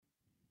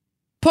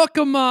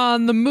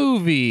Pokemon the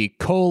movie,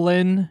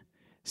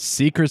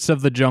 Secrets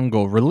of the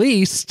Jungle,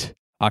 released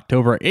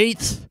October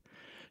 8th,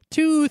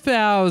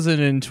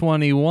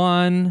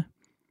 2021.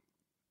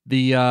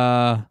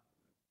 The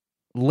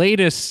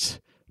latest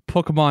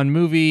Pokemon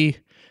movie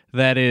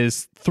that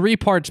is 3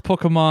 parts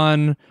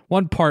Pokemon,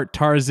 1 part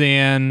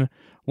Tarzan,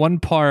 1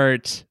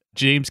 part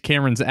James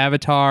Cameron's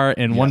Avatar,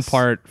 and 1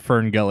 part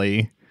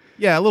Ferngully.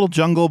 Yeah, a little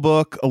Jungle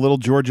Book, a little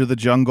George of the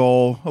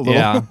Jungle, a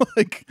little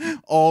like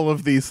all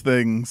of these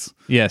things.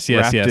 Yes,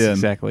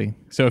 exactly.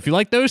 So if you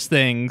like those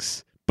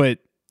things, but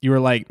you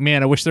were like,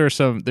 man, I wish there was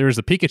a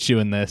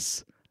Pikachu in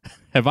this,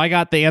 have I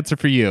got the answer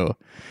for you?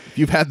 If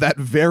you've had that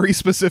very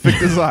specific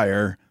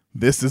desire,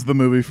 this is the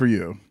movie for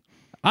you.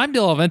 I'm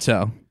Dylan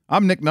Vento.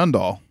 I'm Nick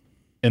Nundahl.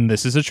 And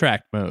this is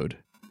Attract Mode.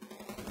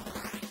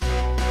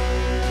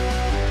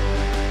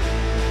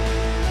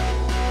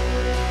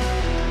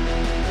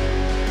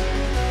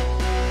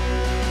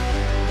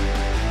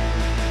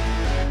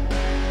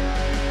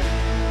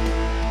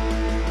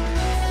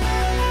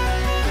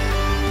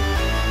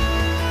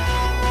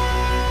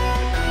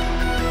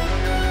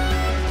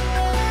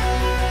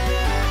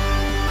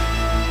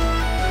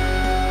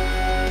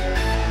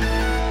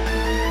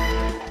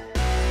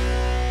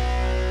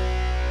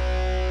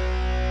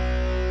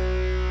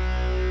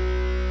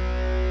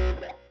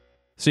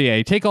 So yeah,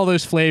 you take all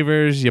those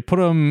flavors, you put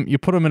them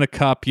in a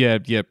cup,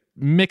 you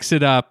mix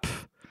it up,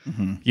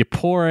 you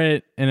pour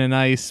it in a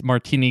nice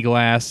martini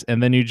glass,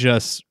 and then you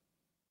just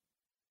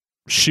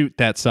shoot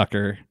that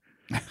sucker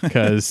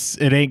because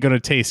it ain't gonna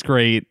taste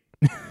great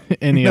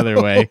any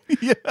other way.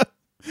 Yeah,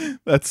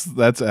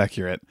 that's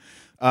accurate.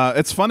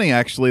 It's funny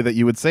actually that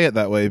you would say it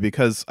that way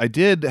because I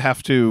did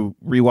have to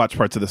rewatch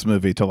parts of this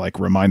movie to like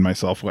remind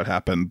myself what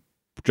happened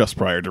just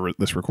prior to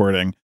this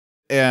recording.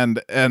 And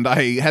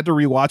I had to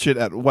rewatch it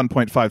at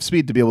 1.5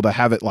 speed to be able to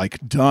have it like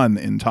done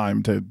in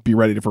time to be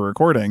ready for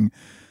recording.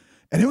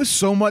 And it was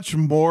so much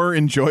more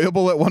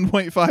enjoyable at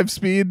 1.5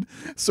 speed.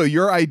 So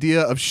your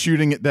idea of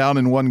shooting it down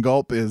in one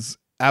gulp is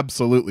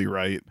absolutely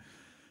right.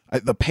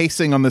 The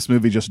pacing on this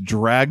movie just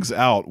drags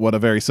out what a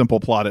very simple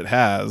plot it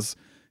has.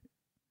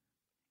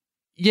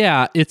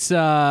 Yeah, it's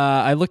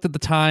I looked at the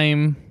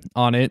time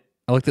on it.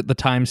 I looked at the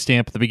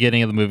timestamp at the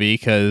beginning of the movie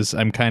because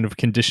I'm kind of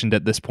conditioned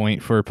at this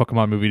point for a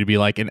Pokemon movie to be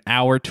like an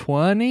hour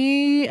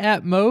 20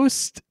 at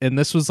most. And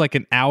this was like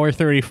an hour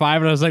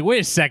 35. And I was like,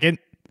 wait a second.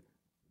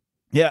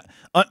 Yeah,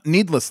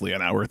 needlessly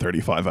an hour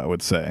 35, I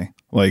would say.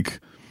 Like,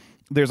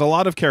 there's a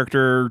lot of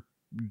character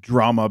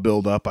drama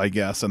build up, I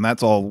guess. And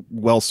that's all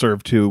well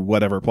served to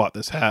whatever plot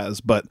this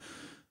has. But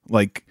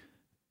like,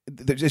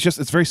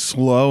 it's very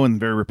slow and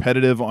very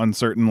repetitive on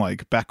certain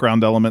like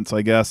background elements,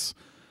 I guess.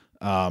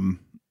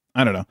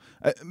 I don't know.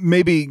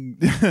 Maybe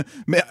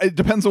it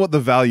depends on what the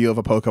value of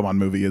a Pokemon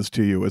movie is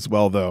to you as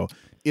well, though.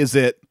 Is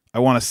it, I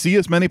want to see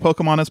as many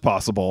Pokemon as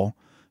possible,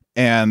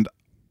 and,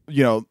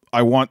 you know,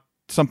 I want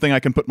something I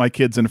can put my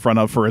kids in front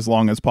of for as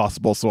long as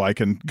possible so I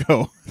can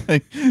go,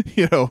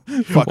 you know,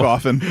 fuck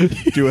off and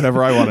do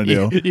whatever I want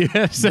to do. You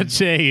have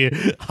such a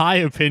high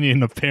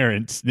opinion of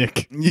parents,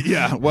 Nick.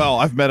 Yeah, well,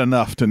 I've met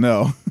enough to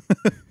know.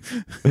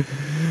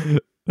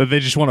 That they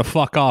just want to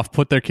fuck off,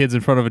 put their kids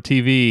in front of a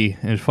TV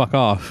and fuck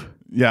off.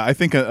 Yeah, I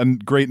think a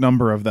great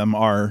number of them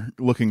are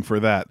looking for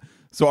that.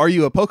 So are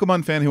you a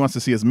Pokemon fan who wants to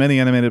see as many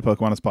animated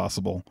Pokemon as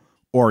possible?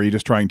 Or are you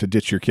just trying to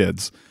ditch your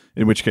kids?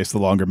 In which case, the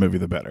longer movie,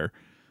 the better.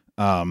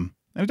 And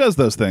it does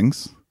those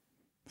things.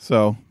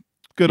 So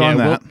good on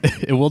that.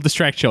 It will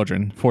distract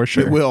children, for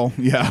sure. It will,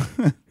 yeah.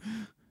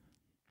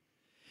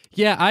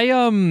 Yeah, I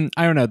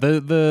don't know.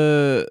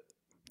 The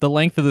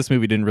length of this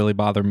movie didn't really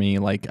bother me.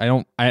 Like,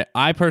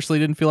 I personally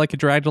didn't feel like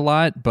it dragged a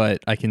lot,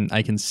 but I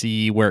can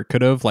see where it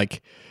could have.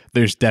 Like,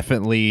 there's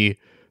definitely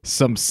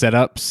some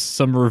setups,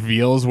 some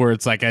reveals where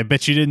it's like, I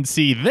bet you didn't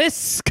see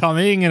this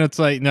coming. And it's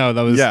like, no,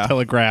 that was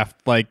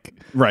telegraphed like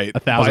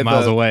 1,000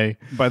 miles away.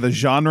 By the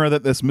genre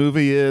that this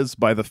movie is,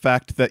 by the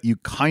fact that you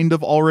kind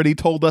of already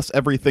told us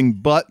everything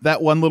but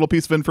that one little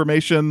piece of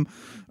information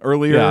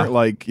earlier.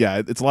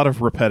 Yeah. It's a lot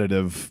of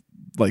repetitive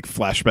like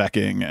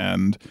flashbacking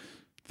and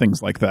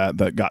things like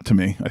that got to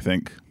me, I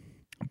think.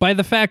 By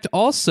the fact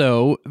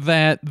also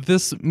that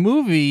this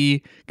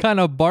movie kind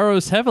of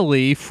borrows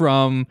heavily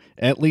from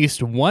at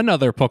least one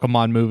other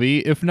Pokemon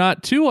movie, if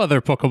not 2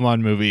 other Pokemon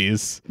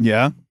movies.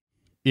 Yeah?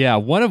 Yeah,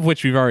 one of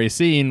which we've already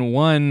seen.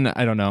 One,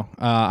 I don't know.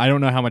 I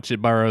don't know how much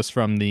it borrows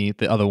from the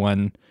other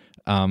one,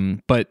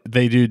 but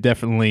they do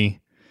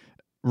definitely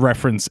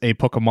reference a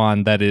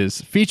Pokemon that is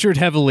featured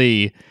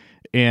heavily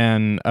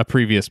in a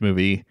previous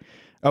movie.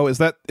 Oh, is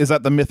that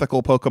the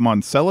mythical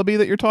Pokemon Celebi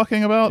that you're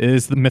talking about? It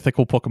is the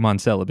mythical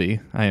Pokemon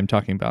Celebi I am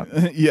talking about.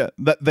 Yeah,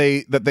 that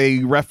they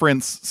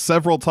reference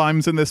several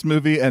times in this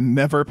movie and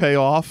never pay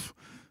off.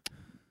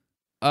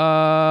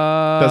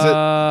 Does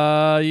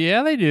it?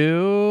 Yeah, they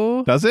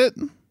do. Does it?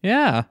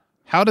 Yeah.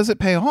 How does it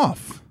pay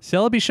off?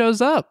 Celebi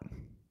shows up.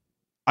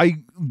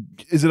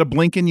 Is it a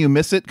blink and you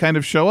miss it kind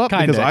of show up?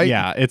 Kind of.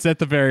 Yeah, it's at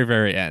the very,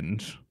 very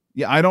end.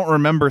 Yeah, I don't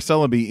remember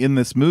Celebi in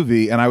this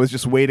movie, and I was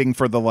just waiting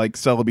for the like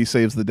Celebi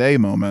saves the day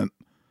moment.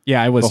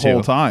 Yeah, I was the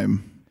whole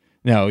time.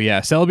 No,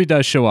 yeah, Celebi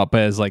does show up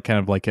as like kind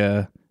of like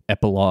a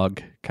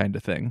epilogue kind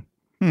of thing.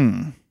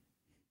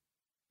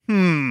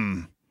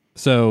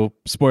 So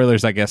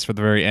spoilers, I guess, for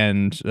the very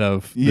end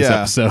of this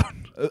episode.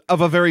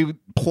 Of a very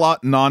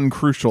plot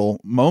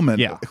non-crucial moment,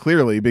 Yeah.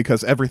 clearly,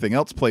 because everything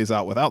else plays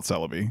out without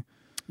Celebi.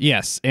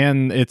 Yes,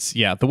 and it's,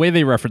 the way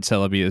they reference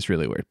Celebi is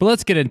really weird. But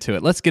let's get into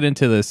it. Let's get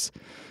into this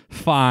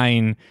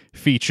fine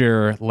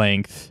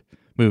feature-length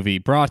movie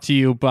brought to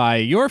you by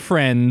your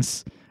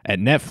friends at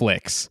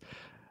Netflix.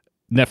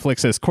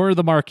 Netflix has cornered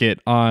the market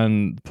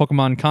on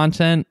Pokemon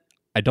content.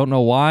 I don't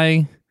know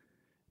why.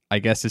 I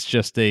guess it's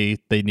just they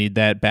need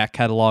that back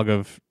catalog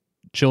of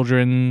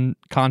children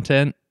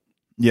content.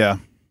 Yeah.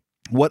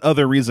 What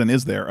other reason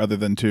is there other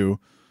than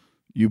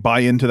you buy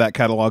into that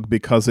catalog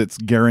because it's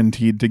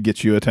guaranteed to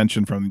get you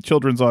attention from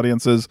children's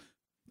audiences,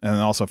 and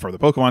also for the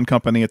Pokemon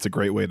Company, it's a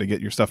great way to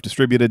get your stuff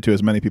distributed to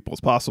as many people as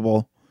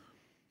possible.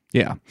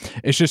 Yeah.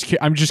 It's just,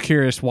 I'm just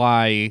curious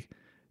why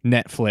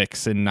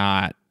Netflix and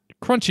not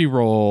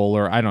Crunchyroll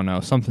or I don't know,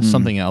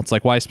 something else.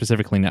 Like, why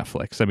specifically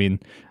Netflix? I mean,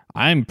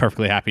 I'm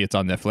perfectly happy it's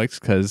on Netflix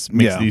because it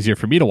makes it easier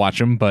for me to watch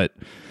them, but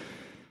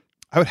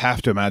I would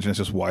have to imagine it's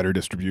just wider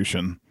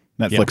distribution.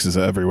 Netflix is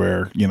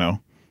everywhere,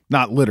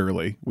 not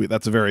literally.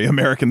 That's a very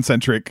American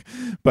centric,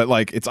 but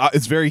like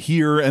it's very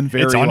here and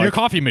very it's on like, your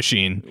coffee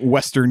machine.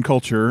 Western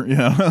culture,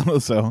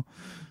 so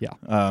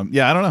I don't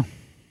know.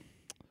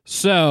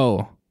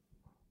 So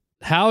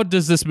how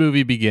does this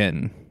movie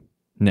begin,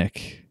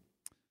 Nick?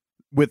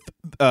 With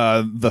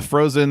the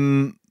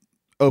Frozen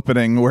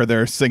opening where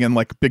they're singing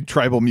like big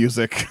tribal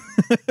music.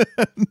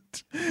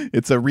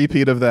 It's a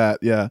repeat of that.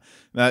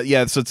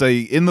 So it's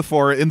in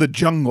the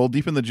jungle,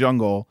 deep in the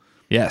jungle.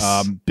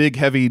 Yes. Big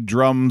heavy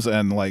drums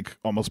and like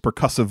almost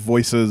percussive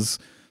voices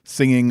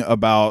singing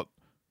about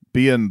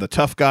being the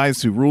tough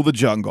guys who rule the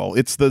jungle.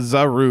 It's the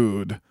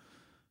Zarude.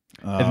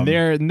 And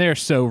they're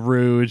so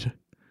rude.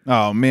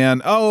 Oh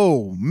man.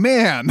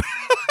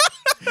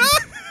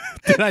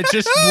 Did I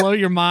just blow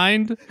your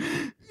mind?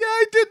 Yeah,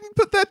 I didn't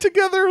put that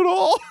together at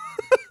all.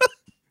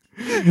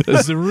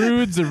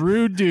 Zarude's a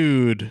rude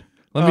dude.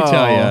 Let me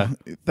tell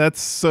you. That's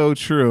so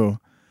true.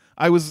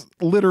 I was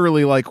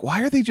literally like,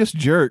 why are they just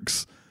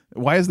jerks?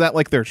 Why is that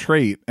like their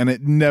trait? And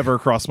it never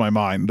crossed my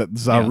mind that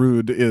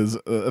Zarude is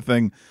a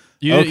thing.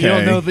 You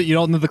don't know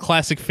the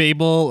classic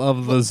fable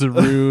of the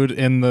Zarude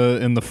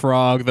and the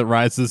frog that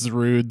rides the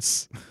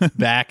Zarude's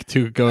back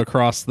to go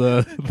across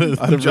the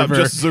river. I'm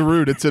just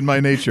Zarude. It's in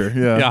my nature.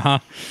 Yeah.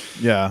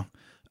 Yeah.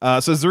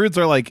 So Zarudes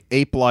are like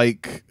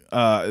ape-like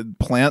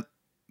plant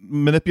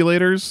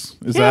manipulators.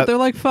 They're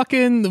like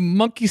fucking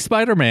monkey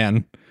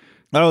Spider-Man.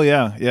 Oh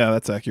yeah,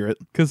 that's accurate.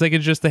 Because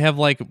they have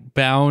like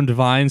bound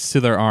vines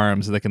to their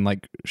arms. They can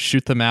like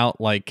shoot them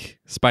out like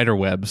spider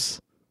webs.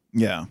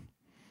 Yeah,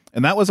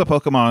 and that was a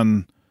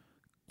Pokemon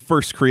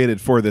first created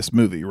for this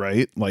movie,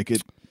 right? Like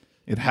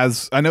it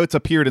has. I know it's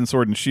appeared in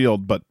Sword and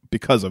Shield, but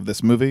because of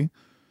this movie,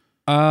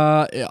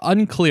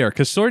 unclear.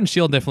 Because Sword and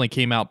Shield definitely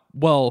came out.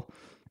 Well,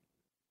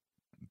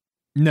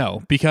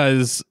 no,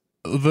 because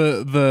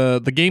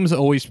the games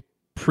always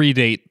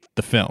predate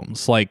the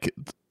films.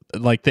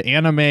 Like the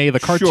anime,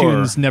 the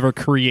cartoons never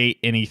create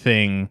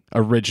anything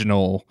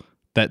original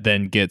that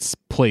then gets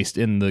placed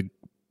in the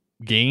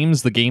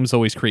games. The games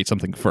always create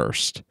something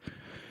first.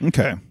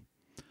 Okay.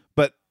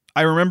 But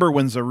I remember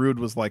when Zarude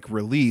was like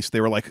released,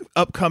 they were like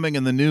upcoming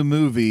in the new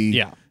movie.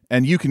 Yeah.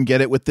 And you can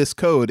get it with this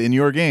code in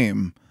your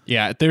game.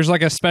 Yeah. There's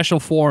like a special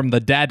form, the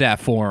Dada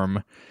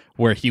form,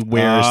 where he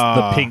wears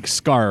the pink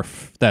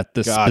scarf that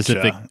the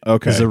specific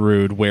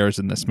Zarude wears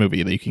in this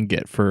movie that you can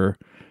get for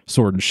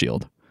Sword and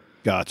Shield.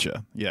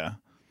 Gotcha. Yeah.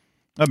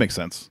 That makes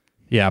sense.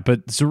 Yeah,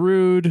 but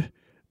Zarude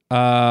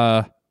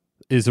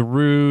is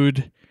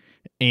rude,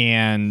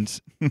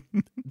 and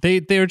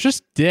they're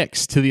just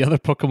dicks to the other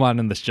Pokemon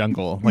in this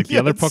jungle. Like the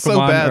other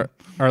Pokemon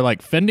are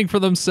like fending for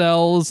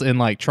themselves and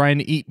like trying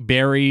to eat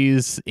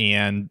berries,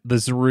 and the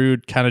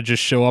Zarude kind of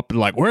just show up and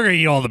like, we're gonna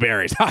eat all the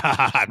berries.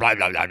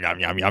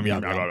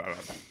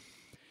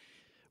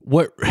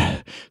 What?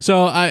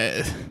 So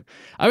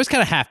I was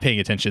kind of half paying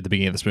attention at the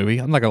beginning of this movie.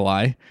 I'm not gonna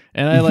lie,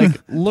 and I like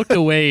looked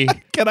away.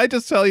 Can I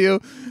just tell you,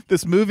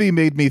 this movie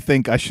made me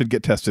think I should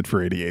get tested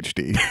for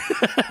ADHD.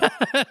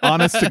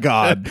 Honest to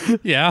God,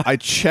 yeah. I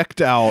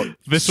checked out.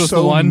 This was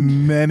the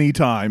one many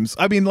times.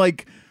 I mean,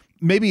 like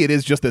maybe it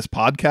is just this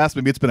podcast.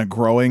 Maybe it's been a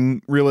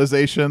growing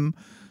realization,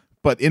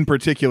 but in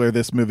particular,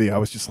 this movie, I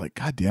was just like,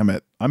 God damn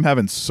it, I'm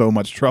having so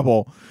much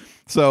trouble.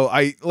 So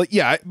I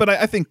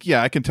think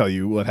I can tell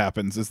you what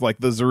happens is like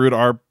the Zarude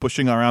are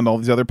pushing around all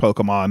these other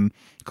Pokemon,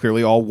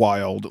 clearly all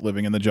wild,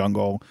 living in the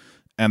jungle,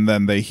 and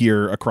then they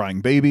hear a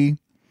crying baby,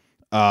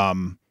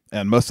 and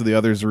most of the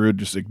other Zarude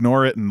just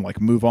ignore it and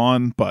like move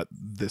on. But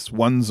this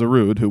one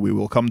Zarude, who we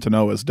will come to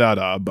know as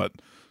Dada, but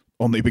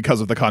only because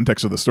of the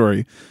context of the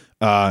story,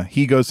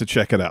 he goes to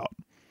check it out,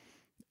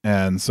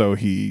 and so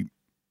he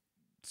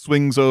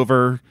swings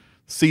over,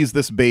 sees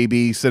this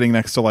baby sitting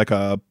next to like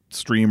a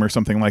stream or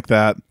something like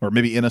that, or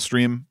maybe in a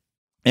stream,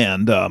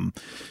 and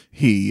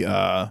he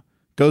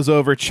goes goes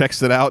over,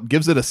 checks it out,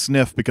 gives it a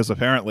sniff because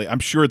apparently, I'm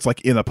sure it's like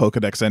in a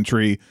Pokedex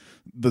entry.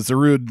 The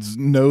Zarude's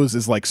nose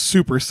is like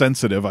super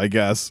sensitive, I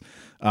guess,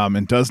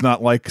 and does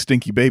not like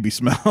stinky baby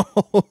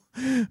smell.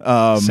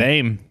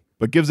 Same.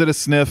 But gives it a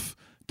sniff,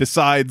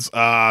 decides,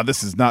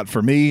 this is not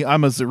for me.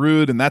 I'm a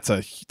Zarude, and that's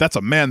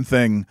a man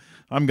thing.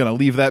 I'm going to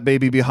leave that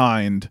baby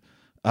behind.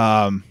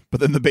 But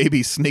then the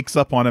baby sneaks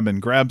up on him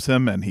and grabs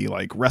him, and he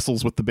like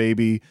wrestles with the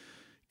baby,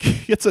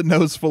 gets a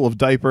nose full of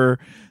diaper,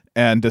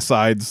 and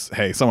decides,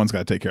 hey, someone's got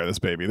to take care of this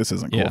baby. This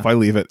isn't cool. Yeah. If I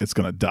leave it, it's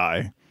going to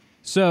die.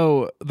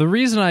 So the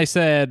reason I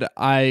said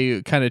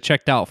I kind of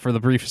checked out for the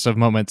briefest of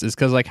moments is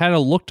because I kind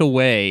of looked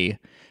away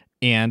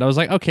and I was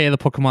like, okay, the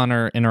Pokemon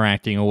are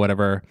interacting or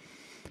whatever.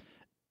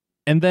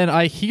 And then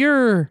I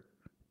hear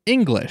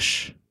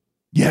English.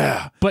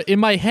 Yeah. But in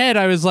my head,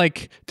 I was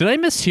like, did I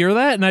mishear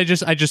that? And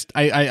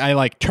I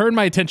like turned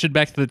my attention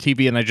back to the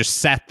TV and I just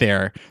sat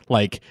there,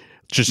 like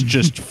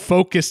just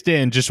focused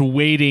in, just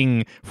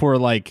waiting for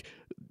like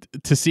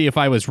to see if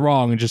I was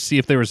wrong and just see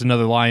if there was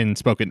another line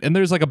spoken. And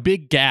there's like a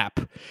big gap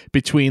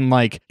between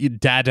like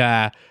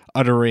Dada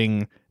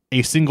uttering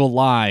a single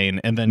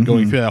line and then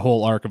going through that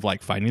whole arc of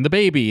like finding the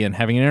baby and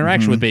having an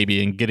interaction with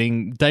baby and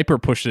getting diaper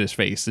pushed in his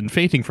face and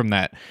fainting from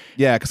that.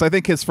 Yeah, because I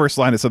think his first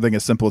line is something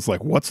as simple as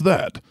like, what's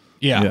that?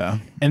 Yeah.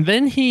 And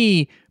then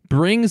he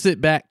brings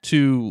it back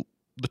to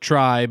the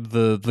tribe,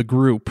 the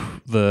group,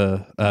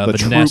 the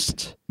troop,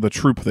 nest. The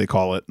troop, they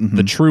call it.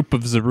 The troop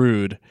of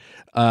Zarude.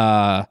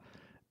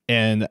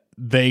 And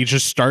they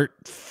just start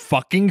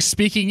fucking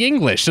speaking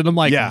English. And I'm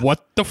like,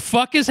 what the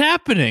fuck is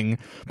happening?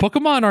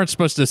 Pokemon aren't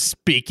supposed to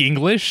speak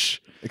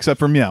English. Except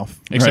for Meowth.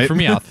 Except for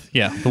Meowth.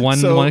 Yeah, the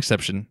one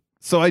exception.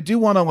 So I do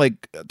want to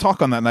like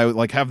talk on that, and I would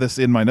like have this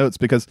in my notes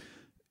because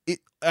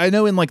I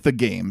know in like the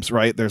games,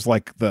 right? There's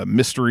like the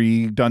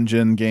mystery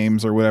dungeon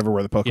games or whatever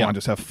where the Pokemon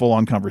just have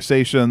full-on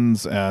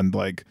conversations, and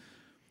like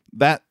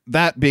that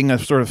being a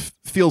sort of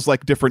feels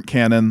like different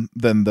canon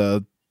than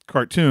the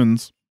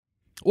cartoons.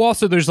 Well,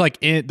 also there's like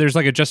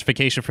a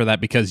justification for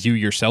that because you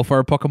yourself are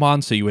a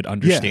Pokemon, so you would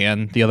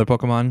understand the other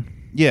Pokemon.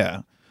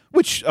 Yeah,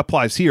 which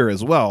applies here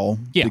as well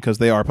because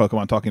they are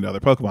Pokemon talking to other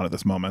Pokemon at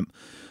this moment.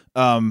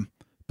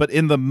 But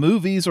in the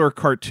movies or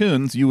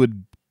cartoons, you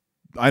would.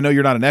 I know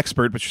you're not an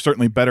expert, but you're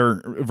certainly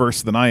better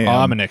versed than I am. Oh,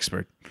 I'm an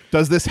expert.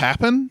 Does this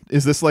happen?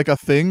 Is this like a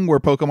thing where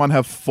Pokemon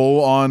have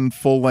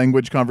full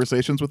language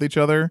conversations with each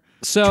other?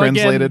 So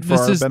translated again,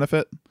 for our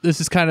benefit? This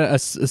is kind of a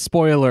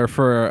spoiler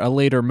for a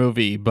later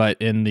movie, but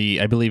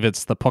I believe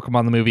it's the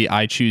Pokemon the movie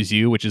I Choose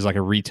You, which is like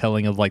a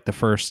retelling of like the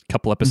first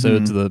couple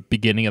episodes of the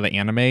beginning of the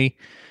anime.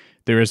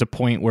 There is a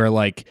point where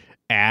like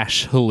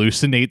Ash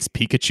hallucinates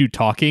Pikachu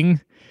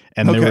talking.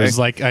 And there was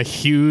like a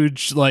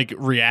huge like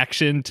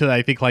reaction to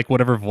I think like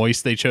whatever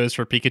voice they chose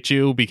for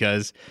Pikachu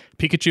because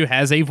Pikachu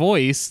has a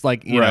voice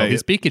like you know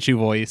his Pikachu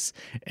voice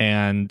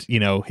and you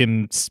know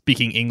him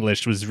speaking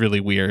English was really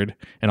weird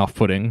and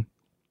off-putting.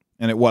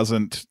 And it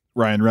wasn't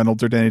Ryan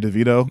Reynolds or Danny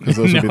DeVito because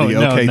those would be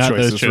the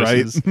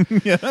choices,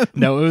 right? Yeah.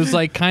 No, it was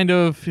like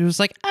it was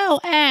like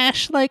oh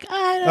Ash like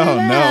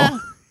no.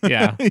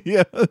 Yeah.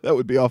 Yeah, that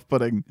would be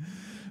off-putting.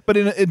 But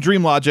in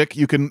Dream Logic,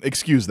 you can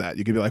excuse that.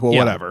 You can be like, well,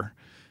 whatever.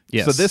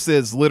 Yes. So this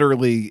is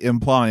literally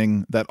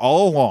implying that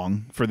all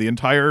along for the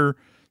entire,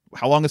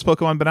 how long has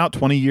Pokemon been out?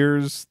 20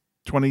 years,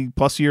 20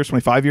 plus years,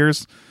 25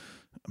 years?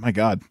 My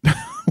God.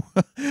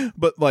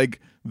 But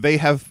like they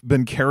have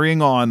been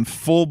carrying on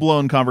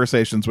full-blown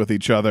conversations with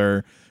each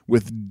other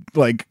with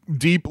like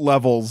deep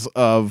levels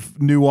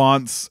of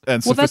nuance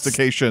and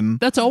sophistication.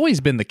 That's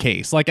always been the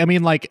case. Like, I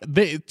mean, like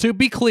to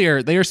be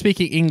clear, they are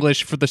speaking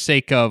English for the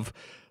sake of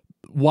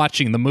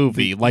watching the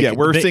movie. Like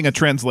we're seeing a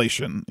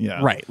translation.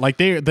 Yeah, right. Like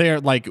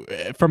they're like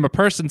from a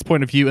person's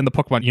point of view in the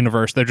Pokemon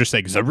universe, they're just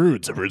saying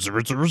Zarude.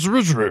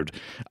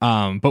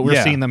 But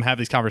we're seeing them have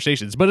these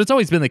conversations. But it's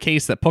always been the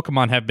case that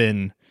Pokemon have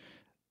been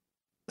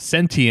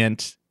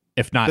sentient,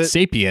 if not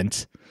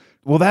sapient.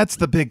 Well, that's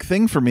the big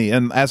thing for me.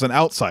 And as an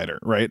outsider,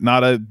 right,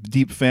 not a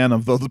deep fan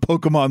of the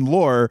Pokemon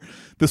lore,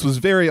 this was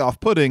very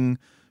off-putting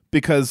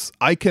because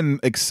I can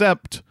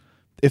accept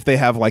if they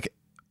have like.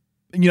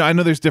 You know, I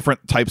know there's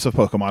different types of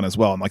Pokemon as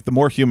well, and like the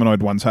more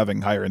humanoid ones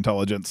having higher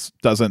intelligence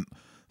doesn't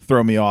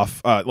throw me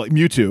off. Like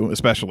Mewtwo,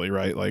 especially,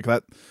 right? Like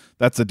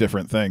that's a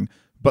different thing.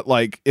 But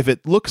like if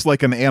it looks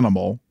like an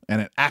animal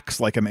and it acts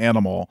like an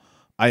animal,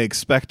 I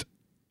expect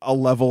a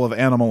level of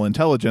animal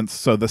intelligence.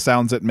 So the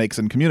sounds it makes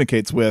and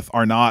communicates with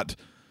are not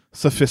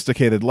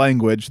sophisticated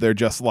language. They're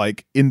just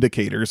like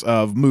indicators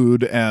of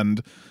mood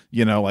and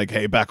you know, like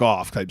hey, back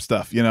off type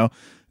stuff. You know.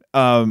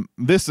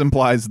 This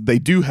implies they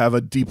do have a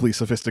deeply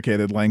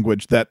sophisticated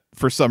language that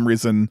for some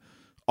reason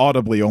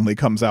audibly only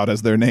comes out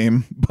as their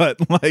name, but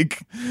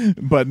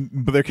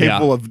they're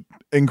capable of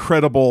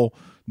incredible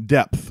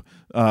depth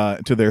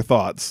to their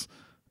thoughts,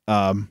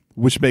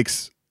 which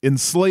makes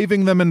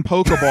enslaving them in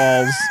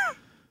Pokeballs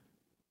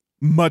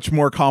much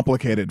more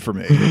complicated for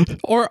me.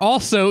 Or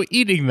also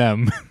eating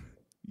them.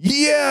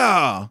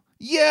 Yeah.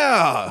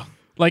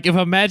 Like if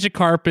a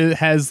Magikarp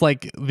has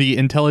like the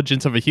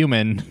intelligence of a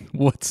human,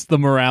 what's the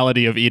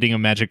morality of eating a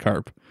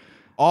Magikarp?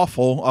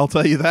 awful, I'll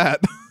tell you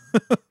that.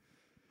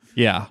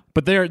 Yeah,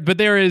 but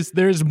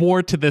there's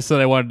more to this that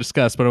I want to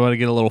discuss, but I want to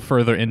get a little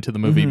further into the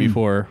movie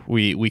before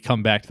we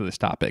come back to this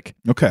topic.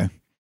 Okay.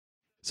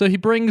 So he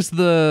brings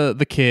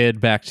the kid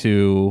back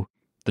to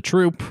the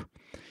troop.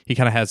 He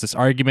kind of has this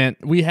argument.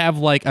 We have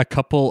like a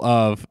couple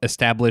of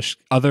established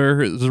other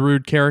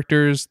Zarude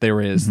characters.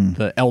 There is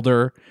the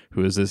Elder,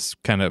 who is this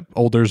kind of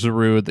older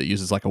Zarude that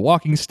uses like a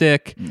walking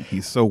stick.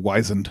 He's so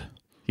wizened.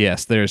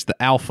 Yes, there's the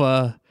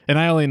Alpha. And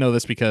I only know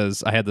this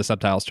because I had the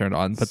subtitles turned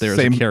on, but there's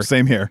a character.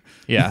 Same here.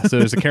 Yeah, so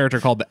there's a character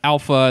called the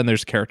Alpha, and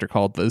there's a character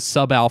called the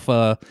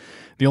Sub-Alpha.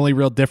 The only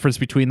real difference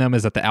between them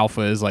is that the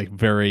Alpha is like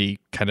very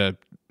kind of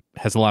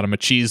has a lot of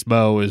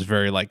machismo, is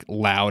very like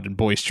loud and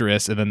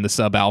boisterous, and then the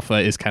Sub-Alpha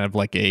is kind of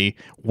like a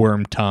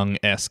worm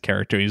tongue-esque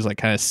character. He's like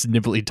kind of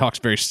snivelly, he talks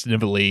very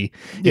snivelly.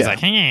 He's like,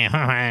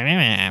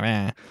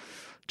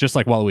 just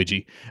like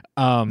Waluigi.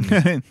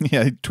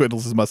 Yeah, he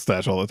twiddles his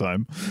mustache all the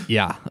time.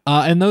 Yeah.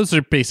 And those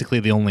are basically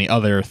the only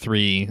other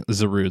three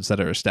Zarudes that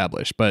are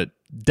established. But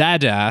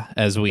Dada,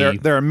 as we...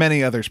 There are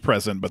many others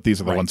present, but these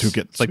are the ones who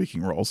get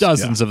speaking roles.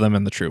 Dozens of them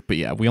in the troop. But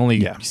yeah, we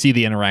only see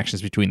the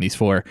interactions between these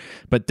four.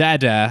 But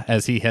Dada,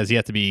 as he has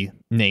yet to be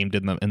named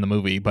in the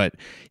movie, but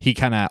he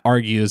kind of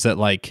argues that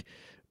like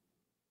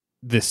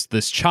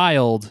this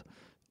child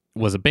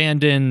was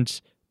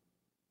abandoned.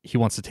 He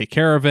wants to take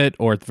care of it,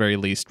 or at the very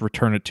least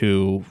return it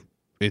to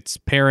its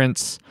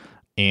parents.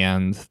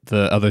 And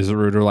the other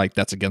Zarude are like,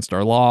 that's against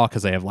our law,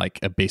 because they have like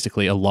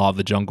basically a law of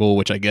the jungle,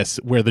 which I guess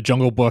where the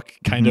Jungle Book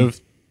kind of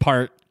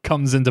part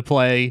comes into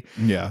play.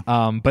 Yeah.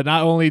 But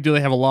not only do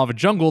they have a law of a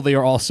jungle, they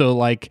are also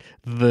like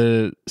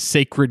the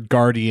sacred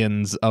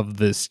guardians of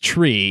this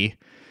tree.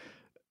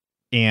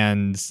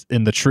 And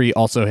the tree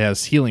also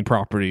has healing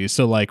properties.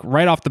 So like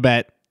right off the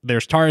bat,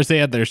 there's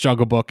Tarzan, there's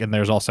Jungle Book, and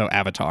there's also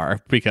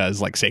Avatar,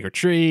 because like Sacred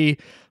Tree,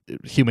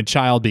 human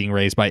child being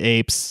raised by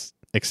apes,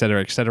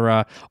 etc.,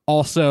 etc.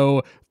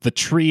 Also, the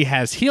tree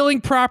has healing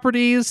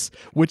properties,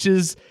 which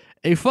is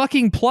a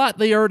fucking plot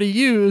they already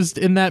used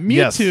in that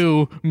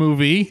Mewtwo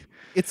movie.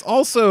 It's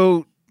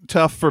also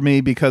tough for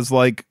me because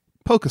like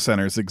Poké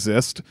Centers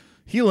exist.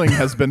 Healing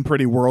has been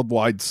pretty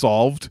worldwide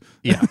solved.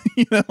 Yeah.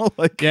 You know,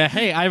 like yeah,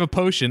 hey, I have a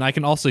potion. I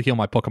can also heal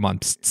my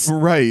Pokemon.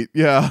 Psst. Right,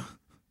 yeah.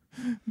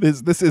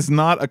 This is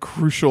not a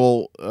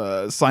crucial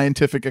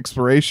scientific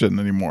exploration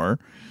anymore.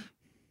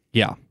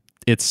 Yeah,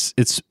 it's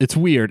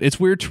weird. It's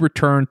weird to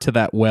return to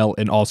that well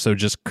and also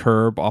just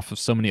curb off of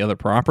so many other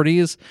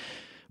properties.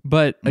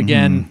 But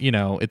again, you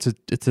know, it's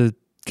a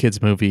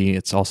kids movie.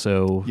 It's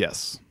also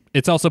Pokemon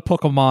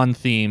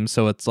themed,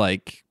 so it's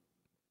like,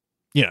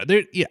 you know,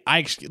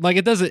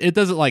 it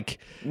doesn't like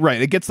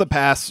right. It gets the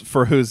pass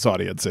for whose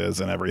audience is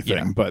and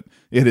everything, but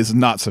it is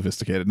not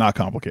sophisticated, not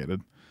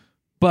complicated.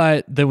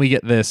 But then we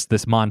get this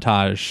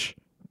montage,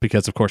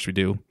 because of course we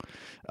do,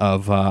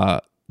 of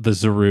the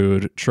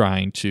Zarude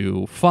trying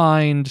to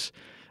find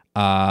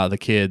the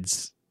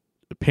kid's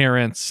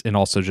parents and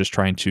also just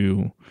trying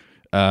to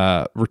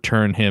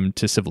return him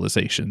to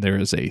civilization. There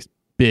is a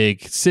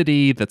big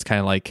city that's kind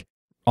of like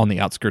on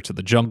the outskirts of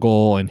the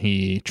jungle, and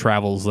he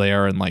travels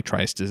there and like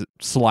tries to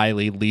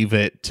slyly leave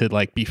it to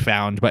like be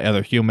found by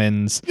other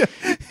humans. Yeah,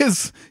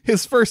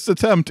 his first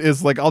attempt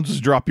is like, I'll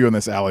just drop you in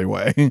this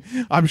alleyway.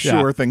 I'm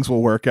sure things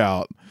will work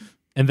out.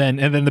 And then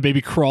the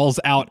baby crawls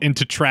out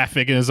into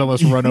traffic and is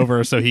almost run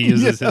over, so he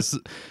uses his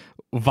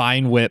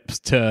vine whip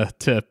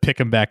to pick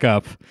him back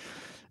up.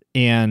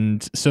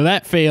 And so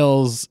that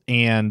fails,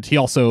 and he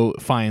also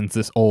finds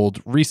this old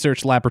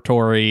research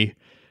laboratory,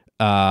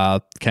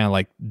 kind of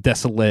like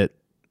desolate,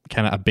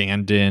 kind of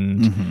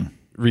abandoned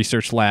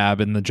research lab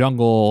in the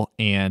jungle,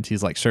 and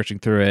he's like searching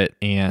through it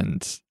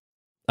and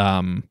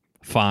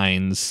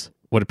finds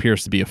what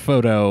appears to be a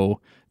photo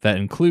that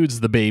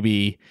includes the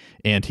baby,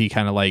 and he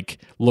kind of like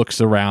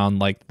looks around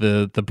like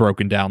the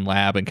broken down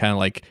lab and kind of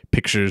like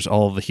pictures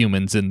all of the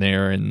humans in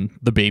there and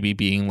the baby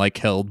being like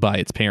held by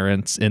its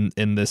parents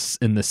in this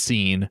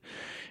scene,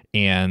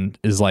 and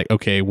is like,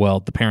 okay, well,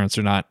 the parents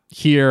are not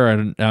here,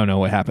 and I don't know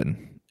what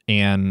happened.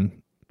 And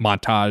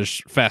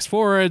montage fast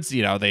forwards,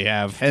 you know, they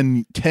have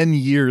 10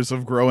 years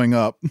of growing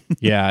up.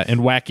 Yeah, and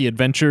wacky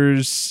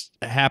adventures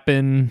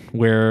happen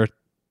where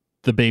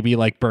the baby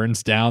like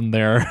burns down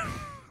their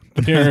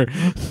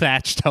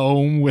thatched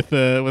home with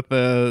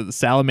a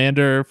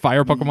salamander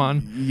fire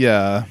Pokemon.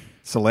 Yeah,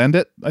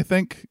 Salandit, I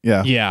think.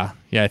 Yeah,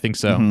 I think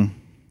so.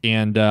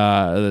 And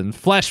then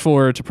flash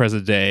forward to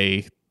present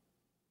day,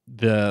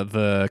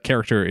 the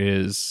character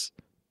is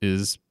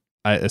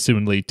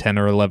assumedly 10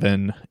 or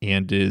 11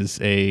 and is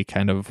a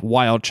kind of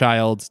wild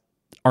child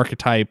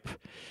archetype,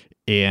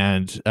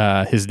 and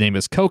his name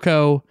is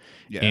Coco.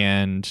 Yeah.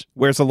 And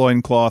wears a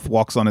loincloth,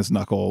 walks on his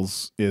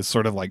knuckles, is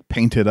sort of like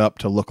painted up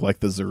to look like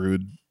the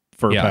Zarude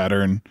fur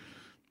pattern.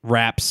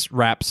 Wraps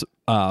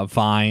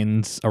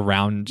vines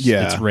around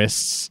its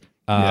wrists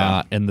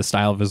in the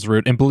style of a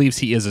Zarude, and believes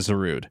he is a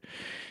Zarude.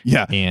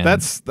 Yeah, and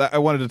I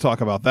wanted to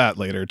talk about that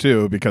later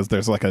too, because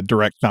there's like a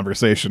direct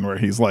conversation where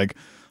he's like,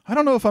 I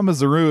don't know if I'm a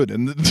Zarude.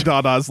 And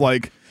Dada's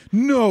like,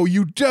 no,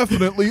 you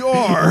definitely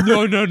are.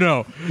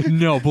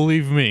 No,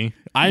 believe me.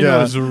 I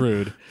know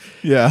Zarude.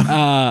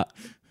 Yeah.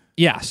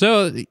 Yeah,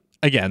 so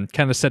again,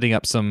 kind of setting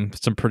up some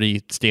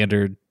pretty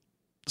standard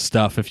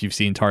stuff if you've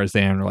seen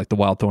Tarzan or like the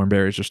Wild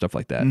Thornberries or stuff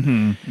like that.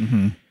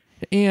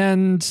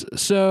 And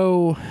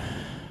so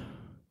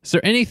is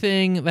there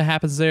anything that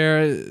happens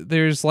there?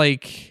 There's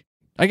like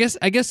I guess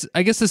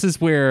this is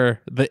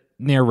where the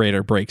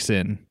narrator breaks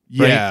in.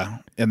 Right? Yeah.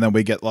 And then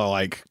we get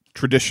like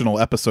traditional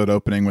episode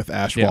opening with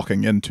Ash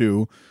walking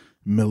into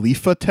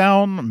Milifa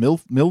Town,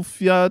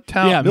 Milfia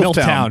Town. Yeah,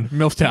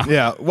 Milftown.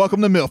 Yeah,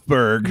 welcome to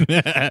Milfburg.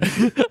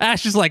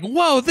 Ash is like,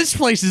 whoa, this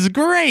place is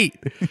great.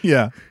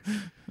 Yeah.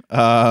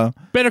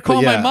 Better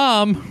call my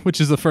mom,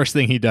 which is the first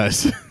thing he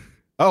does.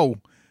 Oh,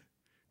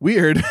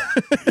 weird.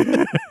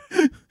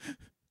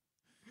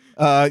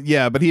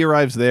 Yeah, but he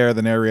arrives there.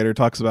 The narrator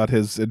talks about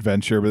his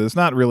adventure, but there's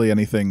not really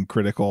anything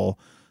critical.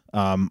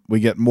 We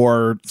get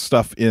more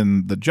stuff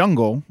in the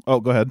jungle. Oh,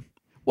 go ahead.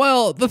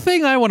 Well, the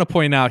thing I want to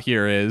point out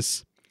here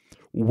is,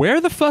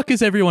 where the fuck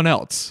is everyone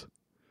else?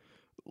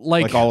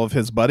 Like all of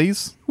his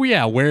buddies? Well,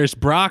 yeah, where's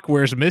Brock?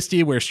 Where's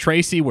Misty? Where's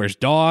Tracy? Where's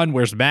Dawn?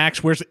 Where's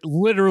Max? Where's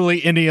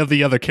literally any of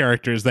the other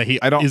characters that he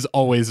is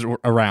always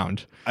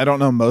around? I don't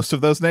know most of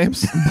those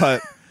names,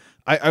 but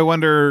I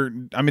wonder,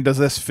 I mean, does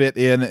this fit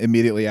in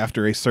immediately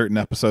after a certain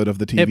episode of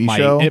the TV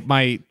show? It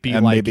might be,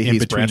 and like maybe in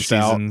between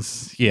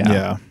seasons. Out.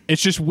 Yeah.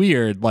 It's just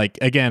weird. Like,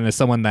 again, as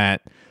someone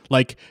that,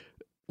 like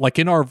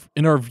in our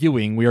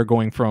viewing, we are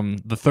going from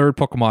the third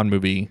Pokemon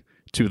movie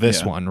to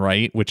this one,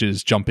 right? Which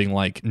is jumping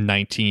like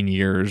 19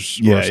 years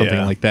or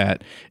something like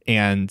that.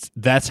 And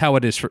that's how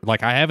it is for,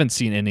 like, I haven't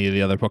seen any of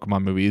the other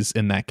Pokemon movies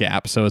in that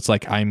gap. So it's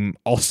like, I'm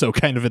also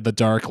kind of in the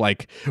dark.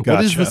 Like,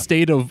 what is the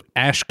state of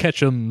Ash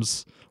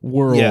Ketchum's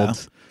world? Yeah.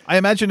 I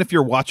imagine if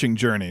you're watching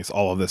Journeys,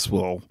 all of this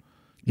will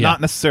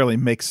not necessarily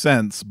make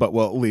sense, but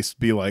will at least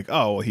be like,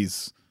 oh,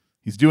 he's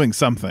doing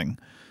something.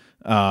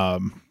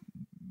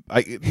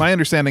 My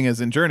understanding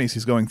is in Journeys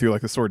he's going through like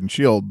the Sword and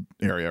Shield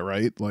area,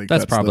 right? Like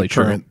that's probably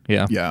true.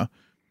 Yeah.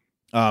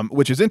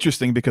 Which is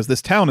interesting because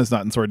this town is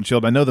not in Sword and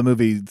Shield. I know the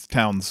movie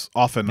towns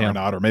often are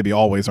not, or maybe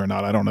always are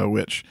not. I don't know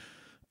which.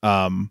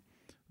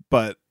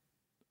 But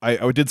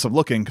I did some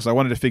looking because I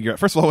wanted to figure out.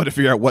 First of all, I wanted to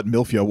figure out what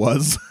Milfia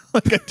was.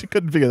 Like I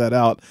couldn't figure that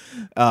out,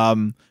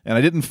 and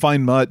I didn't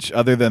find much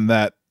other than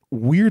that.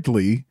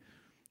 Weirdly,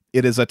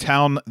 it is a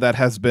town that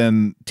has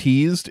been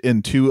teased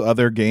in 2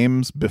 other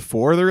games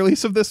before the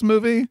release of this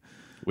movie.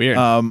 Weird.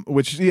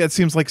 Which it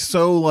seems like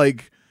so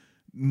like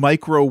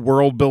micro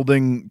world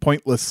building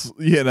pointless,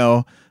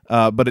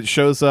 but it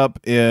shows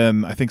up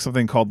in I think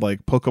something called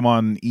like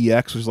Pokemon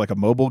EX, which is like a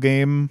mobile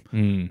game.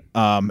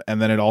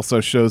 And then it also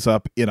shows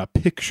up in a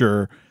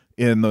picture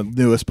in the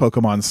newest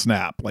Pokemon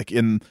Snap, like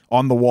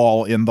on the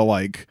wall in the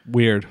like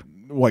weird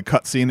like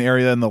cutscene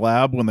area in the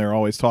lab when they're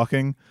always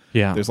talking.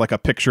 Yeah. There's like a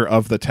picture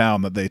of the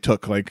town that they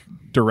took like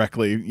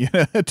directly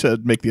to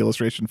make the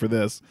illustration for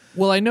this.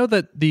 Well, I know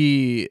that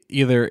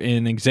either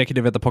an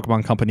executive at the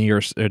Pokemon Company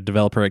or a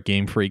developer at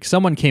Game Freak,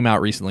 someone came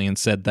out recently and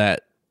said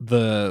that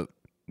the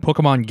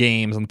Pokemon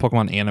games and the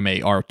Pokemon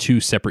anime are 2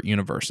 separate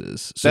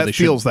universes. So that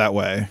feels that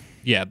way.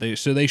 Yeah,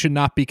 so they should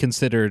not be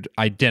considered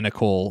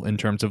identical in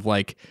terms of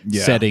like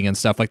setting and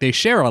stuff. Like they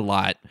share a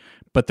lot,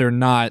 but they're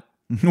not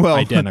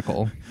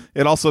identical.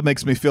 It also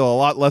makes me feel a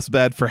lot less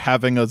bad for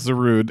having a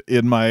Zarude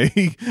in my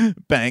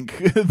bank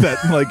that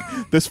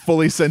like this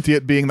fully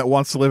sentient being that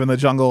wants to live in the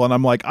jungle, and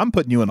I'm like, I'm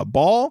putting you in a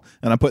ball,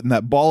 and I'm putting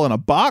that ball in a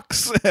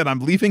box, and I'm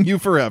leaving you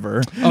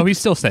forever. Oh, he's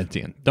still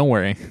sentient. Don't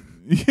worry.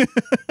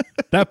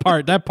 That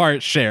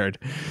part shared.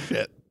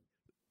 Shit.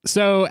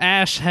 So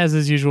Ash has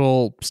his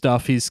usual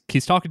stuff. He's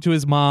talking to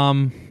his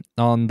mom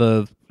on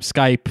the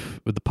Skype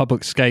with the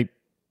public Skype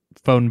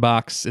phone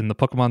box in the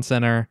Pokemon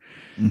Center.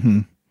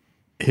 Mm-hmm.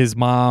 His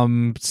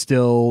mom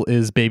still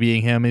is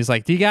babying him. He's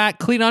like, do you got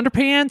clean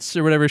underpants?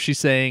 Or whatever she's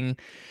saying.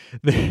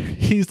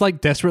 He's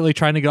like desperately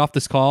trying to get off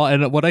this call.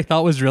 And what I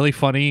thought was really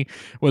funny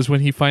was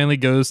when he finally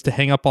goes to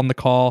hang up on the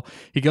call,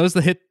 he goes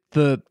to hit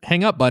the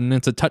hang up button.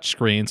 It's a touch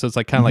screen. So it's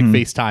like kind of like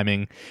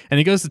FaceTiming. And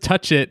he goes to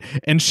touch it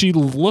and she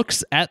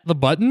looks at the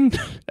button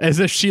as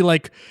if she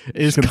like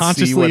is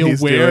consciously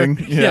aware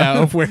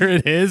of where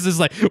it is. It's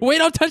like, wait,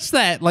 don't touch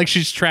that. Like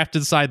she's trapped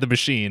inside the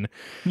machine.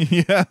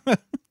 Yeah.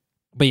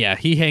 But yeah,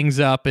 he hangs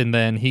up and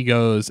then he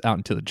goes out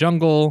into the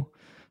jungle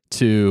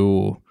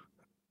to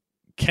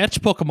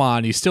catch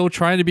Pokemon. He's still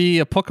trying to be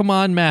a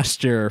Pokemon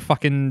master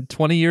fucking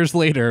 20 years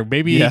later.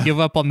 Maybe give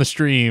up on the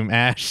stream,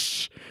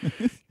 Ash.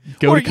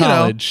 Go to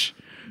college.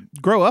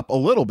 Grow up a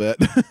little bit.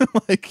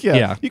 Like,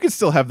 you can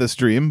still have this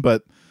dream,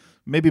 but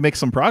maybe make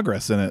some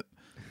progress in it.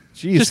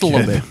 Jeez, just a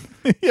little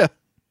bit. Yeah.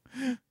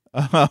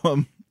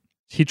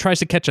 He tries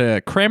to catch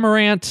a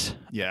Cramorant.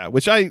 Yeah,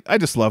 which I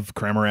just love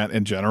Cramorant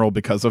in general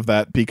because of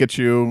that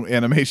Pikachu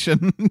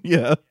animation.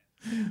 Yeah.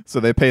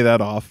 So they pay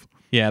that off.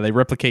 Yeah, they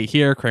replicate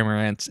here.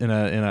 Cramorant's in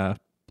a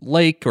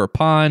lake or a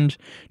pond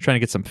trying to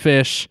get some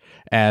fish.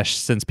 Ash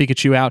sends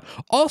Pikachu out.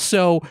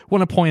 Also,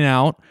 want to point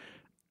out,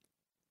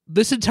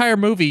 this entire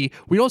movie,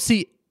 we don't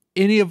see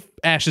any of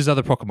Ash's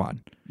other Pokemon.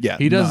 Yeah,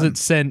 He doesn't none.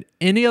 send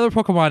any other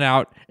Pokemon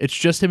out. It's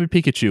just him and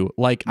Pikachu.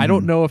 Like, I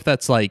don't know if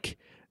that's like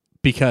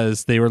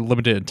because they were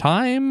limited in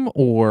time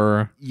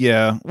or...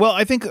 Yeah. Well,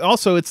 I think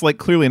also it's like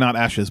clearly not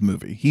Ash's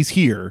movie. He's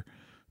here,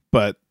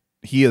 but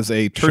he is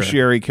a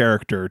tertiary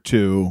character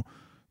to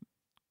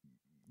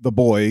the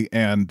boy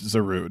and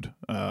Zarude.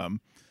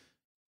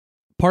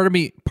 Part of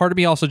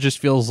me also just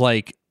feels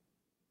like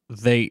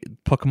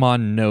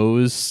Pokemon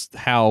knows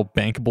how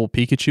bankable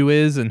Pikachu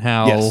is and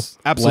how Yes,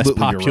 absolutely,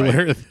 less you're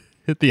popular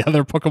the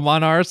other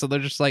Pokemon are, so they're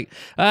just like,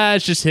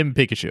 it's just him and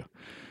Pikachu.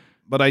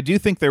 But I do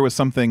think there was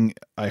something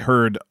I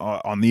heard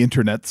on the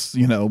internets,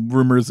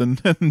 rumors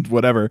and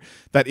whatever,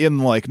 that in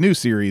like new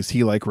series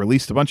he like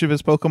released a bunch of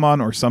his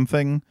Pokemon or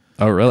something.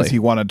 Oh, really? 'Cause he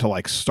wanted to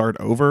like start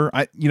over.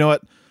 You know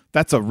what?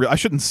 That's I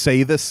shouldn't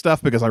say this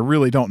stuff because I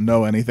really don't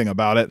know anything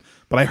about it.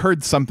 But I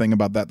heard something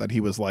about that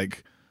he was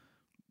like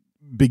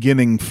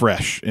beginning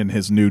fresh in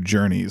his new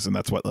journeys, and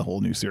that's what the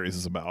whole new series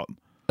is about.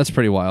 That's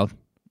pretty wild.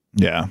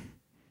 Yeah.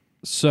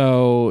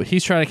 So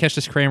he's trying to catch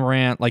this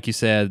Cramorant. Like you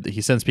said,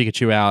 he sends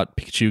Pikachu out.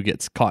 Pikachu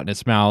gets caught in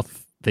his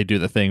mouth. They do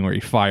the thing where he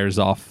fires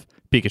off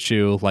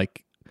Pikachu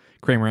like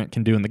Cramorant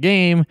can do in the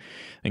game.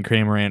 And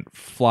Cramorant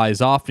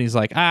flies off and he's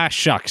like,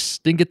 shucks,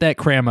 didn't get that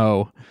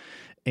Cramo.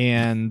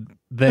 And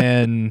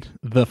then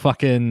the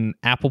fucking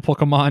apple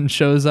Pokemon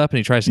shows up and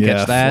he tries to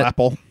catch that.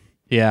 Flapple.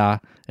 Yeah.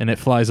 And it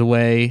flies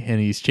away and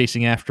he's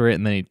chasing after it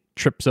and then he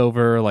trips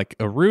over like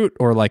a root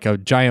or like a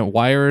giant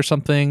wire or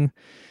something.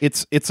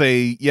 It's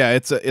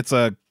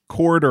a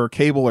cord or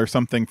cable or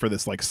something for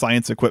this like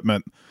science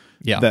equipment.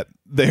 Yeah. That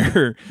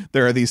there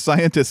are these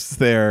scientists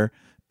there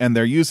and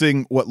they're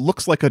using what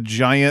looks like a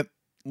giant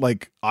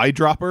like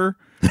eyedropper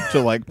to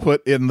like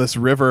put in this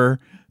river,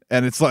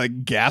 and it's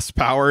like gas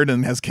powered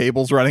and has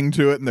cables running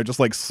to it, and they're just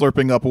like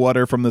slurping up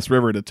water from this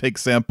river to take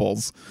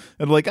samples.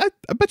 And like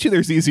I bet you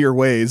there's easier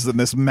ways than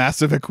this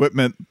massive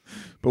equipment,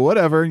 but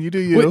whatever, you do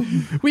you.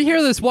 We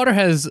hear this water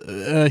has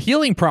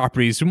healing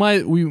properties.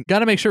 We got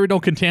to make sure we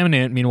don't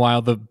contaminate it.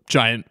 Meanwhile, the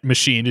giant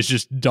machine is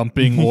just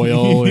dumping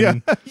oil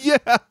and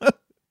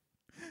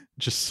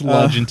just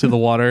sludge into the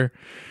water.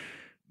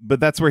 But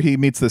that's where he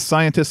meets this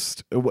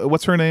scientist.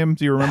 What's her name?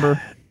 Do you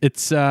remember?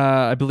 It's,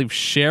 I believe,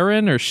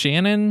 Sharon or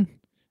Shannon.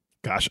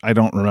 Gosh, I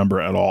don't remember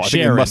at all. I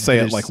think you must say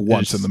it like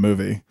once in the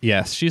movie.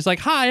 Yes. She's like,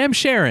 hi, I'm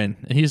Sharon.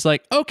 And he's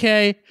like,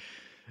 okay.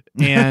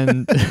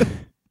 And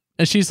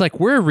and she's like,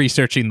 we're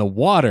researching the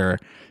water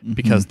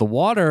because the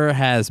water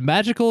has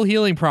magical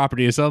healing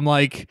properties. So I'm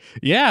like,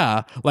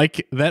 yeah,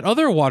 like that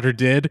other water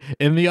did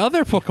in the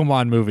other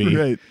Pokemon movie.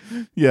 Right.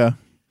 Yeah.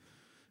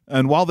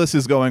 And while this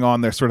is going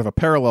on, there's sort of a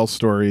parallel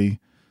story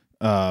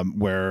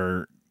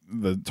where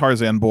the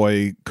Tarzan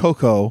boy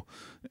Coco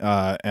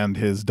and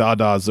his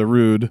Dada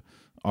Zarude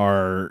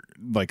are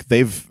like,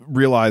 they've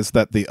realized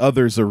that the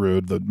other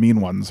Zarude, the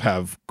mean ones,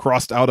 have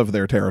crossed out of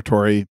their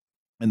territory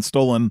and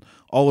stolen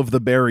all of the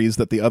berries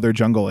that the other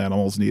jungle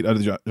animals need,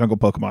 other jungle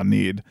Pokemon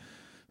need.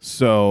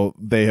 So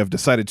they have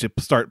decided to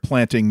start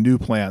planting new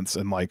plants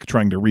and like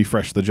trying to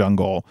refresh the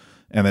jungle.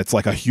 And it's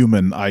like a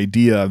human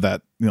idea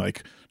that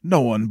like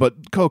no one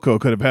but Coco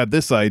could have had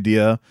this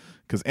idea,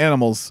 because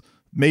animals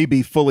may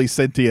be fully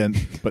sentient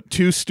but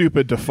too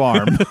stupid to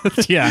farm.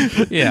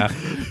 Yeah.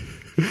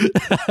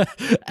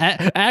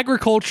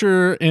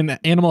 Agriculture and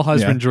animal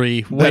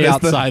husbandry way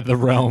outside the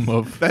realm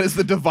of... That is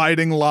the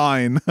dividing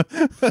line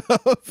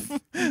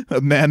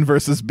of man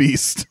versus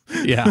beast.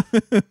 Yeah.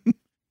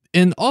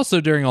 And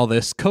also during all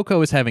this,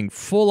 Coco is having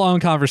full-on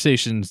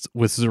conversations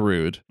with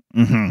Zarude.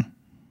 Mm-hmm.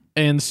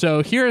 And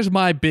so here's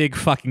my big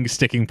fucking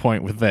sticking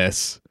point with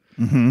this.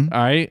 Mm-hmm.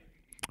 All right?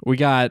 We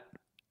got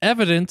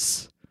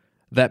evidence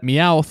that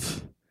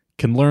Meowth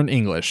can learn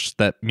English,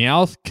 that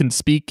Meowth can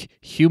speak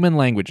human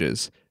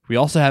languages. We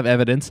also have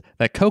evidence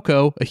that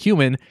Coco, a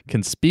human,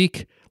 can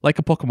speak like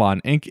a Pokemon.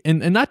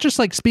 And not just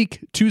like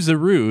speak to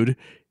Zarude,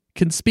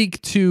 can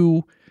speak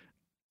to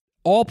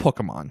all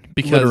Pokemon.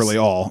 Because, literally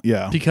all,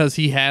 yeah. Because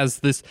he has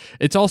this...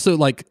 It's also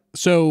like...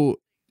 So...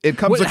 It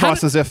comes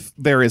across as if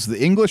there is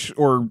the English,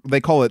 or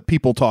they call it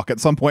people talk at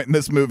some point in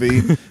this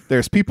movie.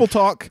 There's people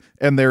talk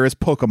and there is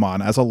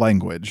Pokemon as a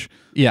language.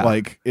 Yeah.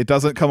 Like, it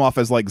doesn't come off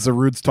as like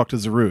Zarudes talk to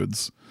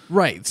Zarudes.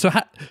 Right. So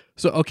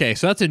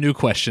that's a new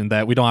question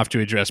that we don't have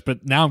to address.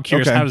 But now I'm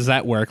curious, how does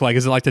that work? Like,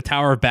 is it like the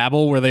Tower of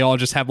Babel where they all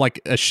just have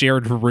like a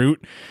shared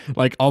root?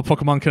 Like all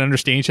Pokemon can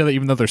understand each other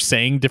even though they're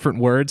saying different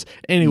words?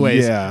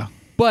 Anyways. Yeah.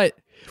 But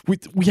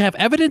we have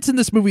evidence in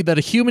this movie that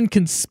a human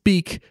can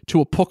speak to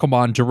a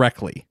Pokemon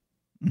directly.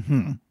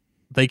 Mm-hmm.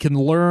 They can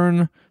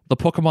learn the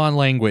Pokemon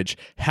language.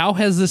 How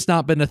has this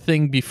not been a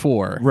thing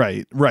before?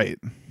 Right.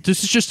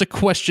 This is just a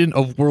question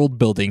of world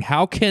building.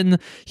 How can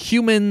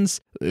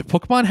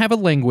Pokemon have a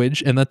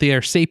language and that they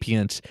are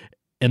sapient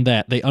and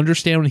that they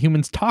understand when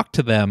humans talk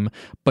to them,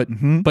 but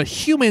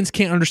humans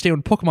can't understand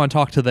when Pokemon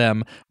talk to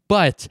them,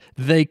 but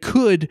they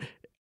could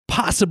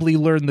possibly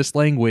learn this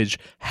language?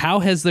 How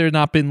has there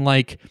not been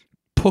like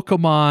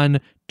Pokemon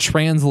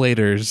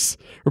translators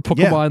or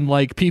Pokemon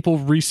like people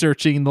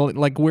researching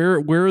where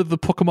are the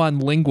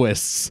Pokemon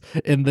linguists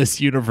in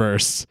this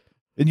universe?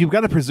 And you've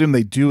got to presume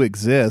they do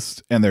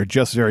exist, and they're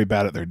just very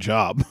bad at their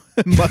job.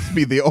 It must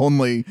be the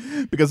only,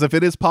 because if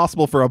it is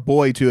possible for a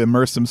boy to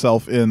immerse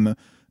himself in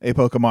a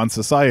Pokemon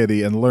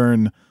society and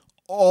learn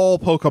all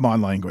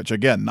Pokemon language,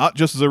 again, not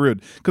just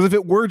Zarude, because if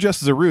it were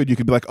just Zarude, you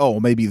could be like, oh,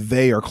 maybe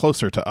they are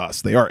closer to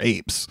us. They are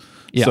apes.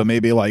 Yeah. So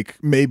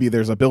maybe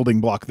there's a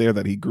building block there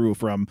that he grew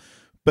from.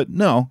 But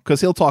no,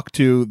 because he'll talk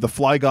to the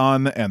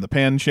Flygon and the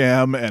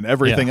Pancham and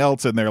everything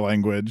else in their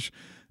language,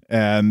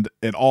 and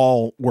it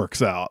all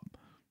works out.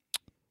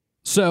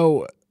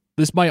 So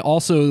this might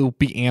also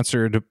be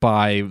answered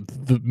by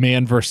the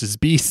man versus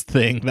beast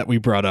thing that we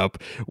brought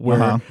up,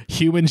 where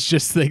humans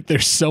just think they're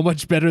so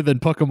much better than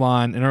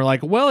Pokemon and are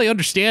like, well, they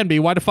understand me.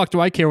 Why the fuck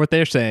do I care what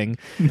they're saying?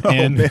 No,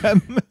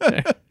 man.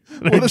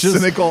 What a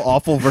cynical,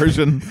 awful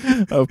version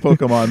of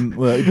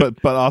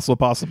Pokemon, but also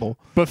possible.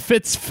 But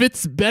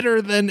fits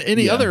better than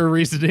any other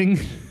reasoning.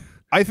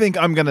 I think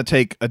I'm going to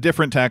take a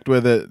different tack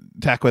with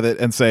it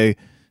and say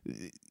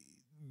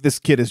this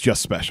kid is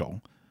just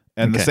special.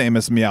 And the same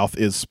as Meowth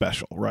is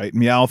special, right?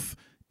 Meowth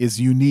is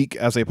unique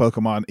as a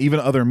Pokemon. Even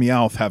other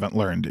Meowth haven't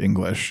learned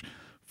English.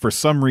 For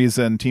some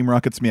reason, Team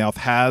Rocket's Meowth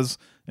has,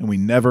 and we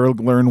never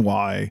learn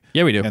why.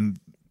 Yeah, we do. And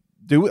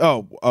do we?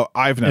 Oh,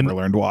 I've never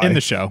learned why. In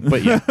the show,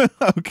 but yeah.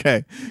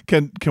 Okay.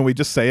 Can we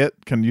just say it?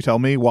 Can you tell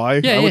me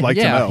why? I would like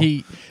to know.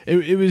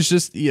 It was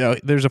just,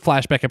 there's a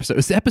flashback episode.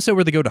 It's the episode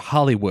where they go to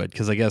Hollywood,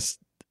 because I guess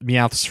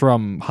Meowth's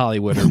from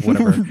Hollywood or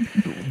whatever.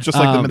 Just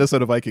like the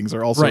Minnesota Vikings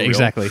are also right, real.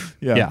 Exactly.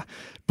 Yeah.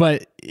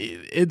 But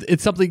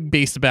it's something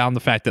based around the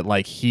fact that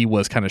like he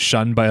was kind of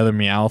shunned by other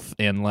Meowth,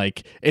 and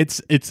like it's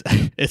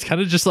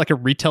kind of just like a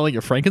retelling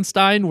of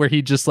Frankenstein, where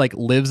he just like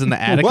lives in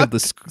the attic of the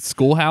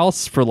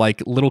schoolhouse for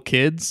like little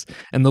kids,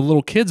 and the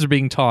little kids are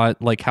being taught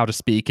like how to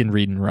speak and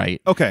read and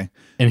write. Okay.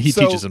 And he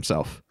teaches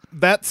himself.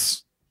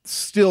 That's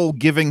still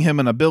giving him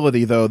an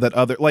ability though that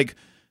other, like,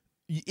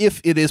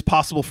 if it is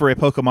possible for a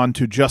Pokemon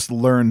to just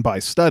learn by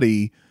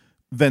study,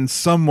 then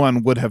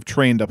someone would have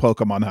trained a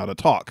Pokemon how to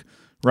talk,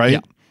 right? Yeah.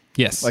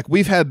 Yes. Like,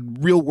 we've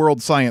had real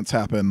world science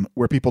happen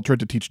where people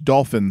tried to teach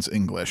dolphins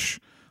English.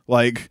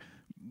 Like,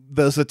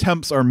 those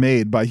attempts are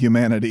made by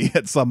humanity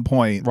at some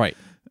point. Right.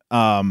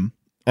 And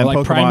like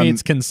Pokemon,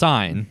 primates can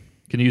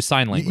use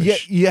sign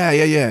language. Yeah,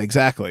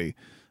 exactly.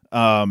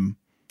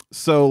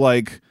 So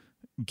like,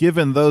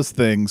 given those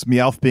things,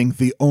 Meowth being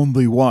the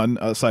only one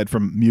aside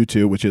from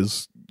Mewtwo, which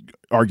is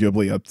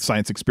arguably a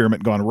science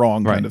experiment gone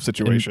wrong kind of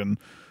situation,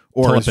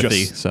 or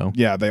telepathy. It's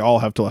just, they all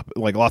have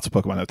like lots of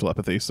Pokemon have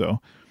telepathy.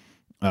 So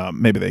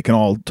maybe they can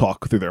all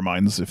talk through their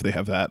minds if they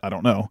have that. I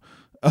don't know.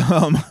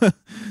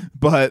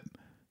 But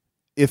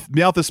if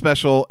Meowth is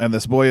special and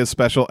this boy is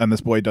special and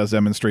this boy does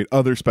demonstrate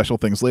other special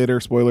things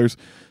later, spoilers,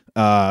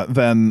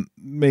 then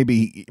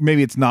maybe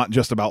it's not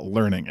just about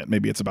learning it.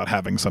 Maybe it's about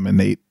having some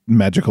innate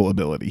magical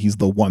ability. He's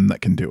the one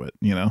that can do it,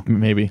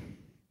 Maybe.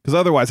 Because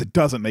otherwise it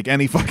doesn't make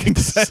any fucking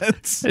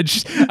sense.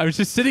 I was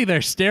just sitting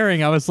there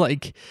staring. I was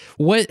like,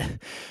 what?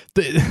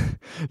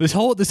 This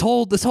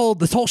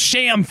whole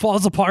sham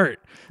falls apart.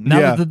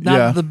 Now that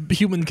the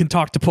human can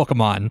talk to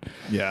Pokemon.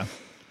 Yeah.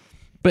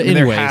 But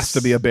anyways, there has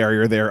to be a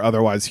barrier there.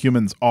 Otherwise,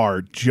 humans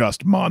are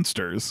just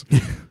monsters.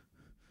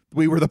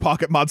 We were the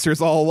pocket monsters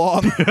all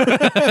along.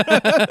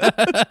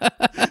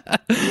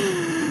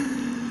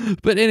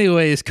 But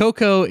anyways,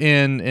 Coco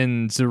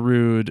and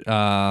Zarude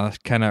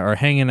kind of are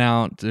hanging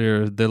out.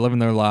 They're living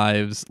their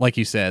lives. Like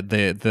you said,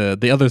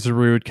 the other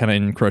Zarude kind of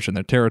encroach in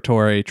their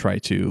territory, try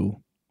to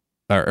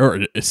or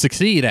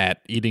succeed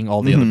at eating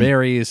all the other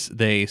berries.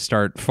 They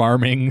start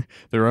farming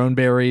their own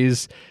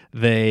berries.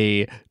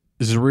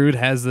 Zarude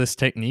has this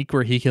technique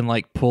where he can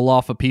like pull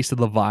off a piece of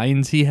the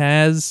vines he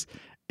has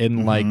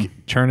and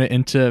like turn it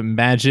into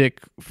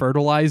magic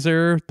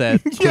fertilizer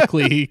that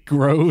quickly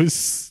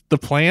grows the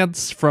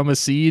plants from a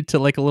seed to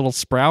like a little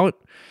sprout.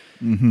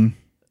 And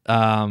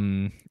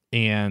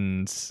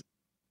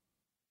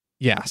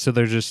so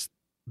they're just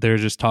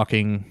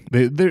talking.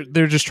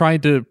 They're just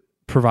trying to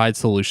provide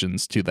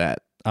solutions to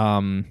that.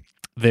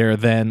 There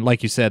then,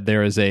 like you said,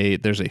 there's a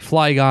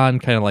Flygon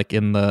kind of like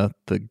in the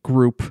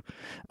group,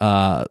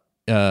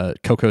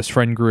 Coco's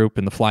friend group,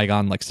 and the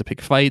Flygon likes to pick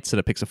fights, and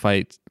it picks a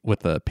fight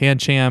with the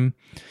Pancham,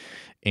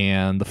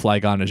 and the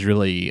Flygon is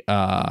really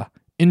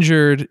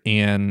injured,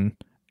 and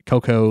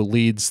Coco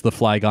leads the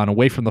Flygon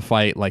away from the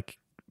fight, like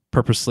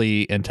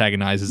purposely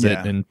antagonizes it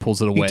and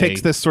pulls it away. He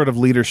takes this sort of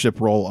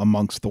leadership role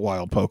amongst the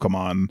wild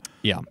Pokemon.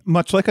 Yeah.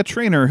 Much like a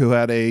trainer who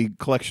had a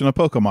collection of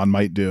Pokemon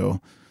might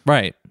do.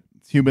 Right.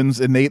 Humans'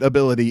 innate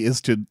ability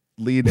is to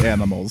lead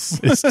animals.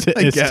 is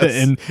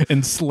to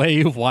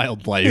enslave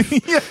wildlife.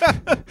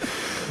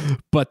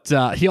 But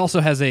he also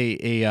has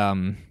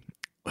a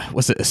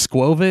was it a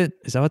Squovit?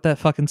 Is that what that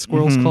fucking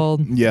squirrel's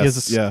called?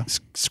 Yes. He has a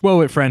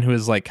Squovit friend who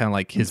is like kind of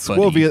like his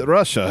buddy. Squoviat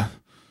Russia.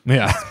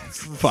 Yeah.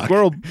 Fuck.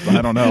 Squirrel,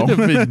 I don't know.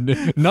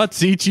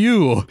 Nuts eat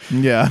you.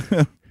 Yeah.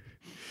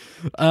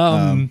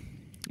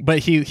 But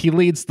he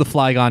leads the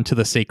Flygon to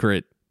the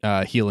sacred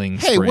healing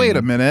spring. Wait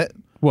a minute.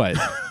 What?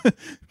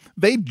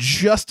 they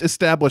just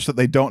established that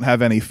they don't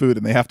have any food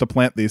and they have to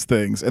plant these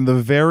things. And the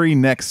very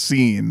next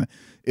scene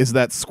is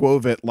that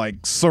Skwovet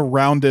like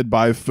surrounded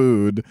by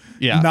food,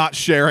 not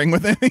sharing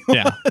with anyone.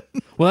 Yeah.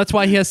 Well, that's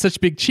why he has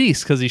such big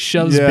cheeks, because he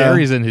shoves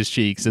berries in his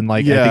cheeks, and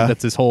like I think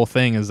that's his whole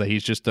thing, is that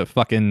he's just a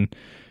fucking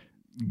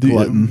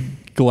glutton,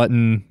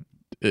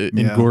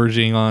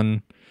 engorging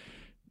on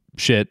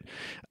shit.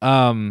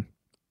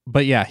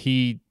 But yeah,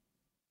 he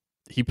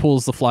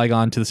pulls the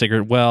Flygon to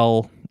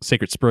the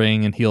sacred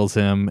spring, and heals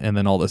him, and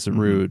then all the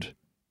Zarude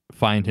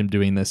find him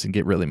doing this and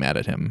get really mad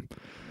at him.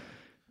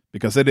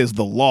 Because it is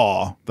the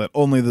law that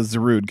only the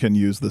Zarude can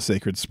use the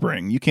sacred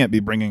spring. You can't be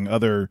bringing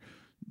other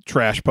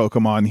trash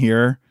Pokemon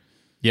here.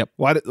 Yep.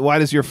 Why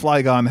does your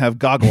Flygon have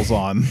goggles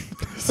on?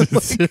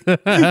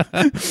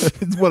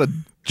 What a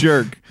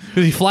jerk.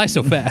 Because he flies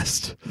so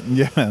fast.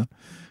 Yeah.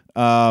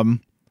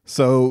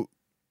 So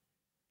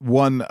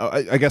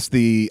I guess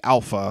the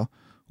Alpha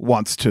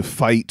wants to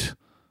fight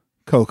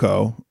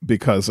Koko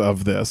because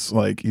of this.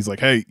 Like, he's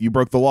like, hey, you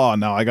broke the law.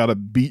 Now I got to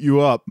beat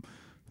you up.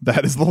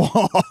 That is the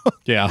law.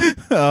 Yeah.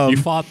 You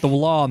fought the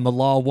law and the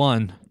law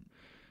won.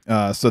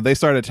 So they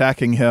start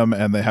attacking him,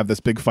 and they have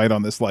this big fight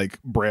on this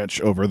like branch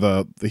over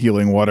the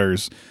healing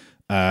waters,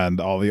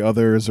 and all the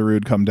other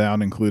Zarude come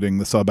down, including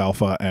the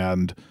Sub-Alpha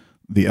and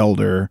the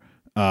Elder.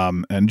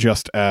 And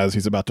just as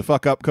he's about to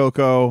fuck up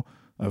Koko,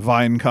 a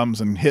vine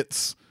comes and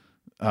hits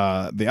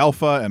the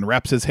Alpha and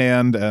wraps his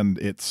hand, and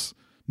it's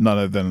none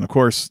other than, of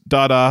course,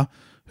 Dada,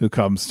 who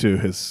comes to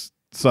his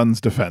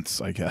son's defense,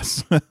 I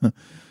guess.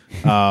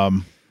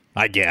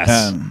 I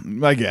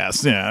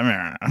guess,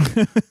 yeah.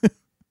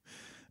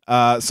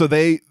 So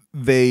they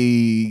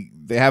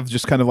have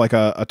just kind of like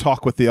a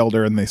talk with the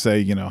Elder, and they say,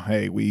 you know,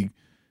 hey, we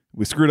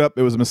screwed up.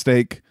 It was a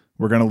mistake.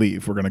 We're going to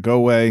leave. We're going to go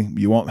away.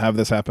 You won't have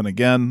this happen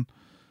again.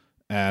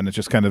 And it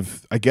just kind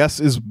of, I guess,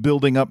 is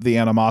building up the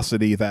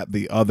animosity that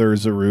the other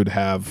Zarude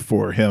have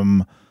for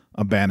him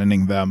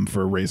abandoning them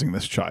for raising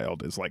this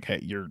child. Is like, hey,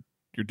 you're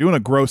doing a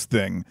gross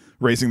thing,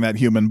 raising that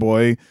human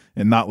boy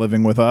and not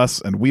living with us,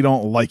 and we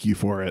don't like you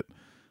for it.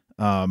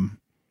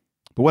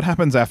 But what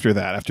happens after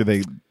that? After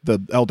the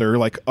Elder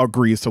like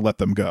agrees to let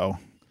them go?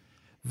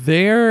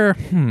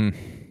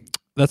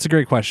 That's a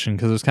great question,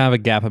 because there's kind of a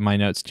gap in my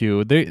notes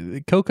too.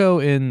 Koko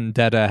and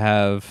Dada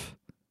have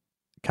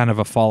kind of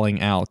a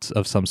falling out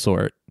of some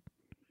sort.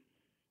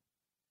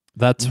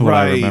 That's what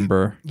I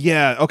remember.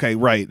 Yeah, okay,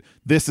 right.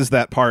 This is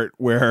that part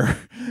where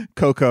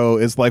Koko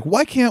is like,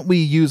 why can't we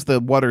use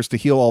the waters to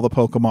heal all the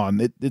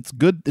Pokemon? It's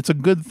good. It's a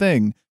good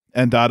thing.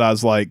 And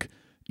Dada's like,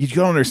 you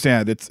don't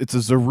understand. It's a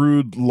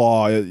Zarude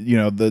law. You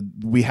know,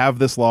 we have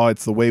this law.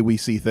 It's the way we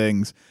see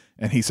things.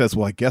 And he says,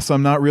 well, I guess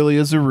I'm not really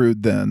a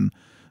Zarude then,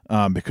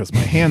 because my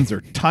hands are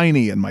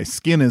tiny and my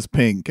skin is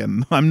pink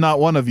and I'm not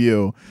one of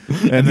you.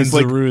 And then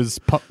Zarude's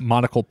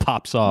monocle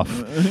pops off.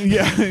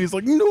 Yeah, he's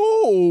like,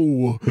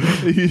 no,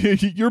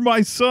 you're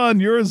my son.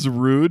 You're a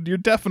Zarude. You're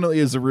definitely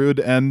a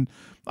Zarude, and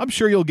I'm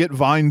sure you'll get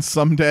vines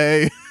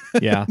someday.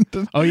 Yeah.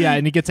 Oh, yeah,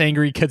 and he gets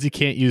angry because he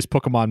can't use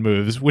Pokemon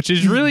moves, which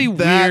is really weird.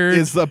 That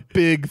is a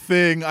big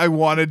thing I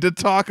wanted to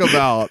talk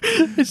about.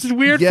 It's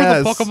weird for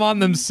the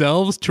Pokemon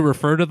themselves to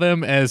refer to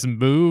them as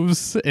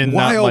moves and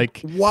not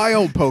like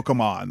wild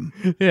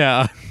Pokemon.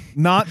 Yeah.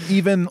 Not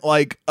even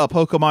like a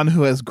Pokemon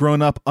who has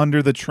grown up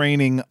under the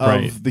training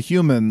of the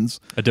humans.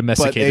 A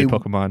domesticated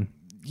Pokemon.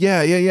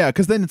 Yeah.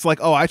 Because then it's like,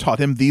 oh, I taught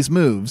him these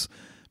moves.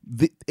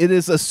 It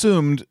is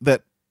assumed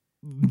that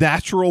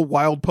natural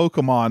wild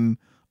Pokemon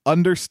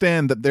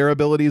understand that their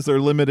abilities are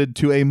limited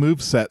to a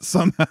moveset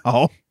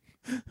somehow.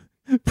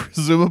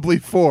 Presumably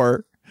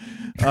 4.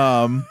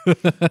 And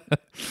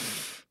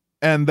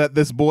that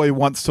this boy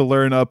wants to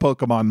learn a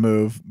Pokemon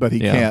move, but he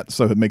can't,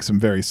 so it makes him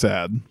very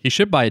sad. He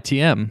should buy a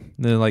TM.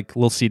 They're like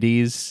little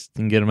CDs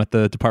and get them at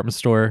the department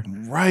store.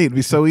 Right, it'd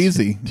be so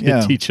easy.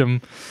 To teach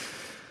him.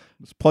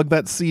 Just plug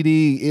that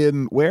CD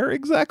in where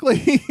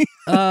exactly?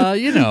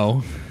 You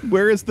know.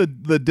 Where is the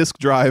disk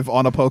drive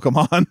on a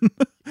Pokemon?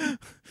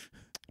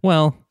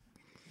 Well,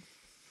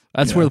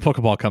 that's where the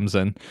Pokeball comes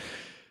in.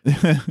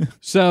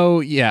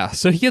 So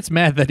he gets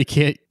mad that he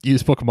can't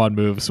use Pokemon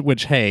moves,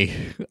 which,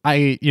 hey,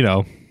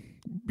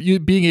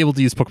 being able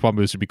to use Pokemon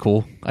moves would be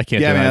cool. I can't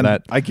deny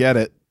that. I get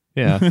it.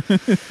 Yeah.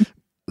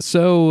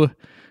 So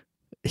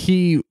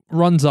he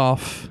runs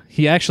off.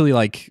 He actually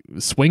like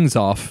swings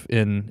off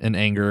in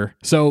anger.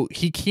 So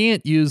he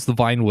can't use the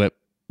Vine Whip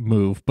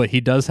move, but he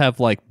does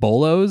have like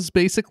bolos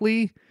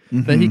basically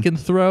that he can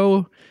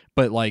throw,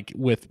 but like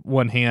with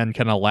one hand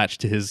kind of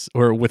latched to his,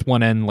 or with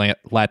one end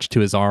latched to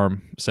his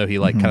arm. So he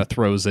like kind of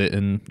throws it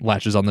and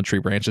latches on the tree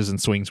branches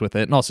and swings with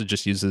it, and also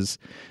just uses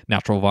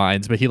natural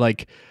vines. But he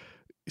like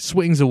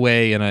swings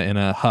away in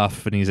a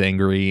huff, and he's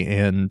angry,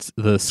 and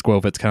the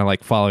Skwovet's kind of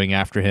like following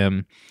after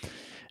him,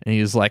 and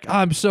he's like,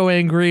 I'm so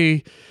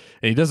angry,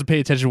 and he doesn't pay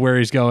attention to where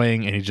he's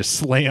going, and he just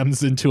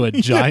slams into a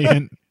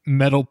giant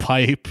metal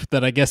pipe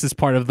that I guess is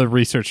part of the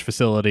research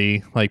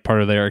facility, like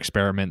part of their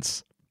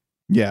experiments.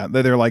 Yeah,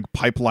 they're like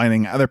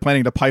pipelining. They're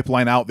planning to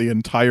pipeline out the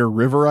entire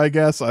river, I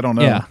guess. I don't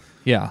know.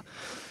 Yeah.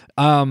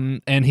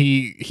 And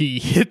he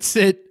hits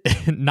it,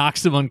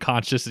 knocks him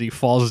unconscious, and he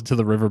falls into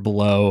the river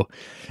below,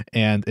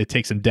 and it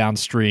takes him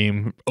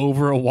downstream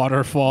over a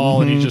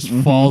waterfall, and he just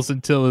falls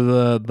into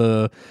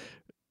the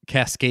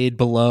cascade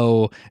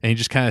below, and he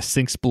just kind of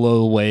sinks below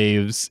the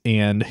waves.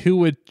 And who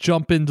would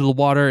jump into the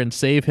water and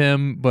save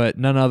him but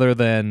none other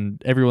than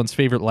everyone's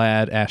favorite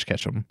lad, Ash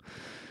Ketchum.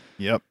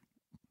 Yep.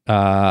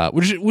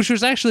 Which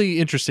was actually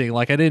interesting.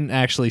 Like, I didn't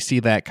actually see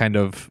that kind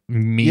of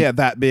meet. Yeah,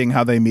 that being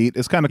how they meet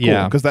is kind of cool,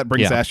 Yeah. because that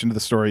brings Yeah. Ash into the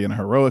story in a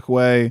heroic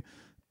way.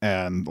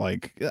 And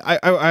like, I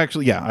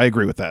actually, yeah, I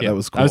agree with that. Yeah. That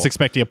was cool. I was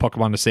expecting a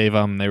Pokemon to save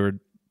him. They were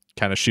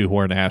kind of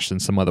shoehorn Ash in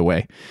some other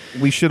way.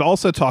 We should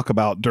also talk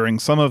about, during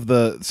some of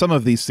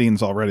these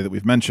scenes already that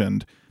we've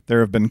mentioned, there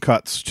have been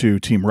cuts to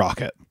Team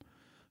Rocket,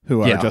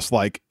 who are Yeah. just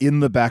like in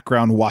the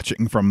background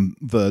watching from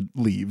the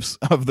leaves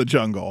of the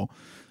jungle.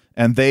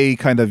 And they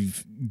kind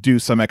of do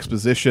some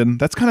exposition.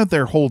 That's kind of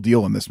their whole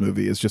deal in this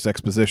movie, is just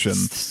exposition.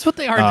 That's what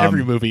they are in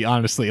every movie,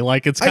 honestly.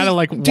 Like, it's kind of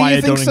like Do why you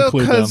I think don't so?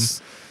 include them.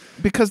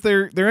 Because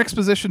they're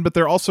exposition, but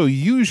they're also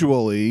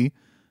usually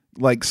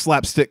like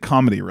slapstick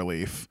comedy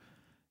relief.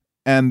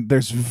 And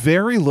there's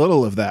very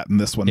little of that in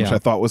this one, which Yeah. I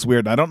thought was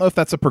weird. I don't know if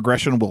that's a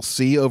progression we'll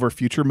see over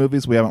future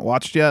movies we haven't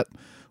watched yet,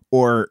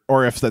 or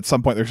if at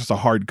some point there's just a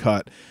hard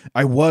cut.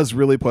 I was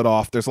really put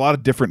off. There's a lot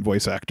of different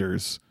voice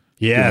actors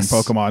doing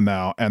Pokemon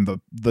now, and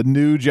the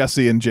new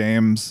Jesse and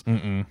James,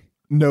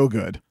 no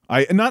good.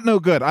 Not no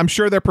good. I'm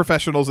sure they're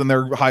professionals and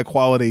they're high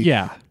quality.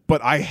 Yeah.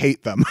 But I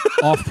hate them.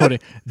 Off-putting.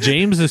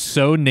 James is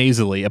so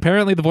nasally.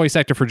 Apparently, the voice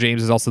actor for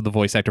James is also the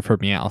voice actor for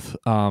Meowth.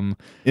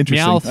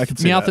 Interesting. Meowth, I can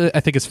see Meowth, that. I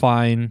think is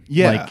fine.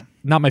 Yeah. Like,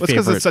 not my That's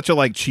because favorite. it's such a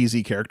like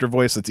cheesy character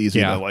voice. It's easy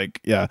Yeah. to like,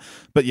 yeah.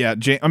 But yeah,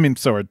 I mean,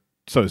 so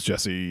is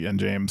Jesse and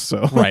James.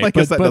 So Right. I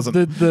guess that but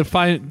doesn't. the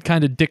fine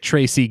kind of Dick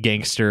Tracy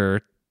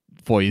gangster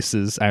voice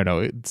is, I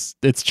don't know,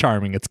 it's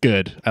charming. It's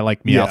good. I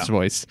like Meowth's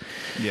voice.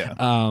 Yeah.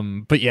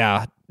 But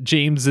yeah,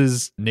 James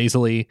is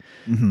nasally.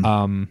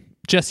 Mhm.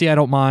 Jesse, I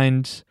don't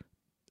mind.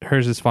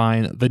 Hers is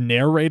fine. The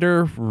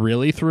narrator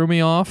really threw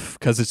me off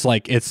because it's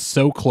like it's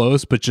so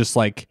close, but just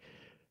like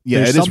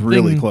Yeah, there's it is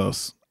really something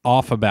close.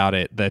 off about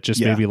it that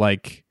just Yeah. maybe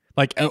like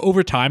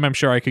over time, I'm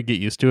sure I could get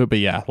used to it. But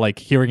yeah, like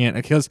hearing it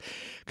because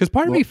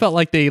part of me felt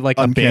like they like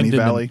Uncanny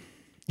abandoned. Valley.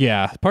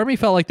 Yeah, part of me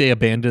felt like they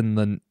abandoned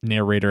the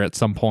narrator at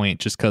some point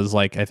just because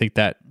like I think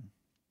that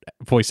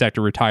voice actor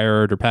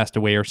retired or passed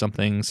away or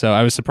something. So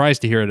I was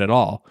surprised to hear it at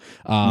all.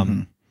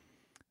 I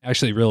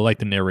actually really like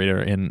the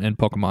narrator in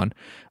Pokemon.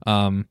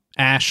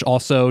 Ash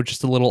also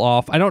just a little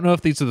off. I don't know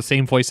if these are the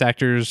same voice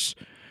actors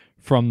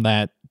from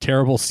that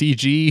terrible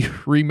CG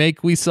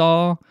remake we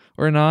saw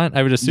or not.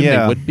 I would assume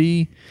they would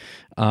be.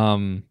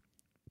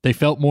 They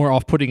felt more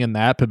off-putting in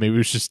that, but maybe it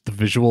was just the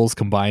visuals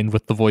combined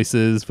with the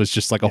voices was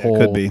just like a whole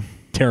could be.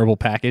 terrible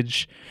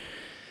package.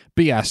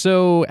 But yeah,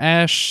 so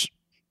Ash,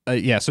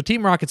 so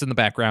Team Rocket's in the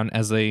background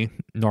as they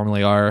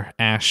normally are.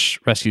 Ash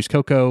rescues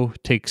Coco,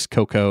 takes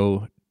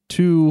Coco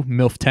to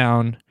MILF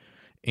Town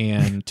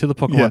and to the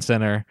Pokemon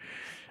Center,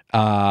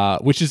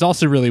 which is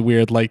also really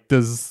weird. Like,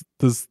 do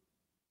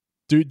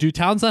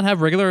towns not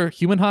have regular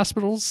human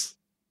hospitals?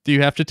 Do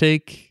you have to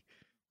take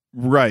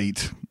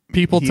Right.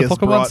 people He to has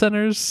Pokemon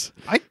centers?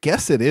 I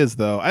guess it is,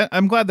 though.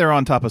 I'm glad they're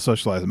on top of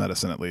socialized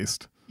medicine, at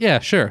least. Yeah,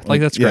 sure.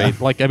 Like, that's Yeah.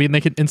 great. Like, I mean, they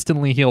could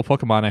instantly heal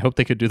Pokemon. I hope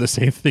they could do the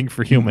same thing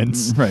for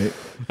humans. Right.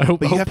 I hope,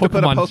 But you have to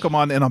put a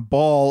Pokemon in a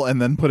ball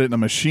and then put it in a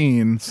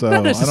machine, so Not I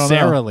don't know.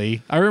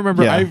 necessarily. I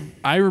remember. Yeah.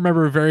 I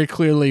remember very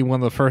clearly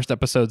one of the first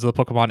episodes of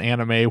the Pokemon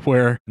anime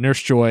where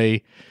Nurse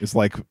Joy, It's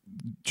like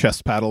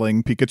chest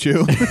paddling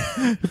Pikachu.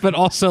 but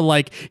also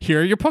like,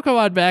 here are your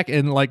Pokemon back,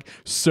 and like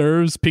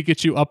serves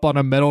Pikachu up on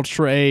a metal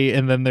tray,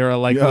 and then there are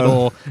like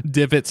little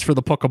divots for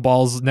the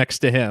Pokeballs next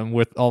to him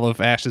with all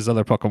of Ash's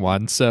other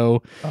Pokemon.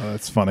 So Oh,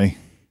 that's funny.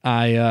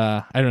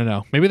 I don't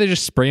know. Maybe they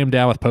just spray them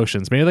down with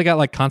potions. Maybe they got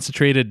like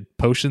concentrated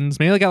potions.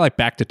 Maybe they got like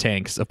back to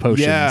tanks of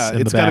potions. Yeah,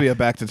 in it's the got to back. be a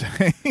back to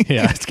tank.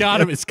 Yeah, it's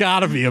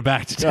gotta be a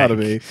back to tank. Gotta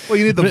be. Well,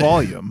 you need the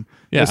volume.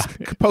 Yeah. Those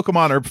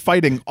Pokemon are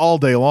fighting all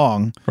day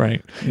long.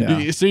 Right.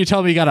 Yeah. So you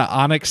tell me you got an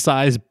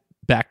Onyx-sized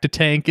back to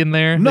tank in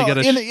there? No, They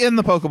got in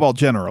the Pokeball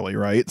generally,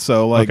 right?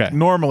 So like Okay.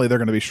 normally they're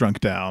going to be shrunk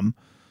down,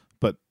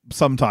 but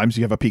sometimes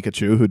you have a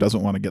Pikachu who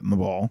doesn't want to get in the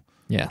ball.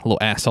 yeah, little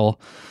asshole.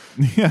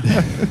 Yeah.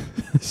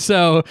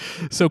 So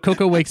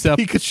Coco wakes up.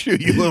 Pikachu,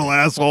 you little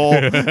asshole.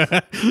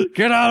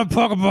 Get out of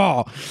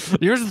Pokeball.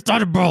 Here's the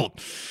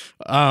Thunderbolt.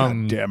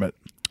 Damn it.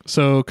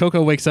 So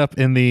Coco wakes up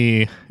in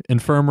the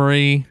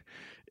infirmary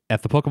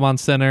at the Pokemon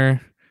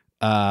Center.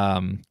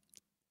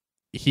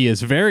 He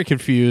is very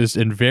confused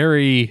and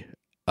very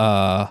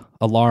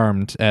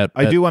alarmed at.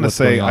 I do want to what's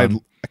say going on.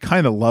 I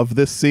kind of love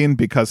this scene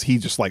because he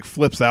just like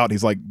flips out.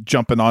 He's like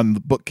jumping on the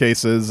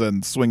bookcases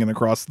and swinging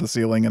across the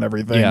ceiling and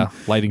everything. Yeah,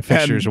 lighting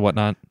fixtures or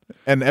whatnot.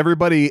 And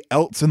everybody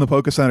else in the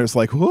Poke Center is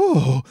like,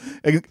 whoa.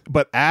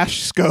 But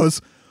Ash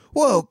goes,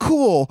 whoa,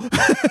 cool.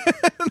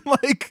 And,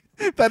 like,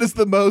 that is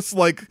the most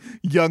like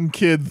young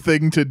kid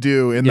thing to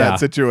do in Yeah. that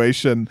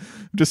situation.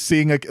 Just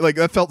seeing like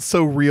that felt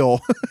so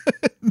real.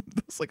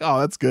 It's like, oh,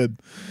 that's good.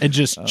 And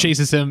just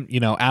chases him,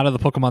 out of the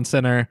Pokemon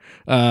Center.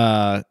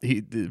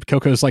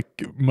 Coco's like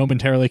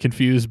momentarily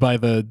confused by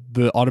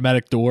the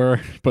automatic door,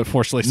 but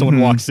fortunately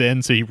someone walks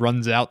in, so he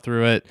runs out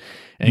through it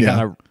and he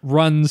kind of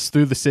runs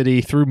through the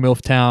city, through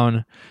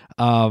Milftown.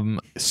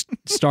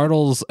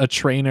 Startles a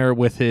trainer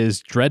with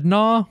his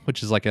Dreadnought,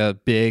 which is like a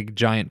big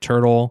giant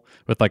turtle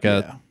with like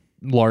a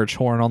large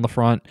horn on the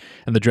front,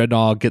 and the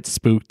Dreadnought gets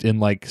spooked and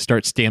like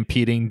starts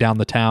stampeding down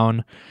the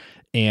town.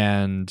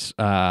 And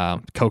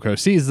Coco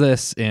sees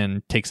this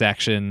and takes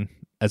action,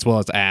 as well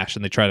as Ash,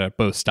 and they try to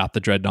both stop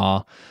the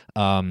Dreadnought.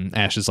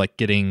 Ash is like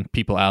getting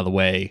people out of the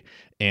way,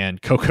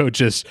 and Coco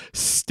just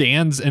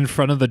stands in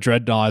front of the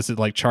Dreadnought as it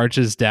like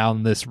charges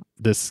down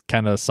this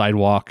kind of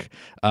sidewalk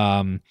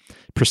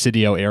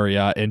Presidio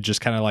area, and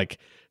just kind of like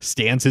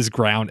stands his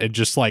ground and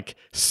just like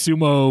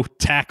sumo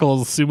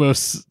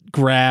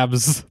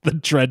grabs the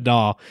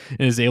Dreadnought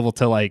and is able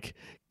to like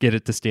get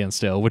it to stand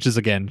still, which is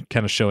again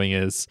kind of showing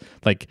his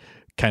like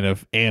kind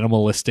of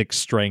animalistic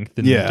strength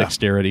and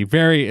dexterity.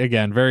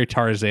 Very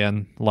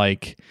Tarzan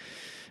like.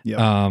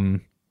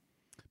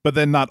 But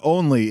then not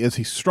only is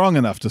he strong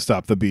enough to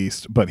stop the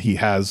beast, but he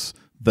has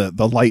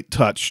the light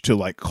touch to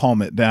like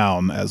calm it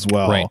down as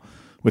well. Right.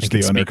 Which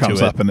the owner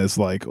comes up and is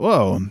like,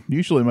 whoa,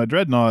 usually my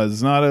Dreadnought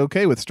is not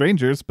okay with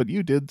strangers, but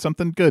you did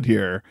something good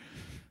here.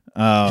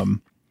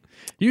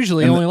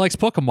 Usually only likes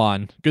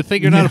Pokemon. Good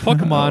thing you're not a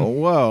Pokemon.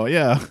 Whoa,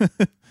 yeah.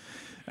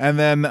 And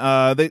then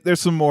there's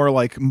some more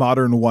like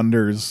modern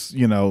wonders,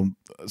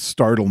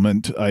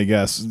 startlement, I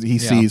guess. He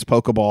sees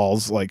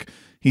Pokeballs, like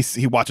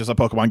he watches a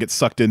Pokemon get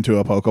sucked into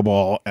a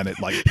Pokeball, and it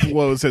like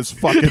blows his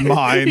fucking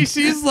mind. He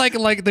sees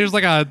like there's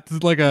like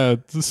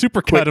a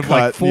super cut of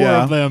like four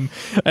of them,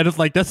 and it's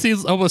like that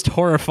seems almost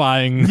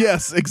horrifying.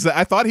 Yes, exactly.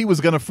 I thought he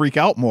was gonna freak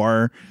out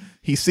more.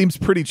 He seems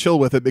pretty chill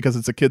with it because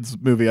it's a kids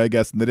movie, I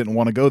guess, and they didn't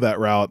want to go that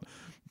route.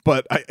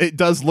 But it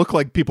does look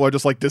like people are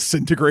just like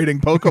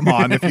disintegrating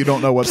Pokemon if you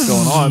don't know what's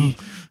going on.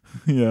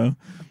 Yeah.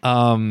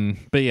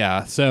 But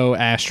yeah, so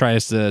Ash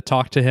tries to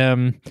talk to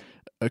him.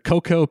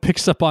 Coco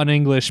picks up on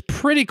English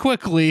pretty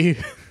quickly.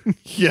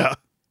 Yeah.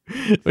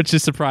 Which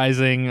is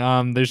surprising.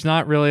 There's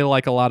not really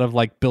like a lot of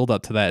like build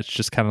up to that. It's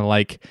just kind of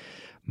like,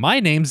 my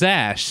name's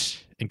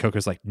Ash. And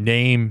Coco's like,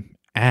 name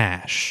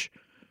Ash.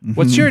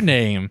 What's your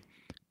name?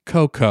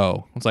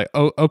 Coco. It's like,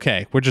 oh,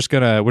 okay. We're just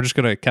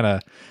gonna kind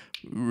of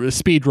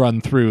speed run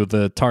through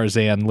the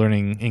Tarzan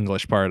learning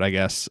English part, I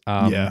guess.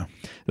 Then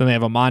they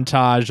have a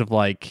montage of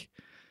like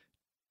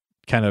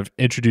kind of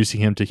introducing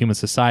him to human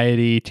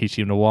society,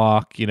 teaching him to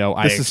walk.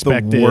 I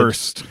expected the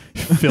worst.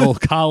 Phil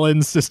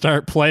Collins to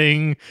start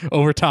playing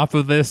over top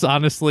of this,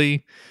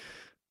 honestly.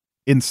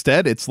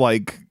 Instead, it's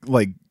like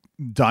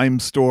dime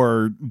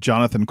store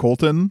Jonathan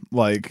Colton,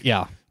 like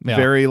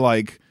very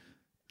like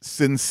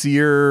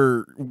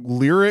sincere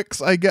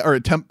lyrics, I get, or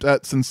attempt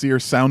at sincere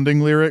sounding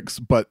lyrics,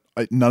 but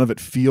none of it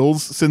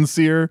feels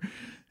sincere.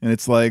 And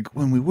it's like,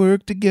 when we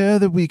work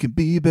together, we can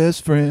be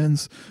best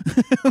friends.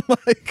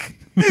 like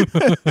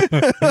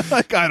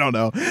I don't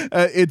know.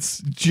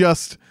 It's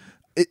just,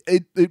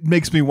 it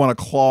makes me want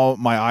to claw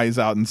my eyes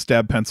out and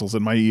stab pencils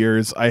in my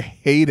ears. I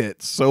hate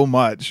it so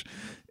much.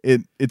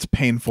 It's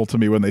painful to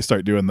me when they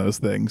start doing those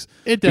things.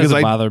 It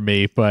doesn't bother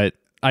me, but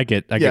I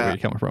get where you're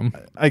coming from.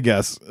 I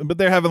guess. But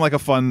they're having like a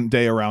fun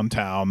day around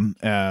town,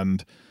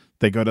 and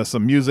they go to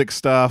some music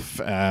stuff,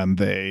 and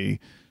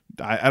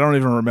I don't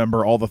even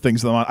remember all the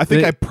things that I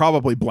think I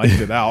probably blanked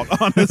it out,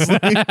 honestly.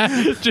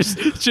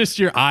 just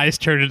your eyes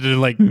turn into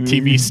like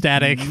TV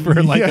static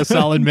for like a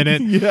solid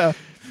minute. Yeah.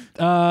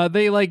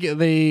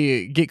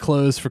 They get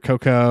clothes for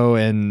Coco,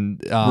 and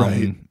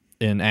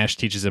and Ash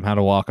teaches him how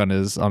to walk on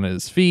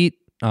his feet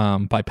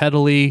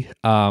bipedally.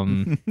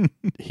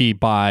 He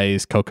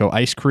buys Coco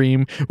ice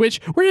cream, where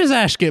does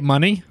Ash get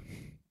money?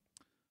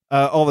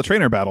 All the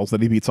trainer battles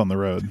that he beats on the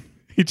road.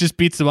 He just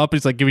beats him up.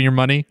 He's like, give me your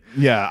money.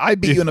 Yeah, I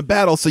beat you in a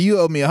battle, so you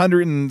owe me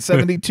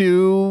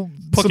 172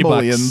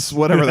 simoleons,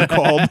 whatever they're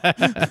called.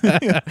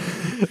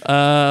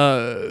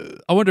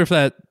 I wonder if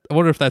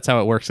that's how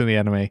it works in the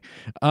anime.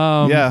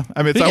 Yeah,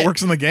 I mean, it's how it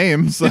works in the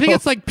game. So. I think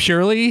it's like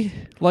purely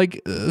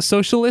like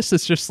socialist.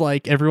 It's just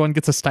like everyone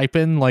gets a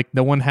stipend. Like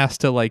no one has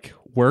to like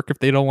work if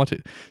they don't want to.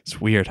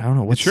 It's weird. I don't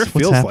know. It sure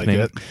feels happening.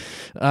 Like it.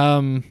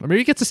 Or maybe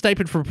he gets a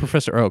stipend from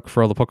Professor Oak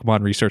for all the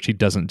Pokemon research he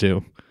doesn't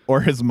do.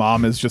 Or his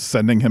mom is just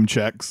sending him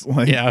checks.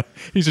 Like, yeah,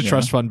 he's a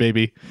trust fund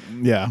baby.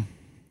 Yeah.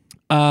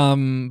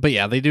 But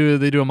yeah, they do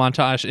a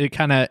montage. It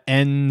kind of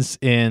ends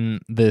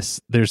in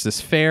this. There's this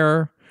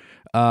fair,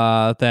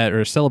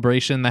 or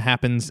celebration that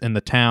happens in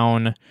the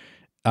town,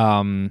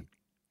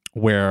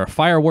 where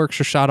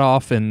fireworks are shot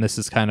off, and this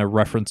is kind of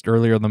referenced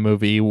earlier in the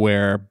movie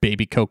where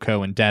Baby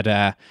Coco and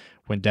Dada,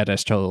 when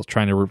Dada's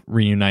trying to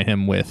reunite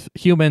him with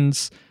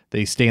humans,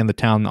 they stay in the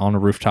town on a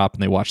rooftop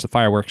and they watch the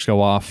fireworks go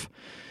off.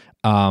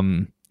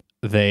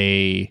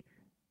 They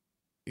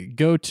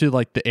go to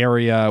like the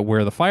area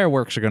where the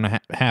fireworks are going to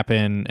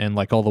happen, and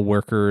like all the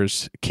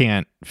workers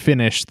can't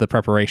finish the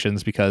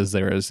preparations because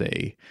there is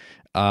a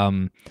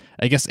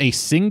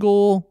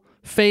single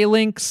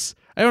phalanx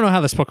I don't know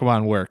how this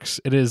Pokemon works.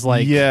 It is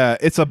like yeah,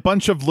 it's a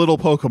bunch of little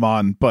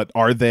Pokemon, but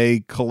are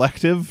they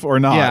collective or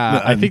not?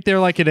 Yeah, I think they're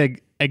like an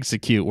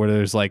execute where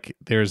there's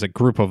a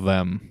group of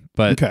them,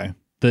 but Okay.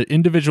 the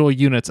individual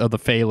units of the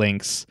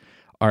Phalanx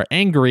are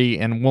angry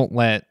and won't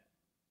let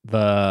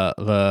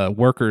the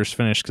workers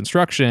finish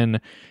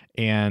construction.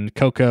 And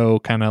Coco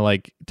kind of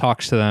like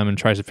talks to them and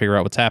tries to figure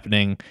out what's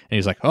happening. And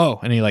he's like, "Oh!"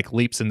 And he like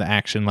leaps into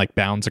action, like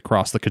bounds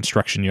across the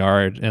construction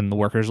yard. And the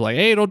workers are like,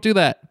 "Hey, don't do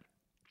that!"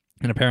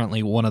 And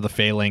apparently, one of the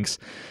Phalanx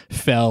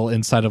fell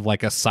inside of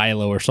like a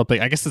silo or something.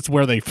 I guess it's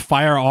where they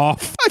fire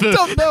off. I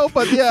don't know,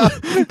 but yeah,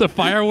 the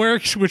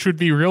fireworks, which would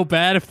be real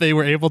bad if they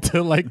were able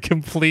to like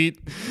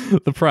complete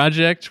the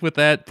project with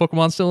that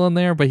Pokemon still in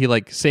there. But he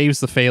like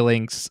saves the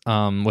Phalanx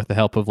with the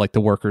help of like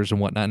the workers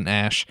and whatnot and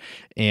Ash.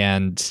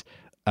 And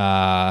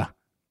I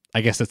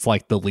guess it's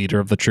like the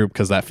leader of the troop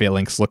because that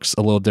Phalanx looks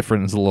a little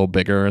different. It's a little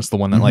bigger. It's the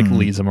one that like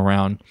leads them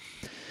around.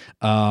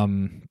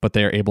 But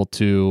they're able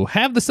to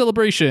have the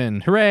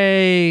celebration.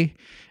 Hooray!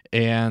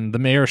 And the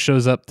mayor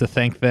shows up to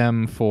thank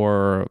them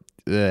for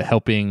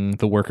helping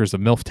the workers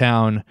of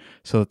Milftown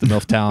so that the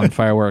Milftown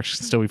fireworks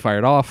can still be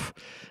fired off.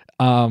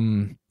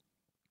 And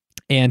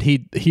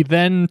he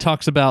then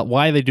talks about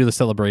why they do the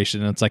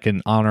celebration. It's like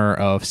in honor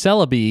of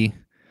Celebi,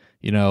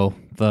 the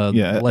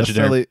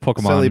legendary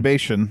Pokemon.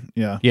 Celebration,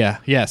 yeah. Yeah,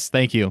 yes,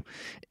 thank you.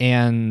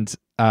 And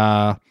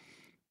how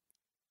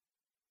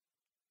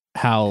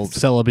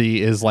Celebi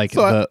is like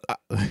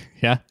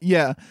yeah?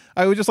 Yeah,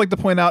 I would just like to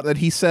point out that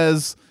he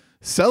says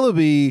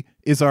Celebi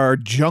is our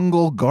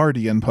jungle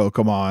guardian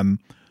Pokemon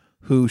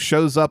who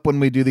shows up when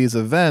we do these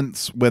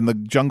events when the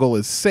jungle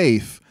is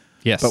safe.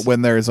 Yes. But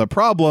when there's a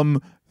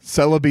problem,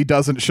 Celebi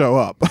doesn't show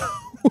up.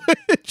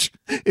 Which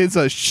is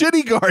a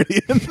shitty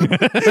guardian.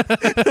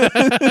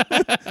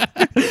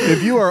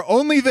 If you are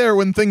only there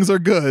when things are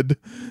good,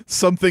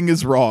 something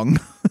is wrong.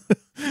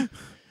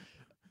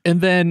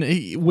 And then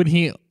when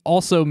he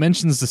also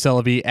mentions the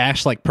Celebi,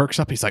 Ash like perks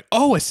up. He's like,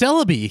 "Oh, a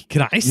Celebi!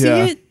 Can I see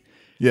it?"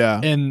 Yeah.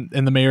 And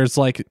the mayor's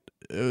like,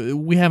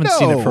 "We haven't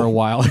seen it for a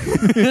while."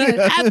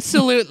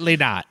 Absolutely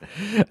not.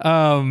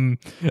 And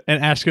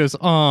Ash goes,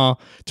 "Oh."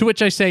 To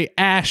which I say,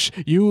 Ash,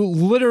 you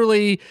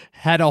literally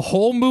had a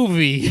whole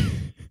movie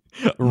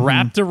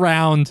wrapped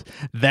around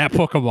that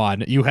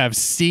Pokemon. You have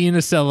seen a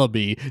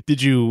Celebi.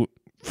 Did you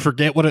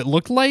forget what it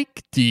looked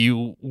like? Do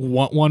you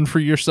want one for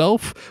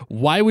yourself?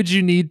 Why would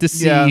you need to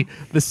see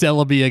the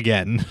Celebi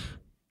again?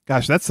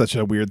 Gosh, that's such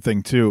a weird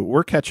thing too.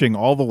 We're catching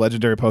all the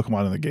legendary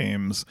Pokemon in the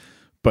games,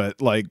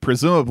 but like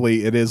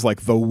presumably it is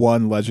like the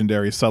one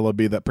legendary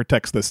Celebi that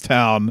protects this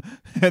town.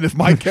 And if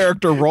my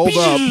character rolled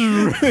up,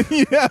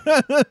 yeah,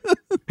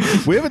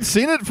 we haven't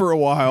seen it for a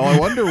while. I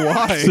wonder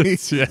why.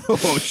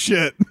 Oh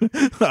shit,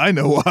 I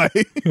know why.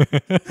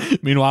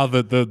 Meanwhile,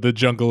 the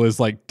jungle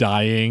is like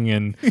dying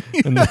and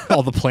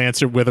all the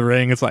plants are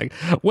withering. It's like,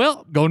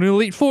 well, going to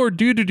Elite Four,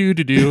 do.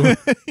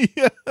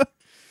 Yeah.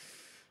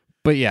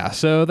 But yeah,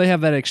 so they have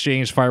that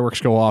exchange.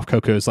 Fireworks go off.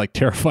 Coco's like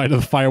terrified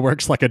of the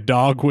fireworks, like a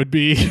dog would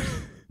be.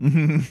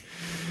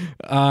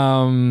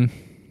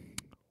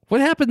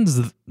 What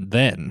happens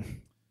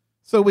then?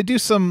 So we do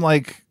some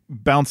like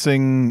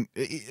bouncing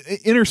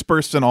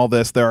interspersed in all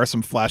this. There are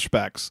some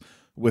flashbacks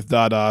with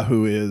Dada,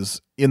 who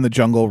is in the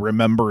jungle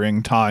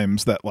remembering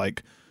times that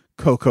like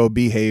Coco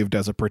behaved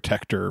as a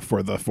protector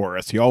for the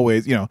forest. He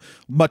always,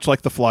 much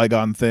like the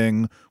Flygon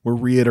thing, we're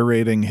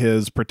reiterating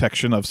his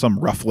protection of some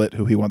Rufflet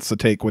who he wants to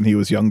take when he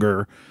was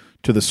younger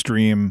to the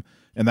stream.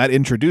 And that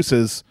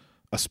introduces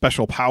a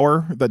special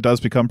power that does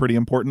become pretty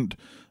important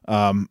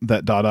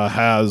that Dada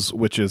has,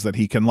 which is that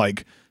he can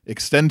like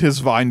extend his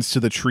vines to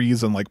the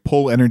trees and like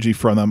pull energy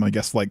from them, I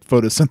guess like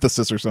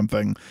photosynthesis or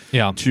something,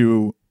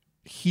 to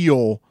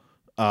heal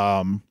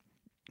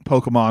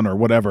Pokemon or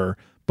whatever,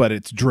 but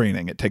it's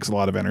draining. It takes a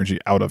lot of energy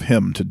out of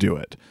him to do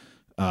it.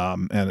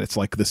 And it's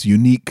like this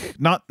unique,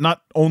 not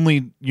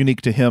only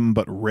unique to him,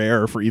 but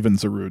rare for even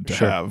Zarude to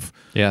have.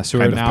 Yeah, so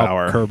we're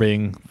now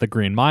curbing the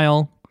Green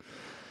Mile.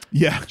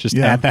 Yeah. Just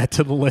add that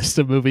to the list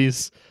of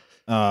movies.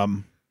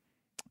 And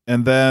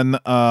then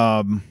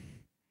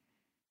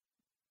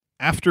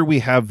after we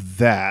have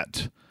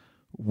that,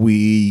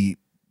 we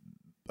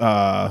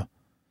Coco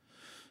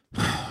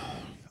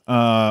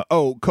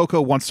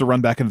wants to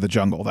run back into the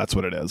jungle. That's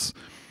what it is.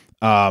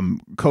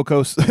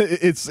 Coco,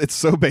 it's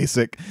so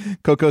basic.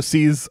 Coco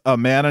sees a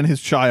man and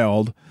his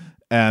child,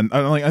 and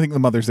I think the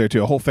mother's there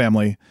too, a whole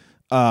family.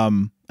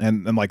 And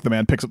like the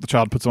man picks up the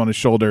child, puts it on his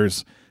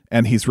shoulders,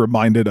 and he's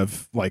reminded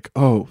of like,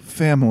 oh,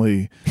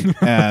 family.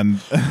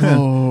 And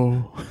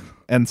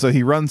and so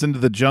he runs into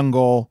the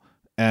jungle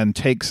and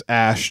takes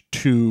Ash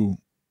to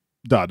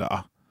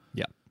Dada.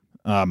 Yeah.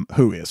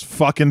 Who is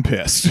fucking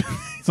pissed.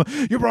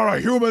 Like, you brought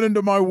a human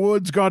into my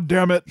woods, god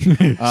damn it.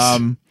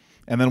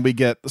 And then we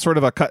get sort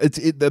of a cut.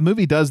 The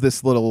movie does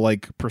this little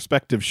like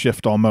perspective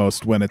shift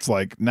almost when it's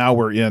like now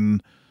we're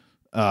in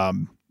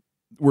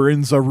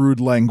Zarude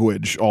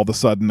language all of a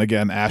sudden.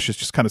 Again, Ash is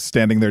just kind of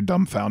standing there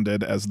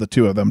dumbfounded as the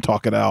two of them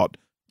talk it out.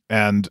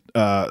 And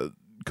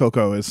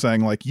Coco is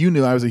saying, like, you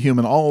knew I was a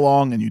human all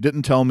along and you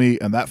didn't tell me,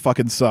 and that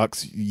fucking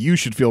sucks. You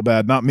should feel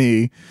bad, not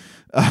me.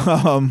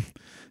 And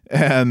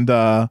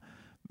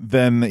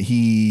then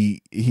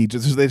they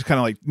just kind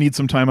of like need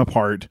some time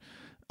apart.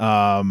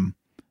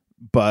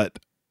 But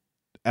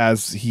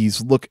as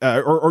he's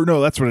or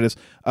no, that's what it is.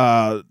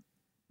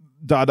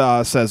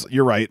 Dada says,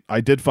 you're right,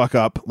 I did fuck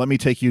up. Let me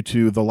take you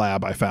to the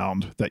lab I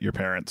found that your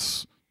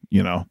parents,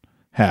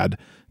 had.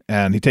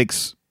 And he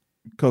takes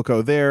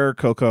Coco there.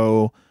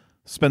 Coco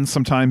spends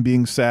some time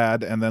being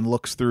sad and then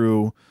looks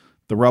through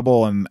the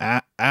rubble, and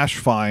Ash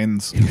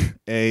finds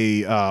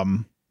a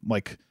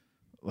like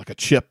a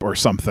chip or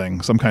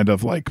something, some kind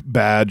of like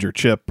badge or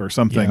chip or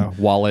something,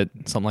 wallet,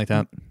 something like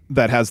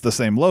that has the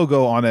same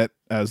logo on it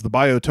as the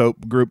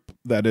Biotope group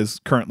that is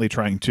currently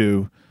trying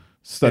to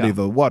study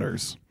the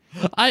waters.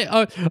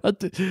 I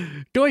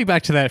going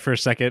back to that for a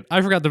second,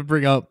 I forgot to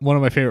bring up one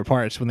of my favorite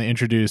parts when they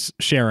introduce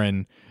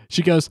Sharon.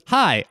 She goes,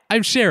 "Hi,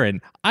 I'm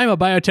Sharon. I'm a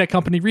biotech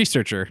company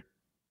researcher."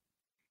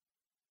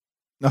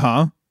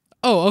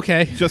 Oh,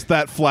 okay. Just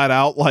that flat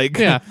out, like,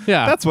 yeah.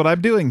 That's what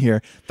I'm doing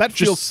here. That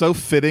feels so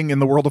fitting in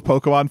the world of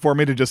Pokemon for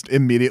me to just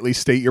immediately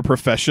state your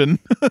profession.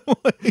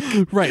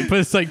 Right, but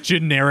it's like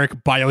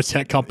generic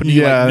biotech company.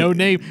 Yeah. Like, no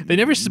name. They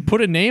never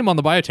put a name on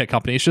the biotech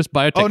company. It's just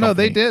biotech company. Oh, no,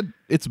 they did.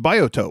 It's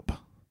Biotope.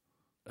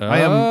 I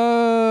am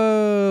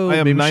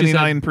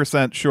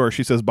 99% sure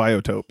she says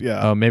Biotope.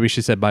 Yeah. Oh, maybe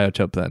she said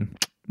Biotope then.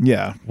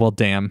 Yeah. Well,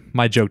 damn,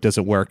 my joke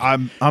doesn't work.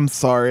 I'm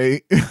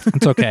sorry.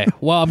 It's okay.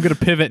 Well, I'm gonna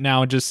pivot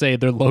now and just say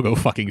their logo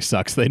fucking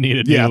sucks. They need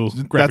a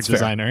new graphic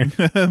designer.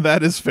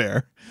 That is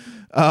fair.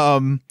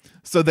 So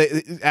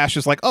Ash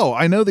is like, oh,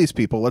 I know these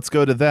people. Let's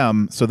go to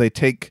them. So they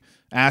take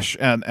Ash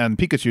and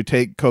Pikachu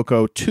take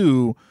Coco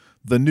to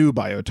the new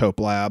Biotope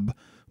lab,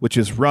 which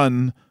is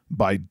run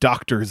by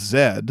Dr.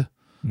 Zed,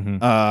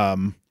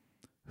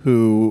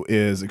 who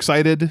is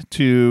excited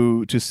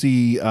to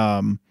see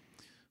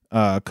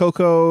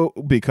Coco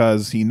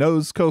because he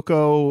knows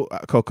Coco.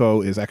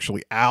 Coco is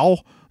actually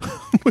Al,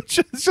 which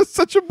is just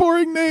such a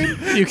boring name.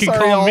 You can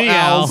call me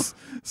Al.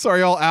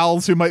 Sorry, all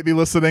Als who might be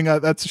listening.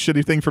 That's a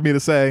shitty thing for me to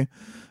say.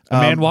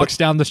 A man walks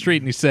down the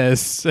street and he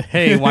says,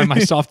 "Hey, why am I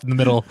soft in the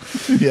middle?"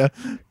 Yeah.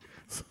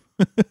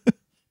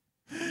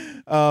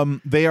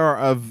 They are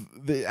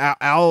of the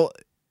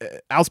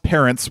Al's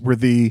parents were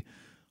the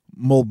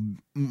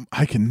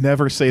I can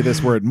never say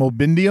this word,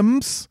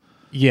 Molybdenums.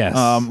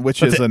 Yes.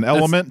 Which is an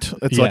element.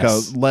 It's like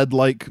a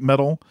lead-like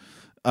metal.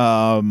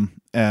 And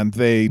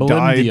they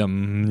died.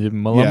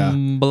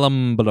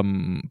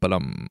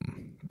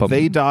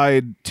 They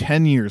died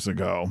 10 years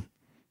ago.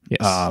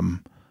 Yes.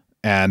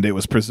 And it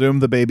was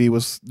presumed the baby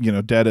was,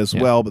 dead as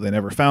well, but they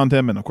never found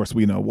him, and of course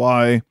we know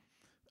why.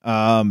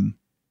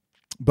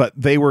 But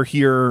they were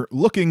here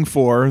looking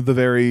for the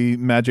very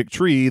magic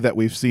tree that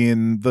we've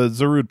seen the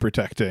Zarude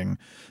protecting.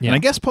 Yeah. And I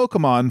guess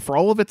Pokemon, for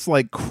all of its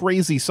like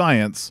crazy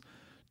science,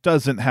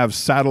 doesn't have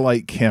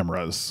satellite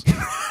cameras.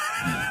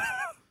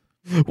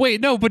 Wait,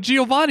 no, but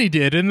Giovanni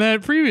did in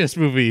that previous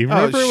movie.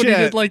 Remember when he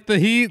did like the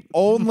heat?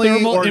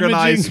 Only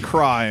organized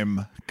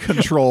crime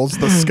controls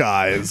the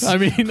skies. I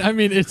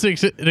mean, it's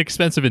an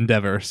expensive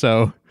endeavor.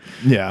 So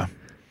yeah.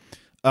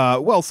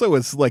 Well, so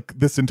is like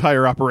this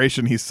entire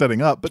operation he's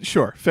setting up. But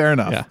sure, fair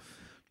enough.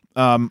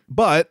 Yeah.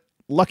 But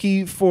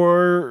lucky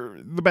for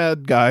the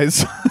bad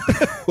guys,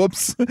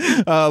 whoops.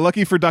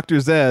 Lucky for Dr.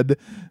 Zed,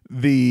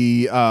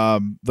 the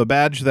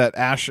badge that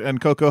Ash and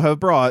Coco have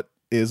brought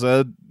is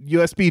a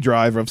USB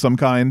drive of some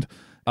kind.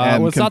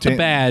 Well, it's not the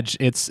badge.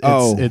 It's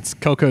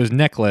Coco's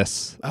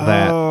necklace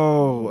that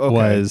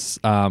was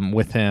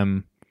with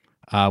him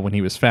when he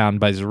was found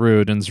by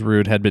Zarude, and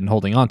Zarude had been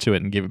holding on to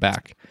it and gave it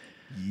back.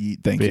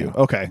 Thank you.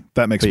 Okay,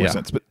 that makes more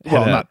sense.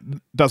 But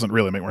doesn't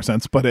really make more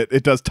sense, but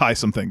it does tie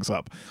some things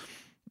up.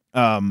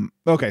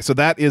 Okay, so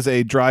that is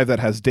a drive that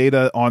has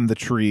data on the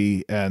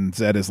tree, and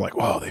Zed is like,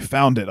 "Whoa, they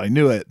found it! I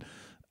knew it."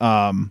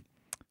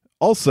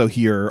 Also,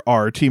 here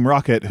are Team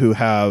Rocket, who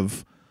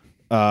have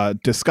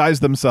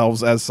disguised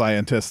themselves as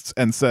scientists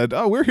and said,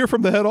 "Oh, we're here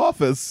from the head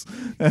office,"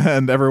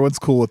 and everyone's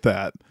cool with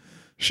that.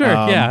 Sure,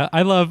 yeah,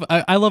 I love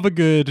a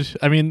good.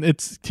 I mean,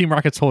 it's Team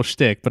Rocket's whole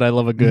shtick, but I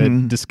love a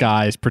good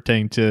disguise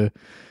pretending to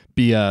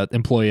be a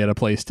employee at a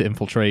place to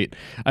infiltrate.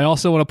 I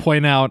also want to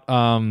point out,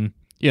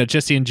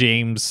 Jesse and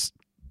James.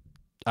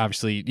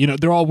 Obviously,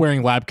 they're all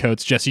wearing lab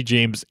coats. Jesse,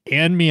 James,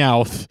 and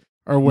Meowth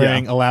are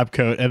wearing a lab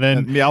coat, and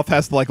then Meowth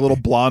has the little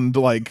blonde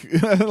like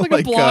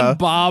a blonde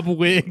bob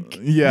wig.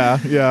 Yeah.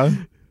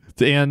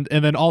 And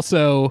then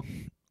also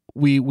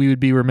we would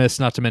be remiss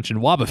not to mention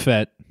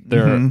Wobbuffet,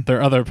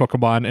 their other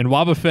Pokemon, and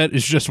Wobbuffet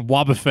is just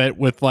Wobbuffet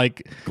with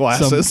like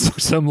glasses,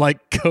 some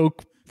like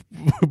Coke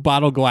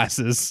bottle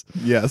glasses.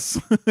 Yes.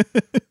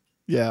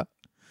 Yeah.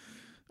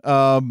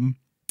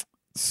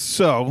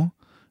 So,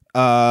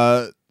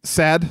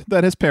 sad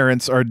that his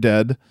parents are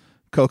dead.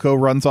 Coco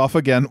runs off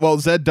again. Well,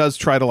 Zed does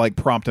try to like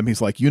prompt him.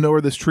 He's like, "You know where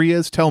this tree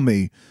is? Tell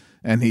me."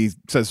 And he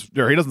says,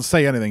 or he doesn't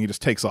say anything. He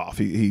just takes off.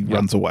 He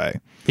runs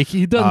away.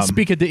 He doesn't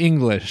speak it to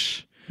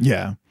English.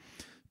 Yeah.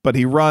 But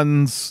he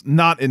runs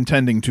not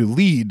intending to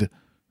lead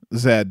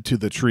Zed to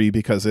the tree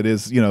because it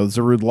is,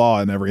 Zarud law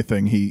and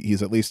everything.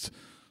 He's at least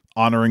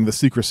honoring the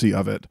secrecy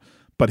of it,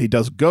 but he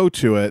does go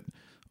to it.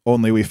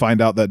 Only we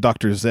find out that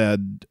Dr.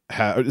 Zed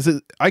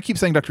I keep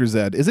saying Dr.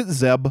 Zed. Is it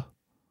Zeb?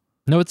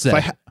 No, it's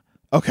Zed.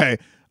 Okay.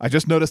 I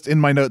just noticed in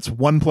my notes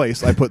one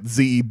place I put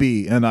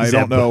ZEB, and I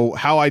don't know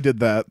how I did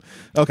that.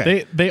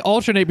 Okay. They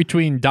alternate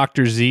between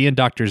Dr. Z and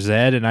Dr.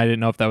 Zed, and I didn't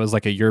know if that was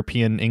like a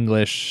European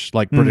English,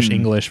 like British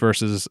English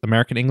versus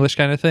American English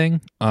kind of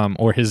thing,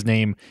 or his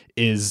name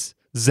is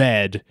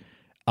Zed,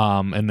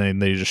 and then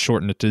they just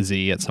shorten it to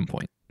Z at some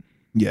point.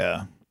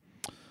 Yeah.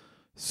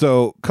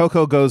 So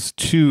Coco goes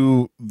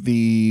to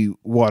the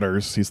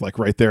waters. He's like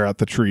right there at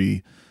the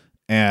tree,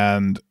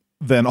 and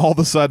then all of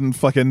a sudden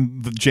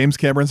fucking James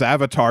Cameron's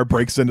Avatar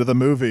breaks into the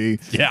movie.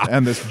 Yeah.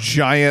 And this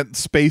giant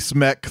space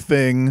mech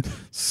thing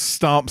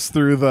stomps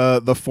through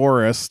the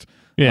forest.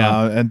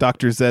 Yeah. And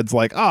Dr. Zed's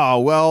like,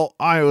 oh, well,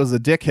 I was a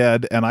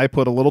dickhead and I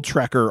put a little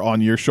tracker on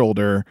your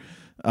shoulder.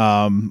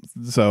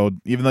 So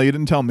even though you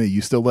didn't tell me,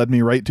 you still led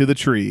me right to the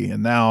tree,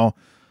 and now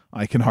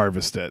I can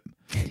harvest it.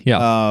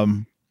 Yeah.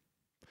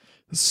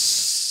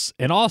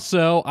 And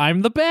also,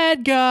 I'm the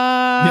bad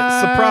guy.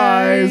 Yeah,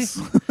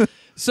 surprise.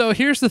 So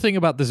here's the thing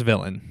about this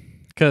villain,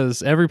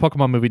 because every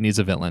Pokemon movie needs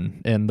a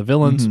villain, and the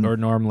villains are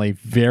normally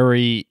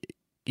very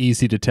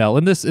easy to tell.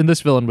 And this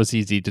villain was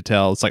easy to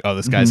tell. It's like, oh,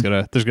 this guy's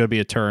there's gonna be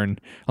a turn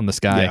on this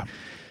guy. Yeah.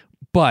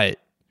 But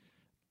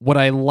what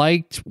I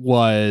liked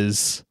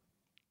was,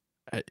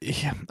 I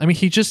mean,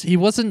 he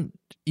wasn't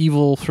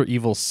evil for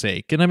evil's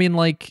sake, and I mean,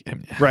 like,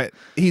 right?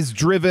 He's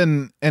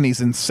driven and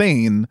he's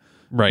insane.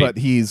 Right. But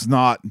he's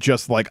not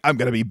just like, I'm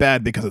going to be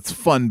bad because it's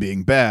fun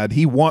being bad.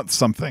 He wants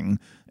something,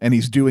 and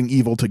he's doing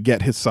evil to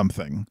get his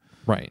something.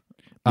 Right.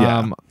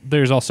 Yeah.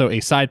 There's also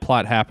a side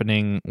plot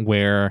happening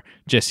where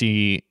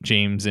Jesse,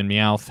 James, and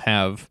Meowth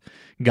have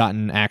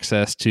gotten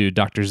access to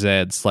Dr.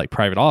 Zed's like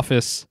private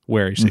office,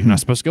 where you're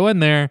not supposed to go in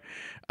there,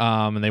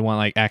 and they want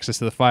like access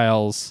to the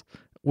files,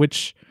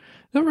 which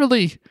don't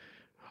really...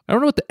 I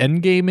don't know what the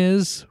end game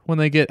is when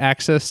they get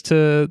access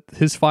to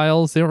his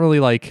files. They don't really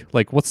like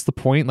what's the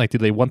point? Like, do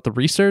they want the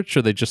research,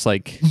 or they just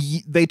like...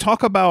 They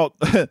talk about,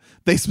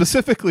 they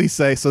specifically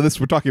say, so this,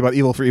 we're talking about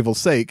evil for evil's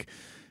sake.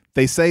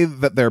 They say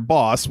that their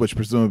boss, which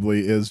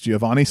presumably is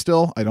Giovanni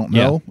still, I don't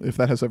know if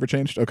that has ever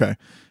changed. Okay.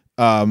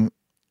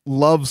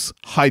 Loves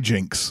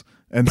hijinks.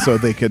 And so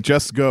they could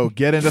just go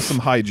get into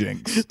some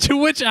hijinks. To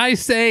which I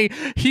say,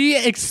 he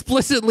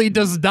explicitly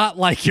does not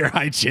like your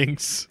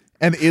hijinks.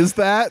 And is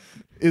that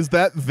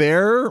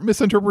their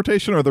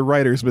misinterpretation or the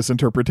writer's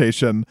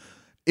misinterpretation?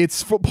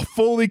 It's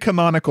fully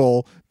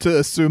canonical to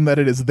assume that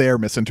it is their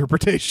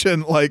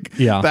misinterpretation. Like,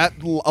 that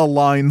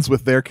aligns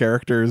with their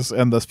characters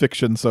and the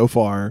fiction so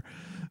far.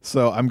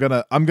 So I'm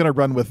gonna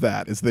run with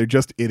that. Is they're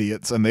just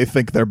idiots and they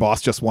think their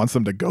boss just wants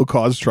them to go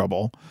cause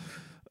trouble.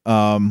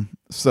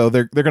 So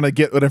they're gonna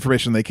get what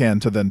information they can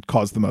to then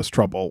cause the most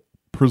trouble,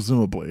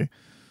 presumably.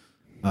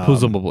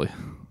 Presumably.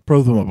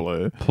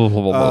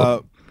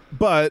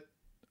 But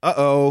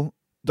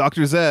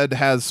Dr. Zed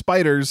has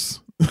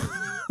spiders.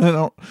 I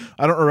don't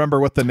remember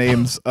what the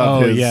names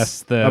of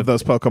of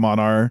those Pokemon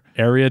are.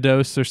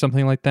 Ariados or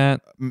something like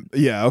that.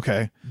 Yeah,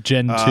 okay.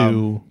 Gen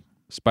 2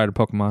 spider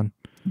Pokemon.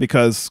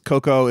 Because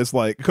Coco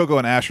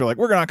and Ash are like,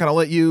 we're not going to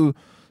let you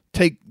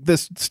take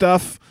this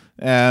stuff.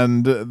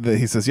 And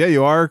he says, yeah,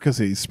 you are, because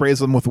he sprays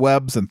them with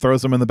webs and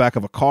throws them in the back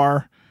of a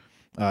car.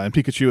 And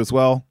Pikachu as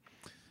well.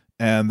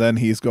 And then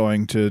he's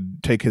going to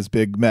take his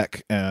big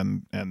mech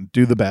and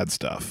do the bad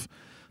stuff.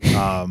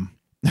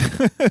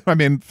 I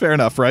mean, fair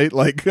enough, right?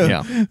 Like,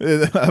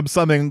 I'm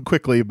summing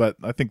quickly, but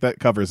I think that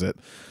covers it.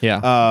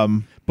 Yeah.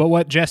 But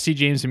what Jesse,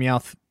 James, and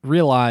Meowth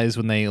realize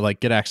when they like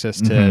get access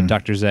to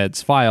Dr.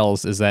 Zed's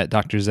files is that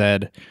Dr.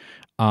 Zed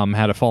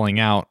had a falling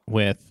out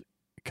with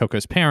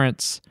Coco's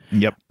parents.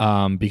 Yep.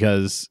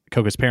 Because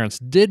Coco's parents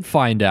did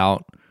find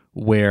out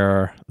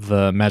where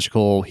the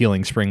magical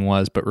healing spring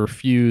was, but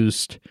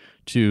refused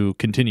to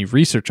continue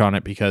research on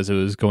it because it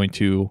was going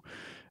to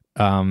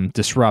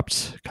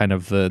disrupt kind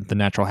of the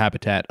natural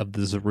habitat of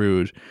the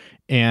Zarud.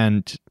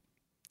 And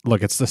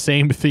look, it's the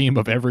same theme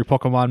of every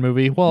Pokemon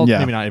movie. Well,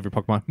 maybe not every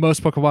Pokemon.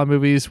 Most Pokemon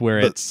movies where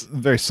it's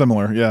very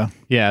similar. Yeah.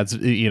 Yeah. It's,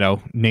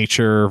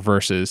 nature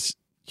versus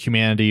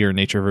humanity or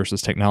nature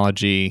versus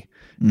technology.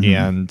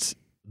 And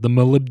the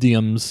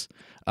Molybdiums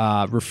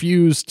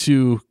refuse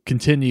to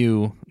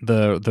continue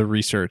the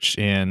research.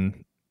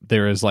 And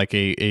there is like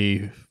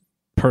a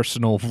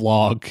personal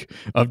vlog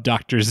of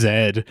Dr.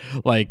 Zed,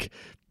 like,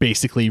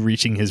 basically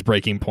reaching his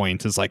breaking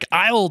point. Is like,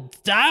 I'll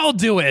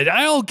do it.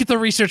 I'll get the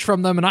research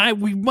from them,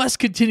 and we must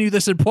continue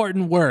this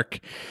important work.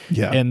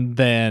 Yeah. And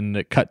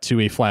then cut to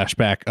a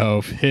flashback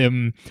of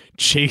him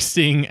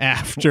chasing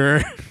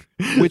after,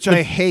 which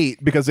I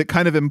hate because it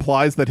kind of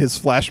implies that his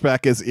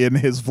flashback is in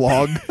his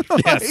vlog.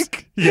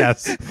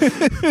 Yes.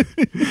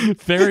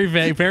 Very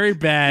vague, very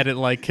bad at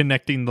like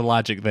connecting the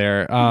logic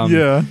there.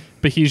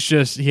 But he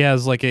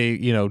has like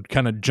a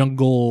kind of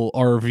jungle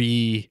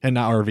RV, and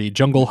not RV,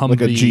 jungle Humvee,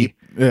 like a Jeep.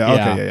 Yeah.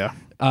 Okay. Yeah.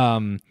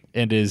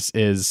 And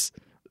is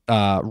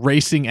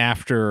racing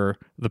after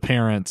the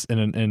parents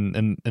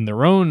in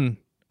their own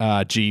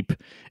Jeep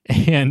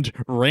and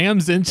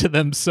rams into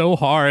them so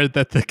hard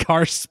that the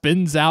car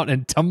spins out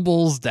and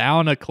tumbles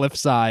down a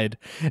cliffside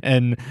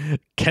and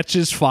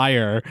catches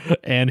fire,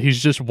 and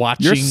he's just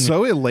watching. You're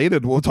so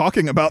elated while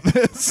talking about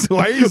this.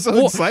 Why are you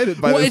so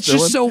excited by this? It's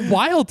just so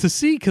wild to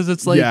see, because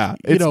it's like, yeah,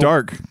 it's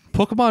dark.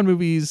 Pokemon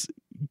movies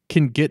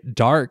can get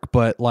dark,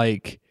 but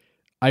like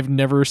I've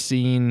never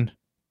seen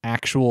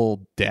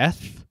actual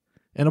death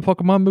in a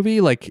Pokemon movie.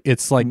 Like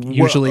it's like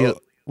usually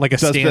like a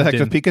stand-in. Does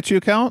Detective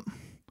Pikachu count?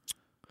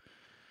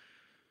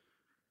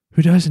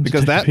 Who doesn't?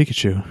 Because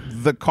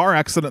Pikachu, the car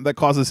accident that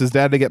causes his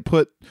dad to get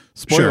put,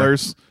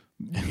 spoilers,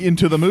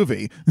 into the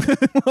movie.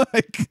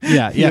 Like,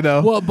 yeah. You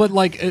know? Well, but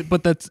like,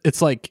 but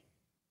it's like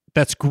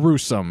that's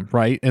gruesome,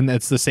 right? And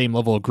it's the same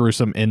level of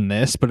gruesome in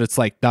this, but it's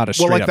like not a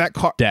straight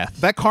up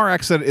death. That car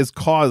accident is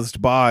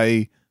caused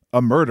by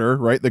a murder,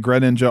 right? The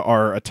Greninja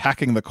are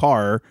attacking the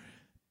car,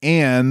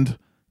 and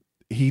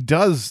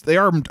they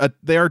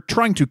are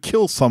trying to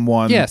kill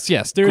someone.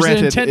 Yes. There's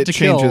an intent to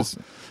kill,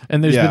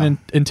 and there's been an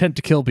intent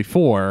to kill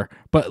before.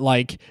 But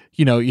like,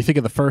 you think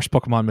of the first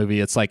Pokemon movie,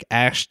 it's like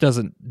Ash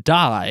doesn't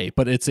die,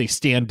 but it's a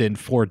stand-in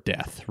for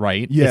death,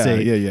 right? Yeah.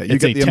 You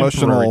it's get the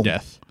emotional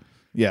death.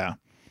 Yeah,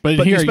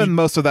 but here, you spend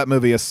most of that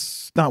movie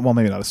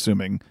maybe not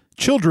assuming.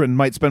 Children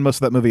might spend most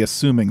of that movie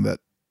assuming that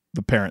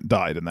the parent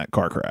died in that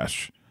car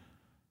crash.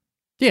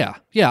 Yeah.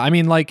 I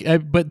mean, like,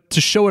 but to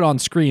show it on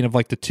screen of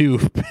like the two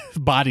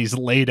bodies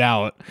laid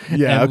out,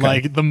 and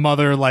like the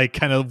mother, like,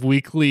 kind of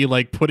weakly,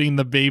 like, putting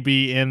the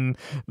baby in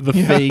the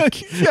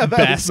fake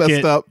basket,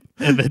 messed up,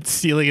 and then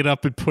sealing it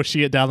up and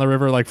pushing it down the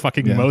river like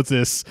fucking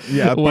Moses.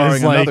 Yeah,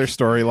 borrowing like, another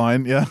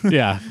storyline.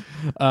 Yeah,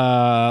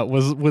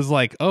 was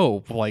like,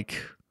 oh, like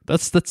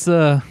that's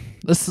a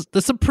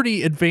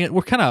pretty advanced.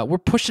 We're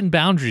pushing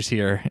boundaries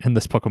here in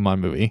this Pokemon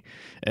movie,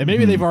 and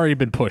maybe they've already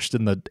been pushed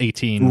in the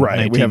 18, right?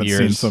 19 we haven't years.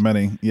 seen so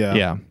many.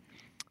 Yeah.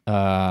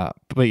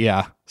 But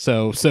yeah.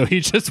 So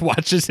he just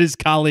watches his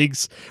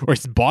colleagues or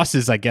his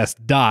bosses, I guess,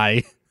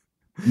 die.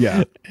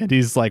 Yeah, and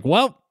he's like,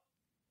 "Well,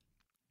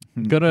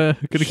 gonna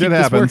keep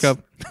happens. this work up."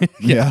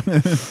 Yeah.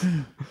 This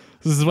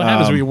is what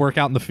happens when you work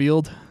out in the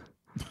field.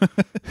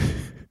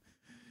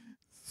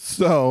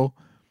 So,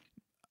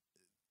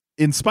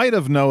 in spite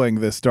of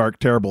knowing this dark,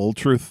 terrible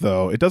truth,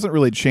 though, it doesn't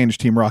really change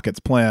Team Rocket's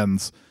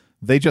plans.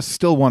 They just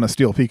still want to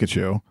steal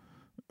Pikachu.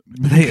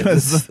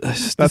 Because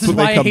that's what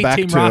they come back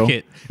to.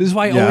 Rocket. This is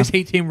why I always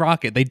hate Team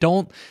Rocket. They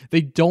don't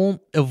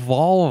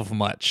evolve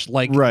much.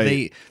 Like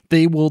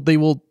they will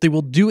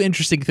do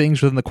interesting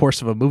things within the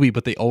course of a movie,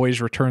 but they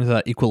always return to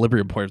that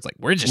equilibrium point. It's like,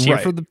 we're just here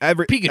for the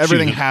Pikachu.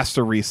 Everything has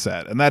to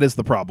reset, and that is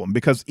the problem.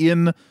 Because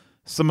in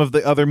some of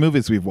the other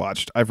movies we've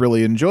watched, I've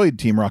really enjoyed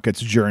Team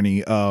Rocket's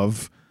journey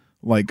of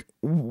like,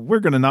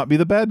 we're gonna not be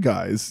the bad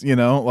guys,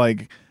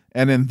 like,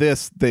 and in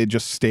this they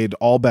just stayed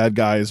all bad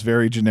guys,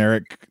 very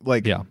generic,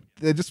 like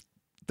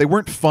they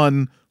weren't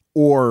fun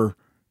or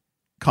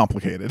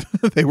complicated.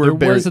 There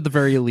was at the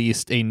very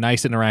least a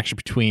nice interaction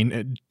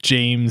between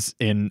James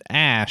and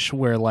Ash,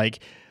 where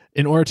like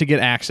in order to get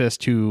access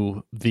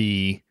to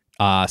the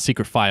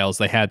secret files,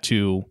 they had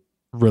to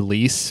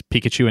release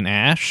Pikachu and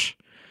Ash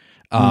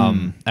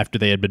after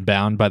they had been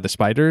bound by the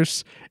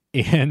spiders.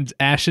 And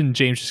Ash and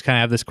James just kind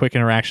of have this quick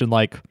interaction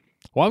like,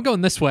 well, I'm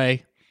going this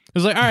way. It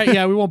was like, all right,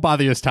 yeah, we won't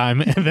bother you this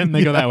time. And then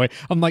they go that way.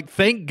 I'm like,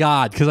 thank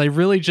God, because I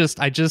really just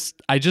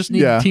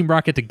need Team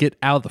Rocket to get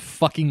out of the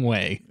fucking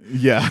way.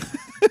 Yeah.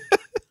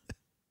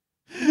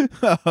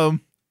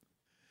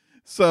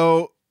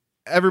 So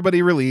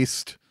everybody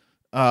released.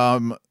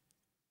 Zaruds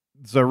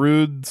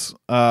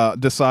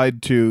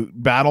decide to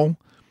battle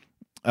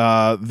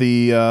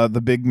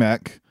the big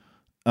mech.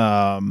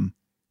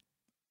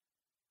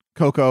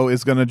 Coco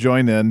is going to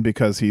join in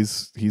because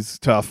he's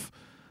tough.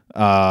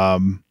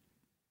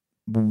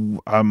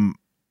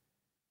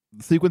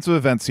 Sequence of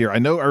events here. I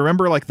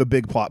remember like the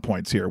big plot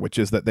points here, which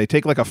is that they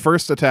take like a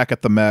first attack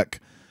at the mech,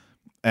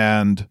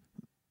 and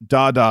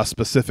Dada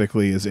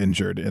specifically is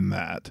injured in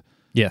that.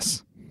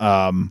 Yes.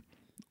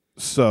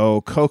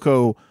 So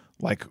Coco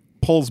like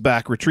pulls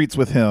back, retreats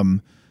with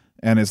him,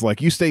 and is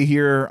like, "You stay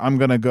here. I'm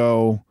gonna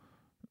go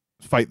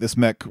fight this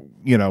mech,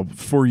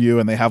 for you."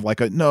 And they have like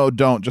a, "No,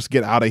 don't, just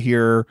get out of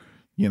here.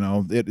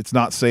 It's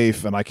not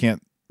safe, and I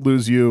can't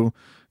lose you,"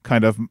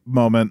 kind of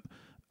moment.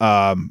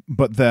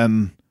 But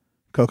then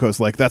Coco's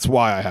like, "That's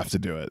why I have to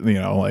do it.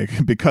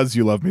 Like, because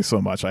you love me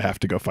so much, I have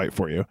to go fight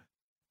for you."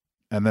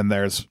 And then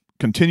there's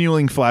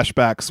continuing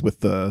flashbacks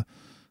with the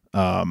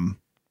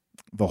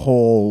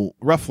whole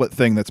Rufflet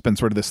thing that's been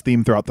sort of this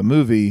theme throughout the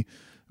movie,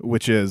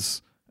 which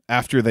is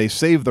after they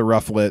save the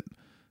Rufflet,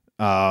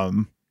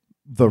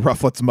 the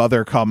Rufflet's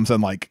mother comes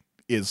and like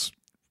is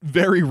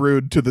very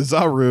rude to the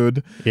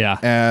Zarude. Yeah.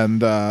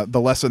 And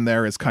the lesson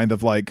there is kind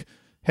of like,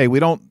 hey, we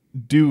don't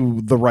do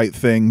the right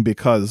thing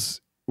because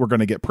we're going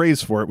to get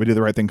praise for it. We do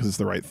the right thing because it's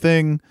the right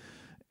thing.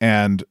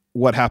 And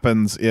what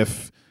happens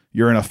if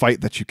you're in a fight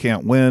that you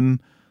can't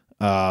win,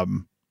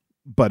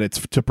 but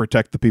it's to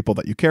protect the people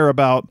that you care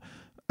about?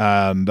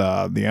 And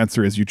the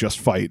answer is you just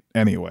fight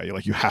anyway.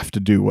 Like, you have to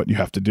do what you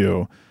have to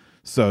do.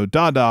 So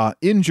Dada,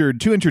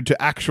 too injured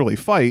to actually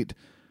fight,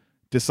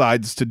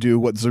 decides to do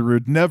what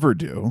Zarude never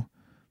do,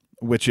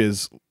 which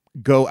is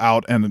go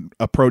out and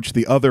approach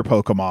the other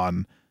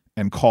Pokemon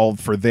and call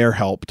for their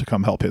help to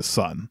come help his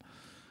son.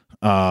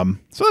 So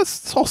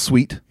it's all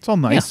sweet. It's all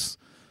nice.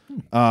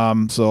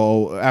 Yeah.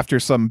 So after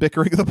some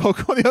bickering, the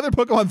other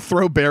Pokemon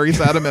throw berries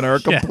at him and are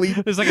complete.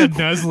 There's like a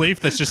Nuzleaf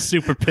that's just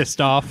super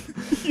pissed off.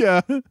 Yeah.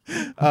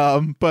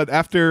 But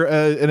after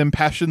an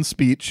impassioned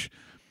speech,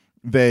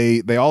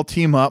 they all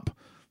team up.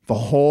 The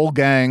whole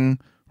gang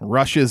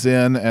rushes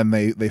in and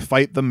they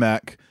fight the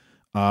mech.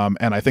 And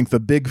I think the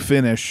big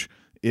finish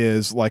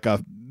is like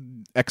a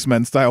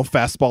X-Men style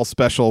fastball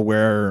special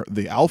where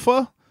the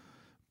Alpha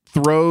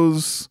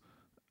throws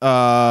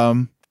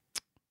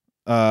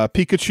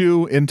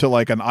Pikachu into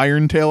like an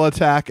Iron Tail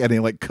attack, and he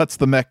like cuts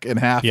the mech in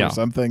half or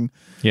something.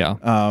 Yeah.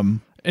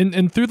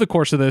 And through the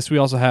course of this, we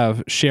also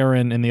have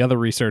Sharon and the other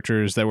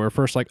researchers that were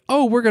first like,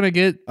 oh, we're gonna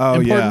get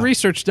important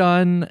research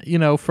done,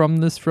 from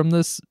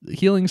this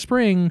healing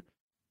spring,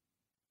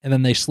 and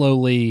then they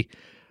slowly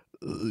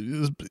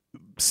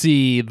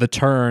see the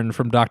turn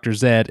from Dr.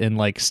 Zed and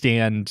like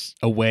stand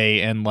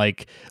away, and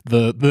like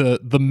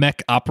the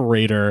mech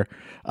operator,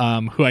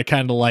 who I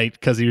kind of liked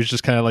because he was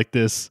just kind of like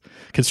this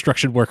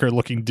construction worker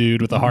looking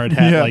dude with a hard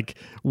hat, like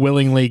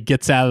willingly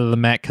gets out of the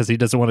mech because he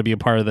doesn't want to be a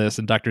part of this,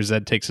 and Dr.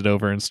 Zed takes it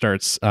over and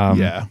starts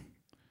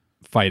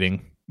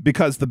fighting.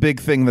 Because the big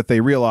thing that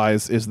they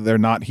realize is that they're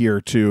not here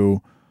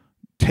to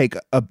take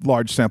a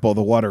large sample of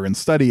the water and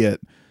study it.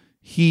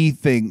 He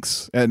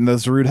thinks, and the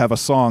Zarude have a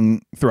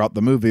song throughout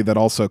the movie that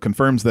also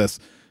confirms this,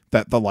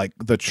 that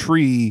the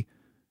tree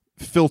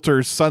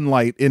filters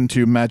sunlight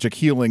into magic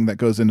healing that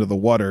goes into the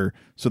water.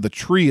 So the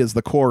tree is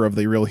the core of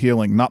the real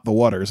healing, not the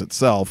waters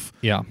itself.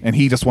 Yeah. And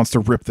he just wants to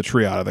rip the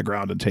tree out of the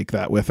ground and take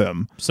that with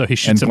him. So he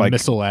shoots a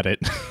missile at it.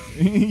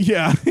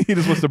 Yeah. He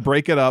just wants to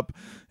break it up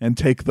and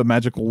take the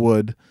magical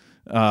wood.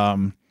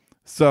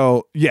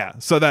 So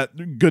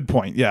that good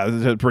point. Yeah,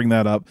 to bring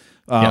that up.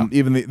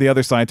 Even the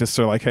other scientists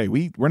are like, hey,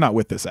 we're not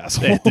with this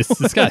asshole.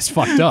 This guy's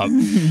fucked up.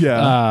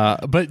 Yeah.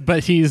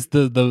 But he's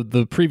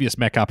the previous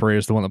mech operator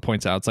is the one that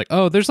points out, it's like,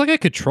 oh, there's like a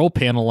control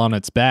panel on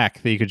its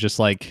back that you could just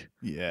like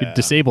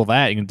disable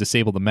that. You can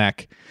disable the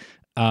mech.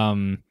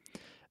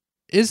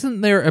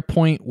 Isn't there a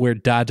point where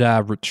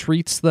Dada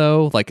retreats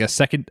though? Like a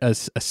second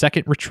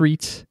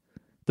retreat?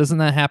 Doesn't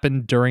that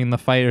happen during the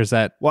fight, or is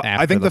that after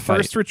I think the fight?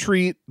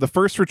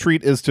 first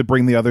retreat is to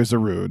bring the other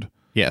Zarude.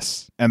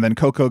 Yes. And then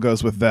Coco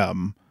goes with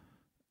them.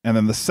 And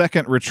then the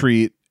second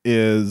retreat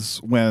is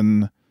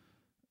when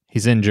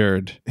he's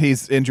injured. He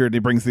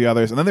brings the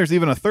others. And then there's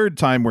even a third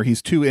time where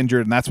he's too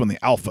injured, and that's when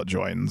the Alpha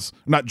joins.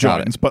 Not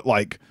joins, but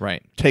like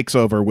takes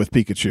over with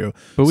Pikachu.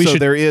 But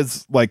there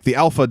is like the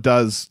Alpha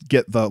does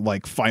get the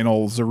like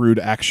final Zarude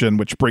action,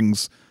 which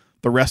brings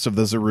the rest of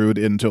the Zarude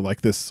into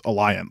like this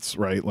alliance,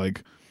 right?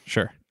 Like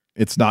sure.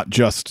 It's not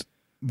just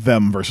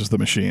them versus the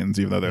machines,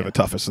 even though they're the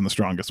toughest and the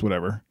strongest,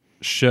 whatever.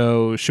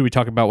 So should we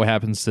talk about what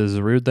happens to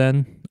Zarude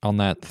then on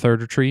that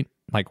third retreat?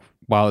 Like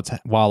while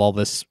all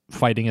this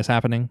fighting is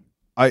happening?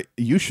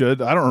 You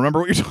should. I don't remember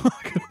what you're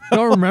talking about. You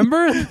don't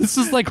remember? This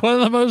is like one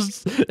of the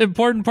most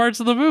important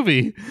parts of the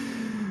movie.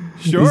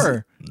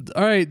 Sure.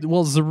 All right.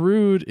 Well,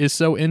 Zarude is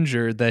so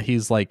injured that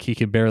he's like he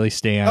can barely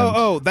stand.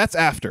 Oh, that's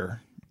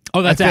after.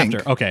 Oh, that's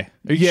after. Okay.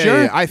 Are you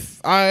sure? Yeah,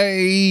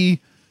 I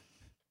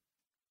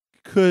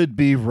could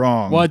be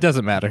wrong. Well, it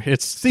doesn't matter.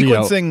 It's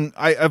sequencing.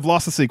 I've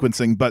lost the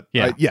sequencing, but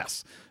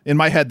yes, in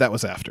my head that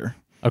was after.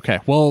 Okay.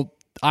 Well,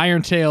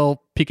 Iron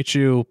Tail,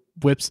 Pikachu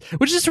whips,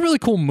 which is a really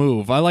cool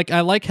move. I like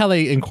how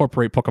they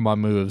incorporate Pokemon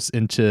moves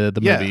into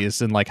the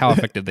movies and like how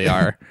effective they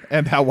are,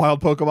 and how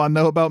wild Pokemon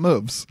know about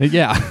moves.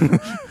 Yeah.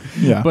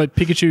 Yeah. But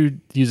Pikachu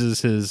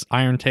uses his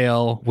Iron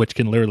Tail, which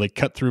can literally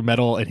cut through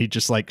metal, and he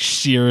just like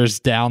shears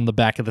down the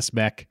back of this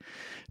mech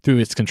through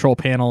its control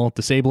panel,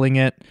 disabling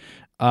it.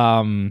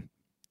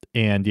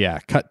 And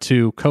cut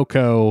to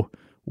Coco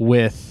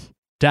with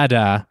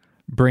Dada,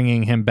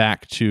 bringing him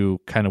back to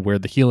kind of where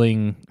the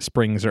healing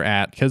springs are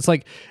at. Because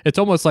like it's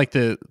almost like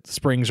the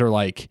springs are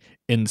like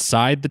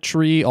inside the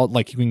tree.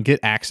 Like you can get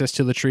access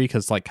to the tree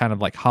because like kind of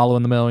like hollow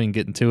in the middle. You can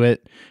get into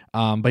it.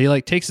 But he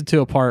like takes it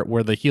to a part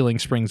where the healing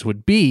springs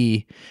would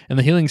be, and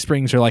the healing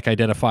springs are like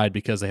identified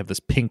because they have this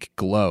pink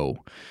glow.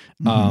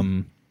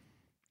 Mm-hmm.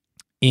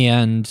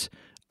 And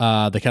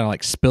they kind of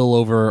like spill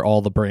over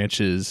all the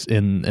branches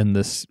in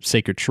this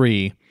sacred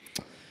tree,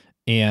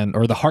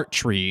 or the heart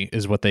tree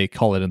is what they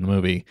call it in the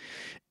movie.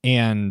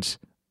 And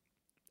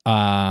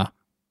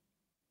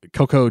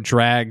Coco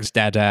drags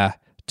Dada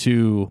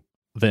to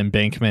the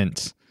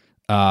embankment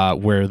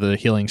where the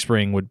healing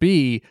spring would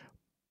be,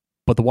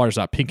 but the water's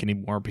not pink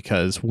anymore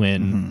because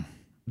when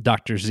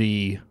Dr.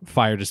 Z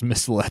fired his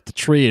missile at the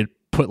tree, it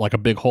put like a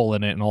big hole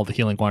in it, and all the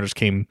healing waters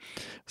came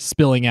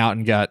spilling out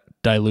and got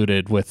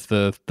diluted with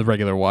the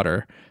regular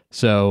water.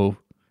 So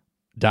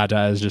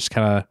Dada is just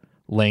kind of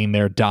laying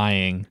there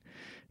dying,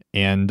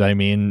 And I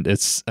mean,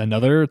 it's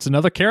another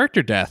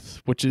character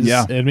death, which is,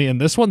 I mean, and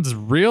this one's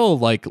real,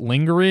 like,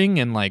 lingering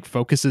and like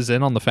focuses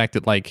in on the fact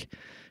that like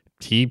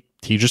he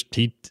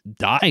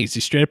dies, he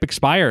straight up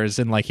expires,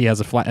 and like he has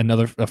a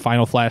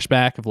final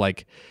flashback of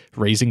like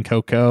raising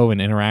Coco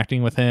and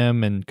interacting with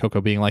him, and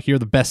Coco being like, "You're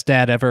the best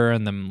dad ever,"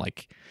 and them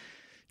like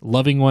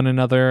loving one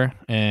another.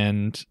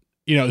 And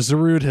you know,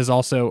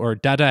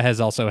 Dada has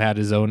also had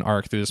his own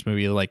arc through this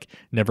movie, like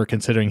never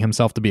considering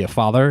himself to be a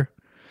father.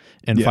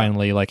 And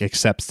finally, like,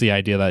 accepts the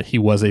idea that he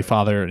was a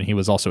father and he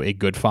was also a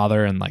good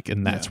father, and like,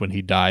 and that's when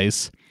he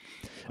dies.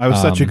 I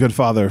was such a good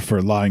father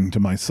for lying to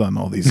my son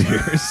all these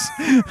years.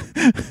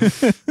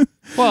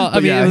 Well,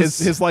 I mean,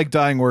 his like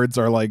dying words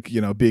are like,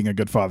 you know, being a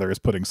good father is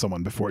putting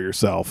someone before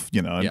yourself,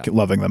 you know, and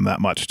loving them that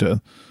much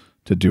to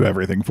do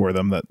everything for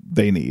them that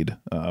they need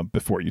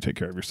before you take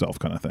care of yourself,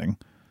 kind of thing.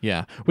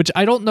 Yeah, which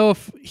I don't know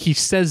if he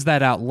says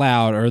that out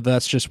loud or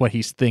that's just what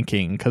he's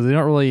thinking, because they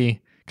don't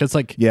really. Because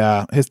like,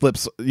 his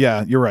lips.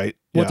 Yeah, you're right.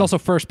 Well, it's also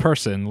first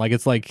person. Like,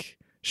 it's like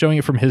showing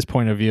it from his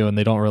point of view, and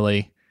they don't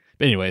really.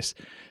 But anyways,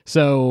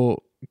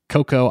 so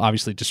Coco,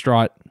 obviously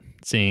distraught,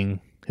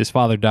 seeing his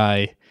father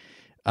die,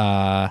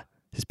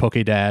 his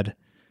Poke dad.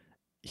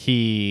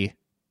 He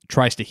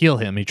tries to heal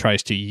him. He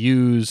tries to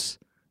use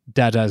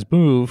Dada's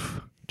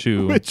move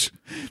to. Which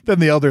then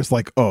the elder's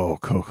like, "Oh,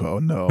 Coco,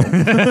 no."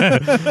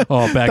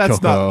 Oh, bad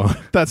Coco.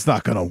 That's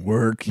not gonna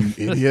work, you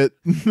idiot.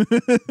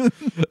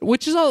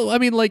 Which is all. I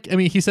mean,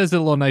 he says it a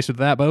little nicer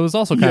than that, but it was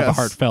also kind of a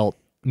heartfelt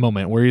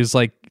moment where he's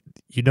like,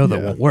 "You know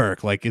that won't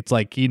work." Like, it's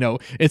like, you know,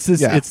 it's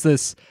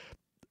this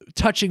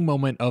touching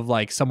moment of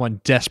like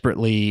someone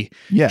desperately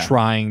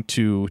trying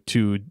to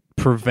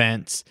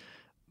prevent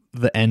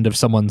the end of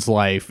someone's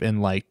life,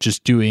 and like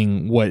just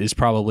doing what is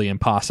probably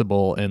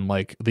impossible, and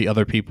like the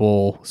other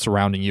people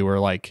surrounding you are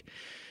like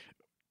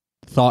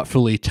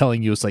thoughtfully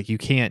telling you, it's like, you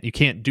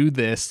can't do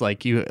this,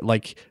 like, you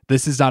like,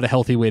 this is not a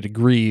healthy way to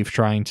grieve,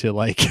 trying to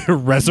like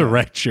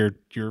resurrect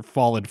your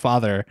fallen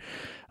father.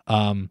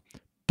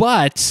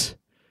 But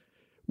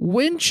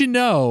wouldn't you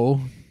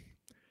know,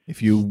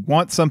 if you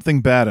want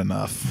something bad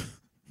enough,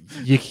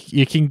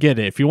 you can get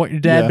it. If you want your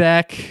dad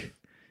back,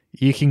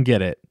 you can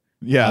get it.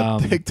 Yeah,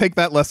 take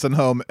that lesson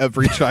home,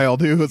 every child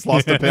who has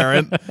lost a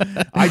parent.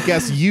 I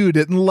guess you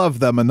didn't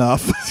love them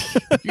enough.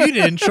 You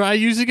didn't try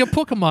using a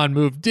Pokemon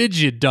move, did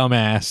you,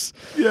 dumbass?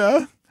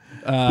 Yeah.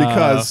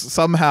 Because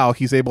somehow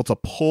he's able to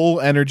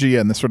pull energy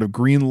and this sort of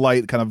green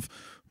light, kind of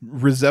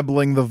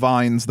resembling the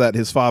vines that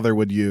his father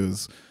would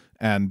use,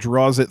 and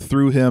draws it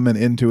through him and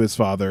into his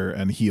father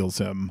and heals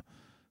him.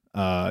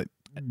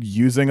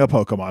 Using a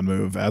Pokemon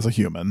move as a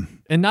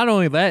human. And not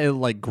only that, it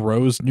like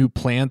grows new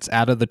plants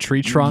out of the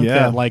tree trunk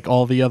that like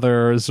all the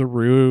other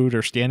Zarude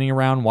are standing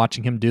around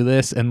watching him do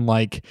this, and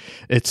like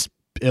it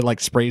like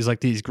sprays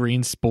like these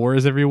green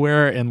spores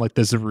everywhere, and like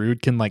the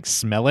Zarude can like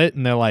smell it,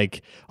 and they're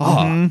like,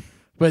 but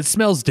it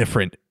smells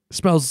different.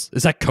 Is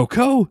that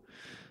Coco?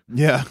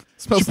 Yeah,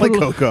 smells like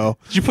Coco.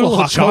 Did you put a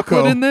little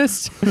chocolate in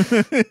this?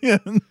 Yeah.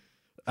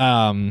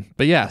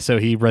 But yeah, so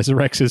he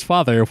resurrects his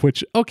father,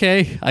 which,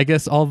 okay, I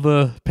guess all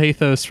the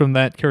pathos from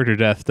that character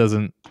death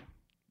doesn't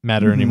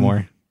matter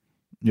anymore.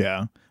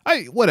 Yeah.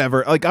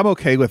 Whatever. Like, I'm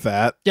okay with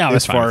that. Yeah,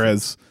 as far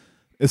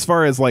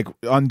as like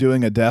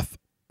undoing a death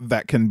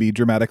that can be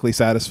dramatically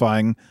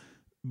satisfying.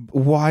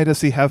 Why does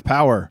he have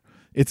power?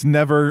 It's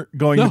never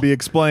going to be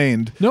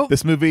explained. Nope.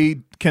 This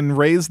movie can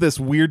raise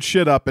this weird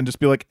shit up and just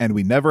be like, and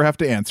we never have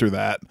to answer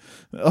that.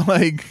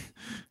 Like,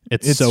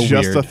 it's so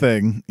just weird. A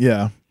thing.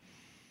 Yeah.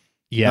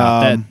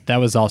 Yeah, that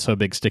was also a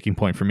big sticking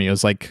point for me. It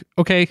was like,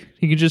 okay,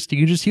 you can just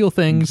heal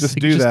things. Just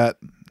do that.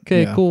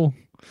 Okay, cool.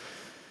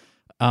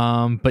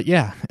 But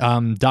yeah,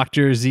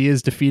 Dr. Z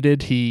is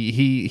defeated.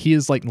 He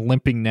is like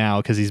limping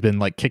now because he's been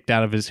like kicked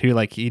out of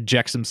he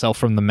ejects himself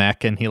from the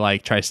mech, and he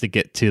like tries to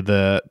get to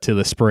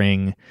the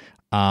spring.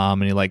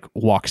 And he like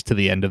walks to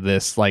the end of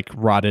this like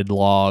rotted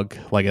log,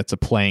 like it's a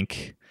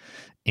plank,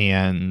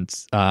 and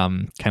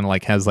kind of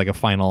like has like a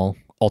final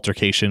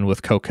altercation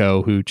with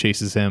Coco, who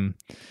chases him.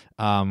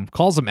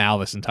 Calls him Al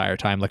this entire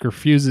time, like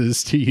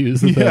refuses to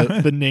use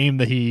the name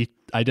that he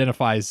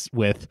identifies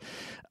with.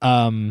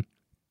 And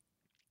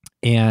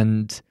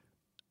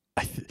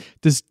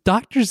does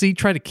Dr. Z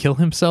try to kill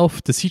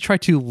himself? Does he try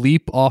to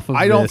leap off of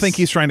I don't think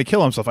he's trying to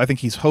kill himself. I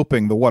think he's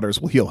hoping the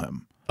waters will heal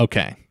him.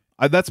 Okay.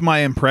 That's my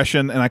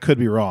impression, and I could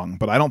be wrong,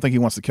 but I don't think he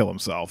wants to kill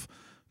himself.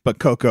 But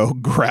Coco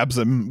grabs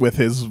him with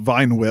his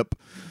vine whip.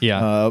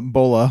 Yeah.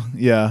 Bola.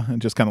 Yeah.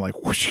 And just kind of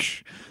like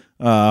whoosh.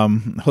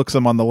 Hooks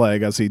him on the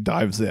leg as he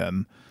dives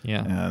in.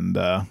 Yeah.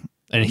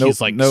 And he's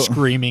like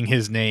screaming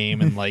his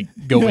name and like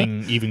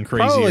going even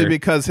crazier. Probably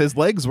because his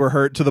legs were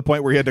hurt to the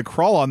point where he had to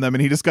crawl on them,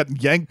 and he just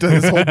got yanked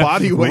his whole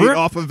body weight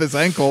off of his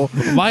ankle.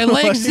 My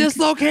leg's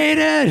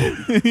dislocated.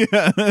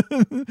 Yeah.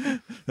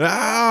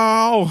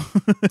 Ow.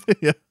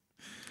 Yeah.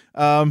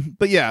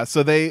 But yeah,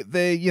 so they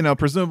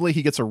presumably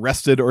he gets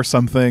arrested or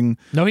something.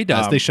 No, he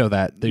does. They show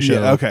that. They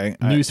show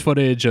news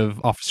footage of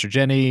Officer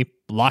Jenny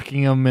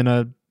locking him in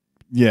a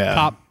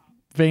cop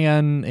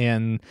van,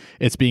 and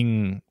it's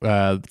being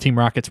Team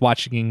Rocket's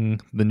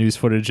watching the news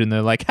footage, and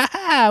they're like,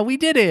 "Ha, we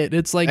did it!"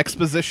 It's like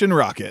exposition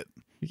Rocket.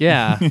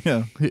 yeah,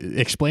 Yeah.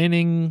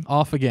 explaining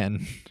off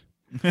again.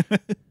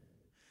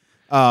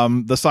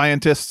 The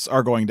scientists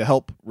are going to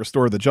help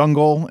restore the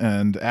jungle,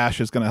 and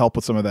Ash is going to help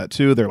with some of that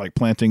too. They're like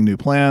planting new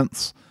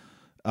plants,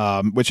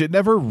 which it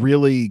never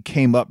really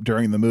came up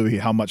during the movie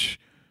how much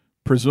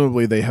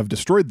presumably they have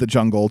destroyed the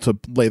jungle to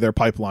lay their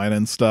pipeline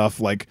and stuff.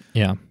 Like,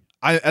 Yeah.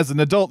 as an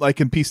adult, I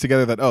can piece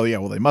together that, oh yeah,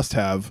 well, they must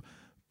have,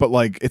 but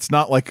like, it's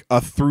not like a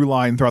through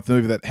line throughout the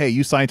movie that, hey,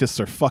 you scientists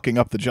are fucking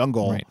up the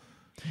jungle. Right.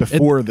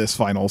 Before this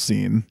final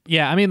scene.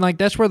 Yeah, I mean, like,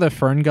 that's where the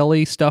Fern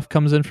Gully stuff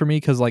comes in for me,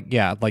 because, like,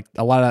 yeah, like,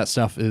 a lot of that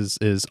stuff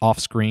is off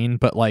screen,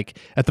 but, like,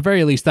 at the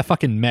very least, that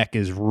fucking mech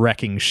is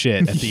wrecking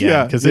shit at the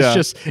end, because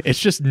it's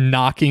just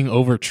knocking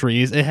over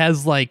trees. It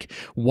has, like,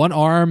 one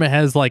arm, it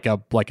has, like a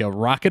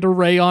rocket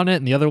array on it,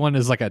 and the other one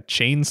is, like, a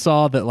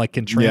chainsaw that, like,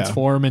 can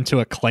transform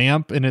into a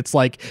clamp, and it's,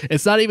 like,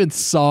 it's not even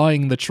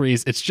sawing the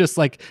trees, it's just,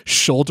 like,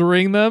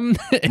 shouldering them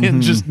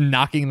and just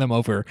knocking them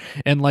over,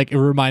 and, like, it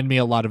reminded me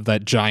a lot of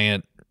that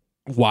giant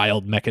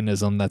wild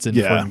mechanism that's in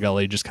Fern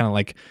Gully, just kind of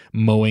like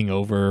mowing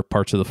over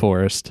parts of the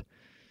forest.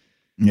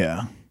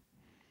 Yeah.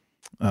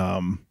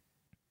 Or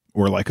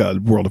like a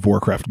World of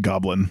Warcraft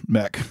goblin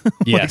mech.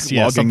 Yes,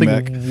 yeah, something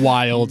mech.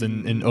 Wild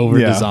and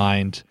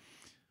over-designed.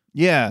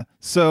 Yeah.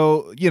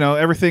 So,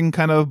 everything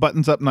kind of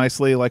buttons up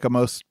nicely like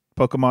most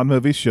Pokemon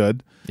movies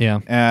should. Yeah.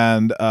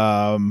 And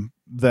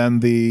then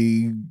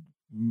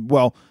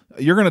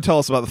you're going to tell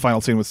us about the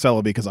final scene with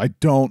Celebi because I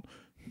don't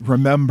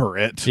remember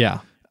it. Yeah.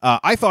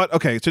 I thought,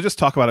 okay, to just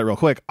talk about it real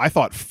quick, I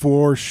thought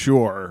for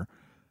sure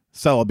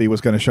Celebi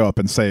was going to show up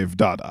and save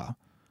Dada.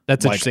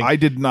 That's interesting. I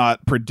did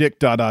not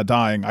predict Dada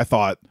dying. I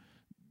thought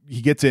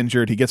he gets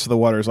injured, he gets to the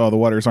waters, the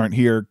waters aren't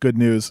here. Good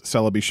news,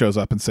 Celebi shows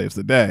up and saves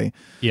the day.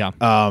 Yeah.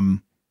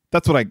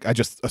 That's what I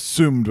just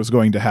assumed was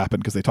going to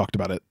happen because they talked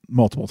about it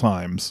multiple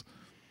times.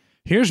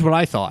 Here's what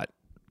I thought,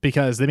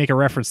 because they make a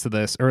reference to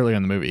this earlier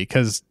in the movie,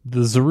 because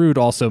the Zarude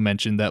also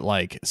mentioned that,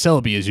 like,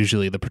 Celebi is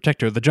usually the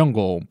protector of the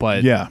jungle,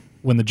 but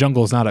when the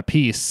jungle is not at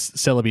peace,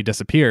 Celebi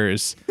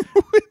disappears.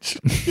 Which,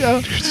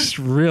 just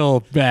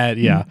real bad.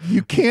 Yeah.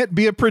 You can't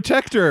be a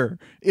protector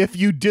if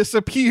you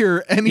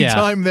disappear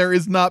anytime there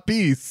is not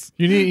peace.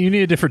 You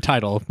need a different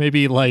title.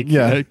 Maybe like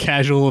a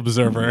casual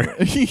observer.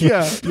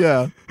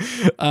 Yeah.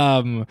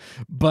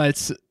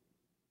 But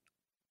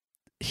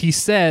he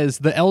says,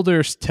 the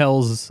elder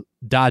tells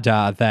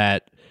Dada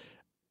that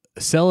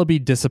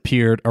Celebi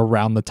disappeared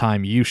around the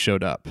time you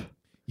showed up.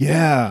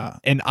 Yeah.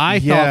 And I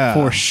thought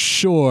for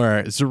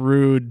sure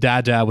Zarude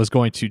Dada was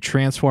going to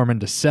transform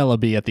into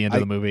Celebi at the end of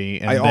the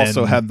movie. And I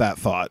also had that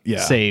thought. Yeah.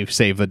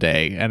 Save the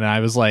day. And I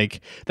was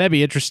like, that'd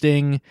be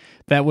interesting.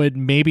 That would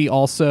maybe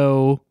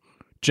also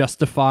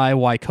justify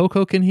why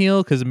Coco can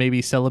heal, because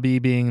maybe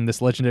Celebi, being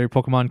this legendary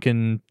Pokemon,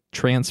 can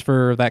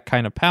transfer that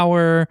kind of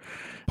power.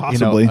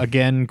 Possibly.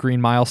 Again,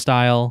 Green Mile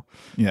style.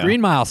 Yeah. Green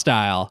Mile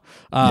style.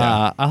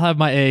 I'll have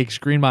my eggs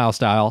Green Mile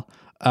style.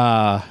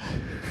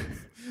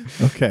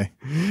 Okay.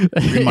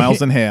 3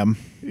 miles and ham.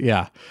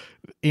 Yeah.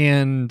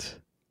 And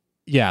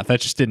that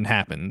just didn't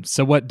happen.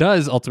 So what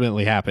does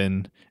ultimately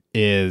happen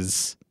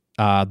is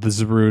the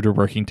Zarude are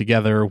working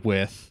together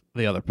with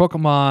the other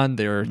Pokemon.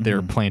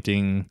 They're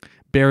planting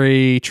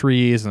berry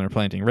trees and they're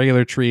planting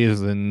regular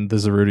trees, and the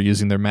Zarude are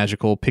using their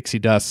magical pixie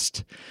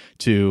dust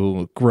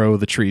to grow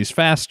the trees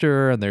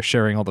faster, and they're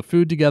sharing all the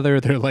food together.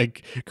 They're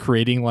like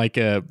creating like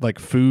a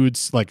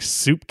foods like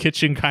soup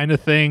kitchen kind of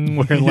thing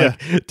where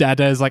like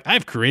Dada is like,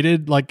 I've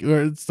created like,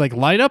 or it's like,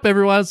 light up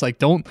everyone. It's like,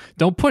 don't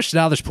push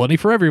now, there's plenty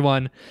for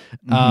everyone.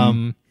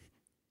 And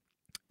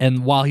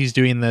while he's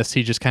doing this,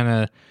 he just kind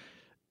of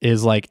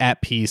is like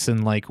at peace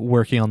and like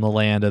working on the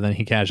land, and then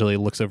he casually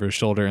looks over his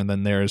shoulder, and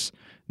then there's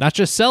not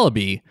just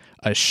Celebi,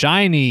 a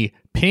shiny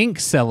pink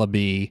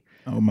Celebi.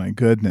 Oh my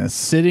goodness.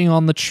 Sitting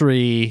on the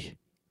tree,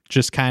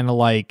 just kind of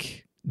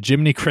like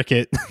Jiminy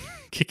Cricket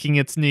kicking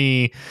its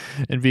knee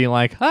and being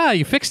like,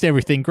 you fixed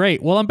everything.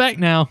 Great. Well, I'm back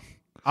now.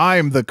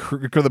 I'm the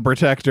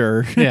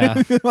protector.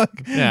 Yeah.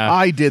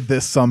 I did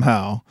this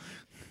somehow.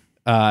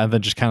 And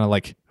then just kind of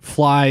like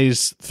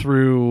flies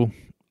through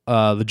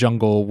the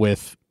jungle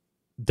with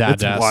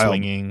Dada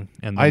swinging.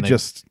 And then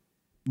just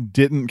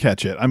didn't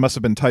catch it. I must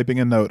have been typing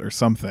a note or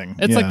something.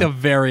 It's like the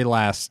very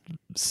last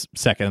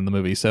second in the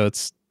movie, so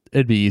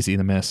it'd be easy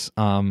to miss.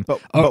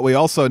 But we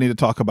also need to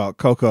talk about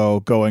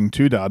Coco going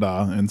to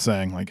Dada and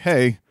saying like,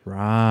 hey,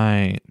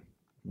 right,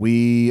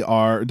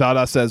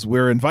 Dada says,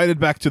 we're invited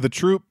back to the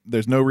troop.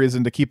 There's no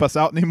reason to keep us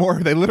out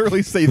anymore. They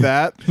literally say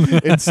that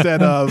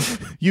instead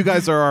of, you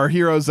guys are our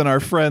heroes and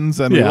our friends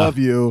and we love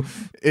you.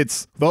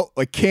 It's, well,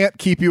 I can't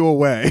keep you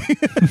away.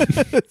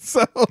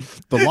 So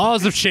the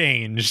laws have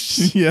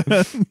changed.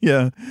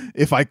 Yeah.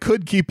 If I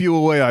could keep you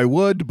away, I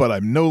would, but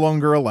I'm no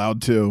longer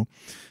allowed to.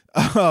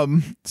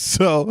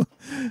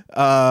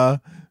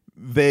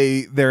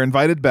 They're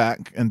invited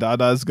back, and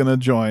Dada's gonna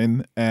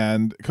join,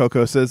 and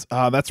Coco says,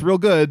 that's real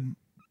good,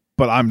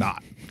 but I'm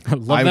not.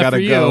 I've got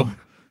to go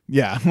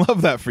Yeah,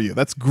 love that for you.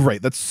 That's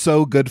great. That's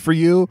so good for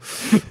you.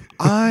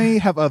 I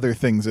have other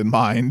things in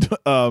mind.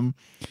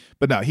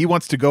 But no, he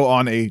wants to go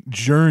on a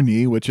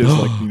journey, which is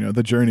like,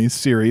 the Journey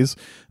series.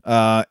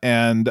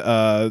 And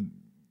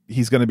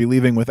he's going to be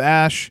leaving with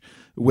Ash,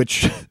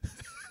 which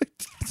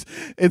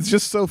it's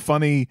just so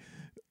funny.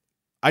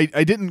 I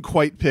didn't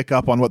quite pick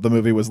up on what the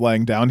movie was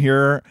laying down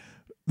here.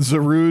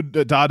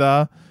 Zarood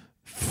Dada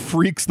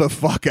freaks the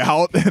fuck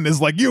out and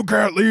is like, "You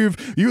can't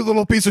leave, you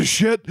little piece of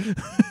shit."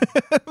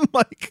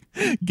 Like,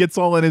 gets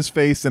all in his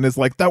face and is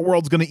like, "That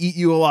world's gonna eat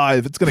you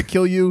alive. It's gonna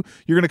kill you.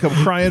 You're gonna come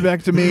crying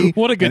back to me."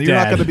 What a good and you're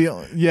dad. not gonna be,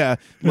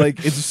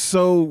 like, it's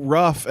so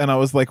rough. And I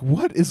was like,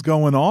 "What is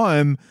going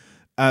on?"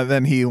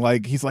 Then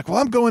he's like, "Well,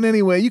 I'm going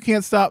anyway. You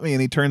can't stop me."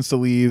 And he turns to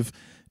leave,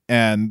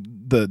 and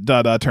the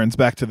Dada turns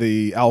back to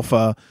the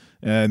Alpha.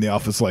 And the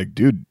Alpha's like,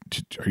 "Dude,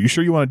 are you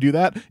sure you want to do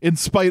that?" In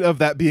spite of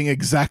that being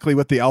exactly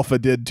what the Alpha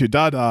did to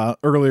Dada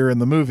earlier in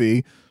the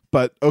movie.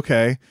 But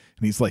okay.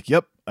 And he's like,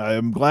 "Yep,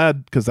 I'm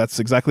glad, because that's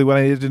exactly what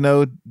I needed to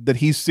know, that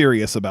he's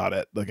serious about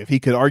it. Like, if he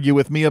could argue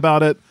with me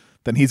about it,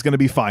 then he's going to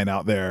be fine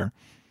out there."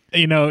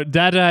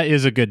 Dada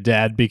is a good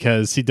dad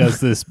because he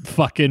does this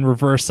fucking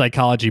reverse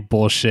psychology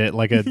bullshit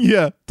like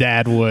a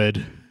dad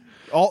would.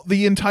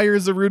 The entire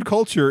Zarood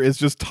culture is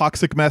just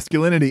toxic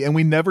masculinity, and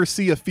we never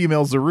see a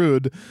female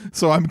Zarood,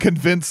 so I'm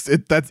convinced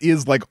that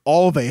is like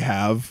all they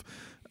have.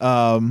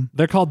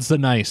 They're called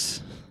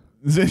Zanice.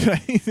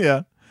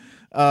 Yeah.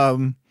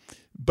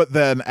 But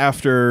then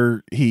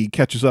after he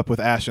catches up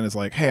with Ash and is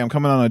like, "Hey, I'm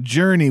coming on a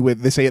journey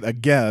with," they say it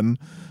again,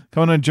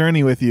 "coming on a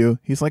journey with you."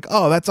 He's like,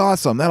 "Oh, that's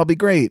awesome. That'll be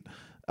great."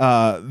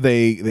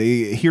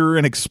 They hear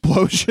an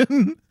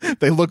explosion.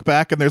 They look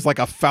back and there's like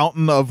a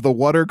fountain of the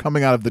water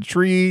coming out of the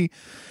tree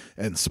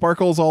and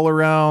sparkles all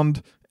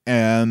around.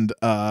 And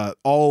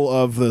all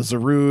of the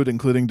Zarood,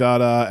 including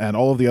Dada, and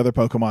all of the other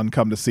Pokemon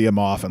come to see him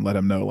off and let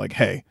him know, like,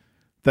 "Hey,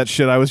 that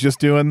shit I was just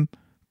doing,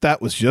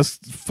 that was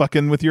just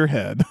fucking with your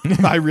head.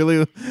 I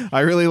really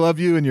love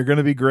you, and you're going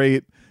to be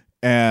great.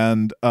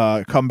 And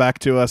come back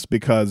to us,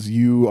 because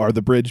you are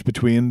the bridge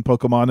between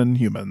Pokemon and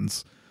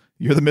humans.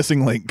 You're the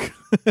missing link."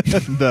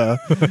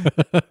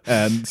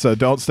 and so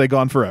don't stay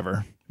gone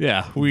forever.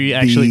 Yeah, we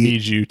actually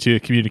need you to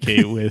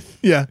communicate with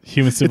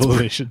human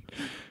civilization.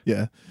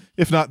 Yeah.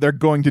 If not, they're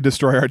going to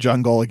destroy our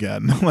jungle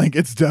again. Like,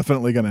 it's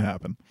definitely going to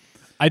happen.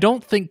 I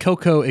don't think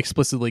Coco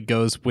explicitly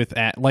goes with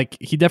Ash. Like,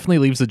 he definitely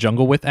leaves the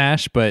jungle with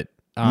Ash, but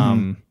they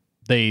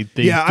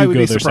I would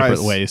go be their surprised.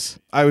 separate ways.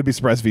 I would be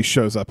surprised if he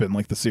shows up in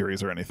like the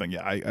series or anything.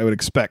 Yeah, I would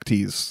expect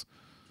he's...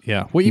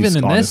 Yeah. Well, even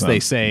in on this, his they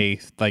own. say,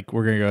 like,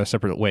 we're going to go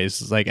separate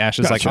ways. Like, Ash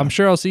is like, Gotcha. "I'm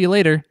sure I'll see you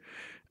later."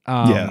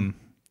 Yeah.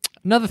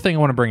 Another thing I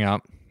want to bring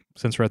up,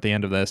 since we're at the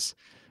end of this,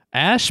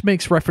 Ash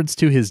makes reference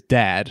to his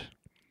dad,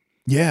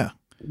 Yeah.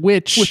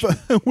 which...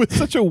 With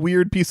such a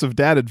weird piece of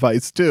dad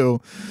advice, too.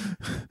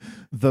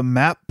 The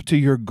map to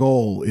your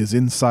goal is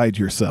inside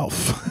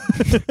yourself.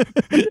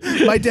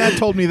 My dad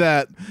told me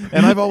that,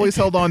 and I've always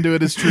held on to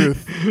it as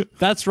truth.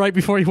 That's right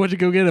before he went to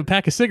go get a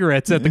pack of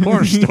cigarettes at the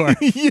corner store.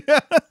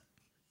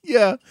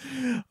 Yeah.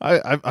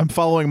 I'm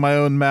following my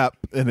own map,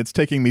 and it's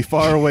taking me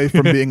far away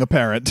from being a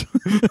parent.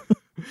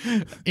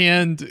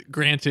 And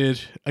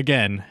granted,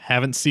 again,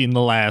 haven't seen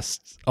the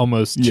last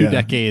almost 2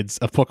 decades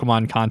of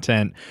Pokemon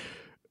content.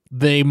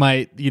 There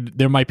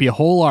might be a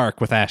whole arc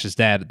with Ash's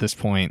dad at this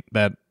point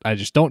that I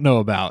just don't know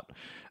about.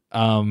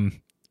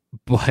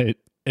 But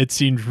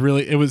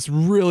it was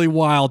really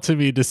wild to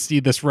me to see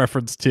this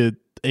reference to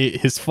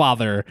his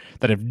father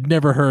that I've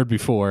never heard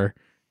before.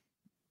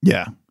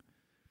 Yeah.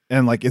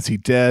 And like, is he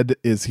dead?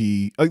 Is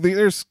he like?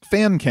 There's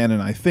fan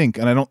canon, I think,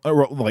 and I don't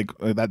like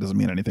that. Doesn't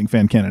mean anything.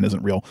 Fan canon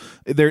isn't real.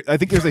 I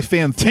think there's a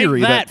fan theory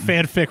Take that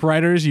fanfic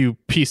writers, you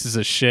pieces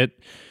of shit.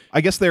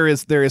 I guess there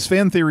is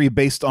fan theory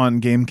based on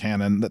game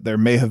canon that there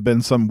may have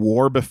been some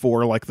war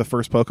before, like the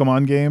first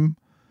Pokemon game,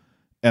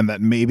 and that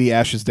maybe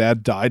Ash's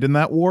dad died in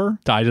that war.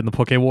 Died in the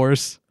Poké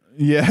Wars.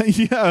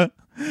 Yeah.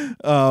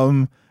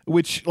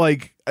 Which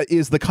like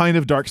is the kind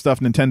of dark stuff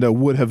Nintendo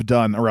would have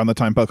done around the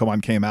time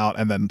Pokemon came out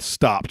and then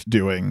stopped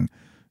doing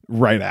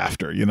right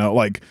after,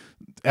 like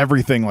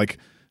everything, like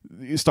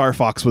Star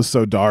Fox was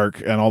so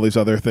dark and all these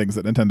other things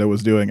that Nintendo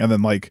was doing. And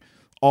then like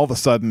all of a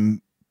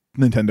sudden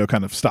Nintendo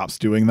kind of stops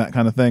doing that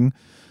kind of thing.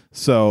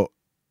 So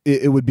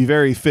it would be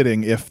very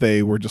fitting if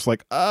they were just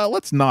like,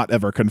 let's not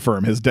ever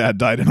confirm his dad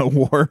died in a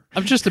war.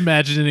 I'm just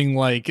imagining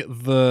like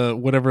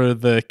whatever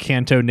the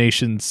Kanto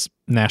Nation's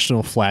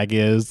national flag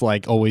is,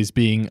 like always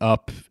being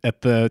up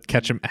at the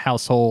Ketchum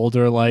household,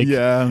 or like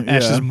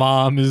Ash's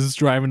mom is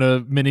driving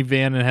a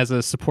minivan and has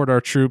a "Support Our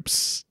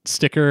Troops"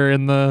 sticker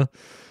in the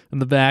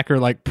back, or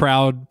like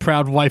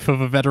proud wife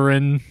of a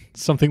veteran,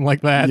 something like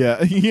that.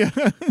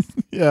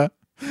 Yeah.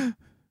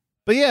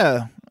 But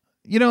yeah,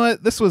 you know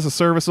what? This was a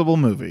serviceable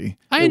movie.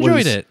 I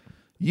enjoyed it.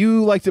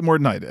 You liked it more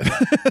than I did,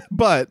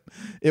 but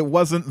it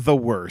wasn't the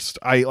worst.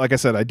 Like I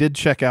said, I did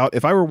check out.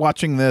 If I were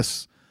watching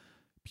this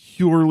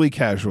purely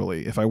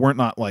casually, if I weren't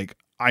not like,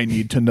 I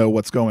need to know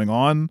what's going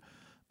on,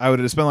 I would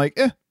have just been like,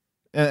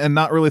 and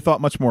not really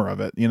thought much more of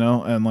it,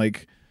 and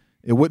like,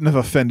 it wouldn't have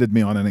offended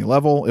me on any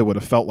level. It would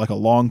have felt like a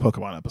long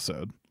Pokemon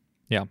episode.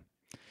 Yeah.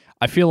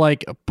 I feel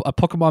like a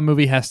Pokemon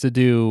movie has to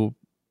do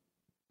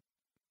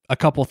a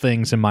couple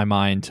things in my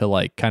mind to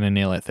like kind of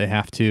nail it. They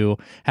have to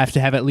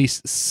have at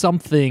least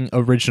something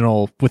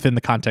original within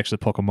the context of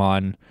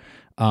Pokemon.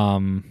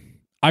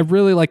 I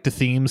really like the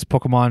themes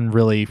Pokemon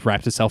really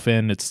wrapped itself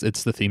in. It's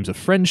the themes of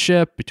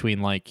friendship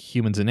between like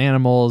humans and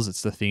animals.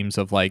 It's the themes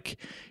of like,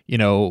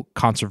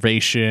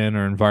 conservation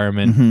or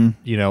environment,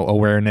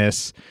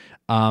 awareness.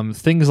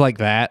 Things like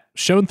that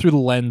shown through the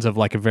lens of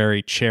like a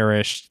very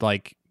cherished,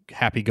 like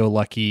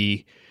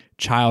happy-go-lucky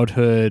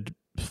childhood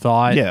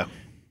thought. Yeah,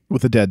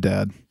 with a dead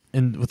dad.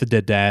 And with a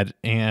dead dad,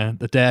 and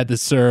the dad that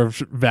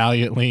served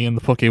valiantly in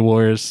the Poke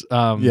Wars.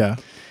 Yeah.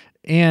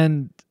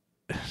 And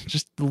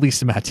just the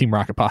least amount of Team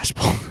Rocket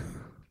possible.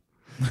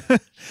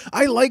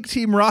 I like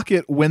Team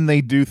Rocket when they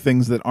do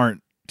things that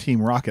aren't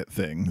Team Rocket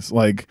things.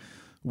 Like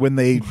when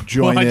they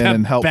join in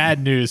and help.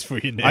 Bad news for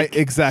you, Nick.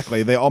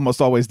 Exactly. They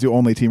almost always do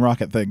only Team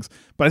Rocket things.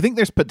 But I think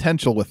there's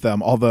potential with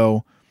them,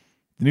 although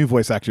the new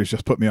voice actors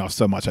just put me off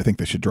so much, I think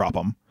they should drop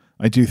them.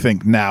 I do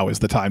think now is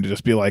the time to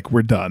just be like,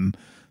 we're done.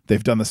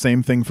 They've done the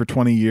same thing for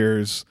 20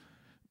 years.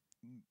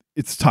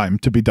 It's time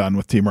to be done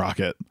with Team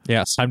Rocket.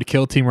 Yeah, it's time to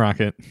kill Team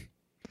Rocket.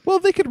 Well,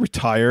 they could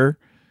retire,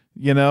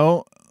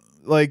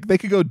 like they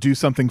could go do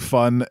something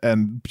fun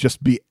and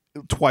just be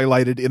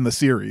Twilighted in the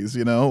series,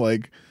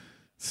 like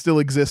still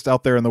exist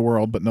out there in the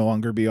world, but no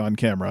longer be on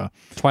camera.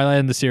 Twilight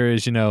in the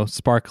series,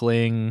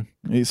 sparkling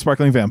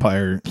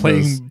vampire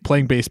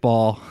playing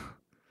baseball.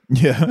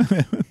 Yeah.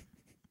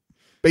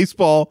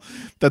 Baseball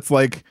that's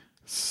like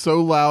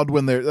so loud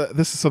when they're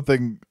this is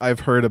something I've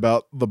heard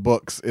about the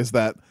books, is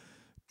that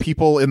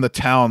people in the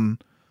town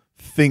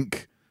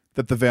think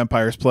that the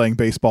vampires playing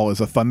baseball is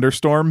a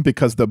thunderstorm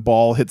because the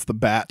ball hits the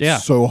bat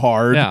so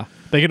hard. Yeah.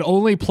 They can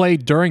only play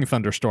during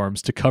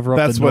thunderstorms to cover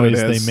up the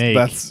noise they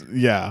make.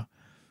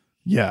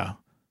 Yeah.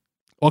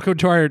 Welcome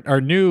to our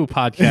new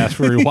podcast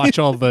where we watch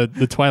all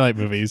the Twilight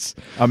movies.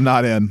 I'm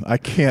not in. I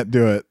can't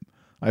do it.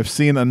 I've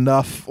seen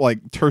enough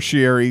like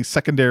tertiary,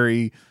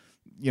 secondary,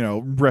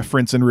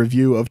 reference and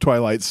review of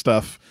Twilight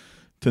stuff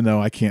to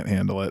know I can't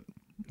handle it.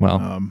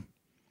 Well,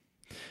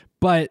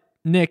 but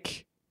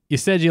Nick, you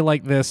said you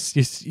like this.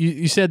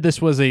 You said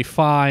this was a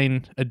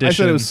fine addition.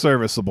 I said it was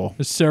serviceable.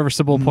 A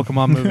serviceable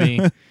Pokemon movie.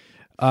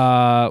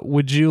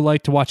 Would you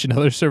like to watch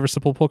another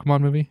serviceable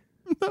Pokemon movie?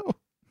 No.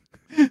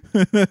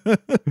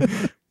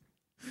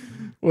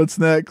 What's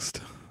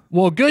next?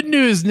 Well, good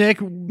news, Nick.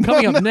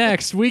 Coming up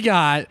next, we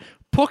got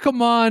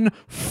Pokemon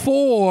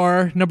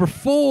 4, number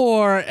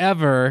 4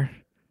 ever,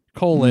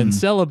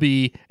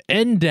 Celebi,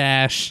 N-,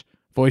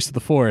 Voice of the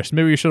Forest.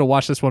 Maybe we should have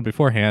watched this one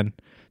beforehand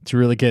to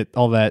really get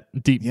all that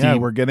deep.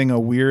 We're getting a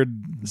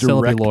weird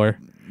Celebi lore.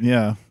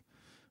 Yeah.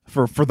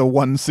 For the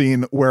one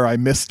scene where I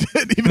missed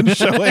it even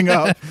showing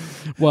up.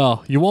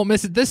 Well, you won't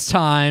miss it this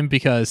time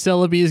because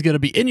Celebi is going to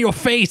be in your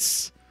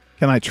face.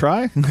 Can I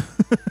try?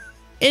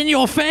 In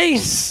your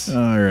face.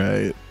 All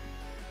right.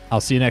 I'll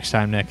see you next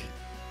time, Nick.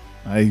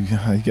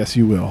 I guess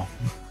you will.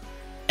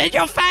 In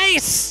your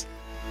face.